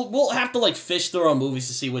 We'll have to like fish through our movies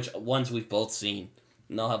to see which ones we've both seen,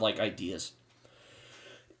 and they'll have like ideas.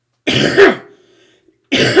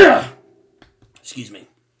 Excuse me.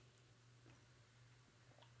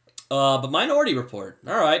 But Minority Report.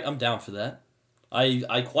 All right, I'm down for that.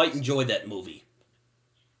 I quite enjoyed that movie.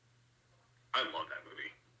 I love that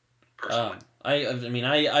movie. Personally.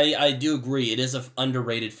 I do agree. It is an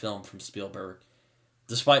underrated film from Spielberg.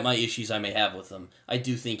 Despite my issues I may have with him, I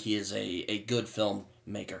do think he is a good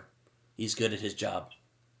filmmaker. He's good at his job.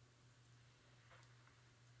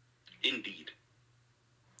 Indeed.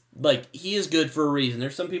 like, he is good for a reason.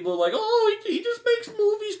 There's some people who are like, oh, he just makes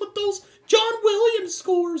movies with those John Williams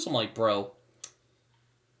scores. I'm like, bro.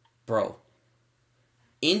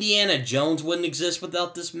 Indiana Jones wouldn't exist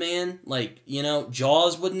without this man. Like, you know,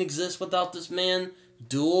 Jaws wouldn't exist without this man.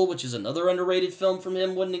 Duel, which is another underrated film from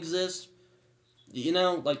him, wouldn't exist. You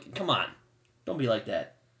know, like, come on. Don't be like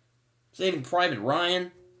that. Saving Private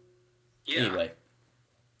Ryan. Yeah. Anyway.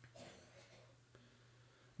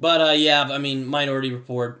 But, yeah, I mean, Minority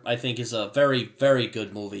Report, I think, is a very, very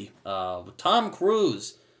good movie. With Tom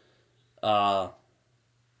Cruise. You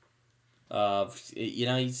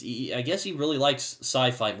know, I guess he really likes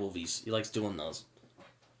sci-fi movies. He likes doing those.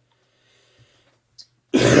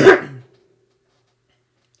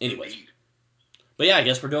 Anyways. But yeah, I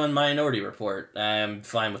guess we're doing Minority Report. I'm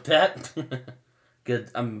fine with that. Good.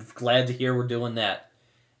 I'm glad to hear we're doing that.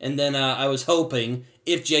 And then I was hoping,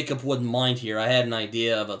 if Jacob wouldn't mind here, I had an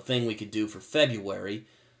idea of a thing we could do for February.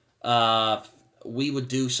 We would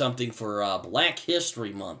do something for Black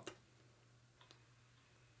History Month.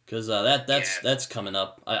 Because that's coming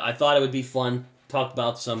up. I thought it would be fun to talk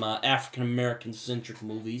about some African-American centric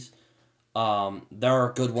movies. There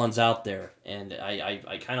are good ones out there, and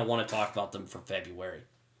I kind of want to talk about them for February.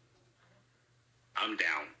 I'm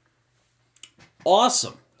down.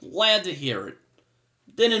 Awesome. Glad to hear it.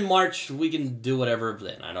 Then in March, we can do whatever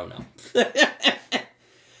then. I don't know.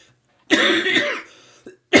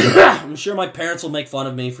 I'm sure my parents will make fun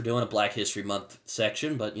of me for doing a Black History Month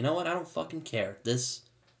section, but you know what? I don't fucking care. There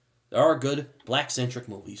are good black-centric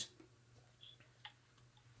movies.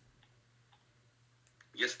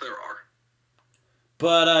 Yes, there are.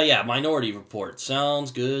 But, yeah, Minority Report.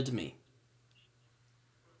 Sounds good to me.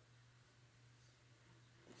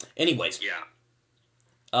 Anyways. Yeah.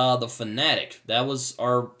 The Fanatic. That was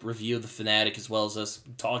our review of The Fanatic, as well as us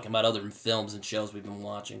talking about other films and shows we've been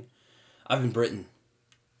watching. I've been Britton.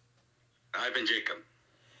 I've been Jacob.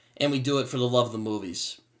 And we do it for the love of the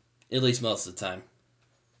movies. At least most of the time.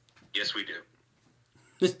 Yes, we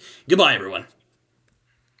do. Goodbye, everyone.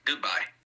 Goodbye.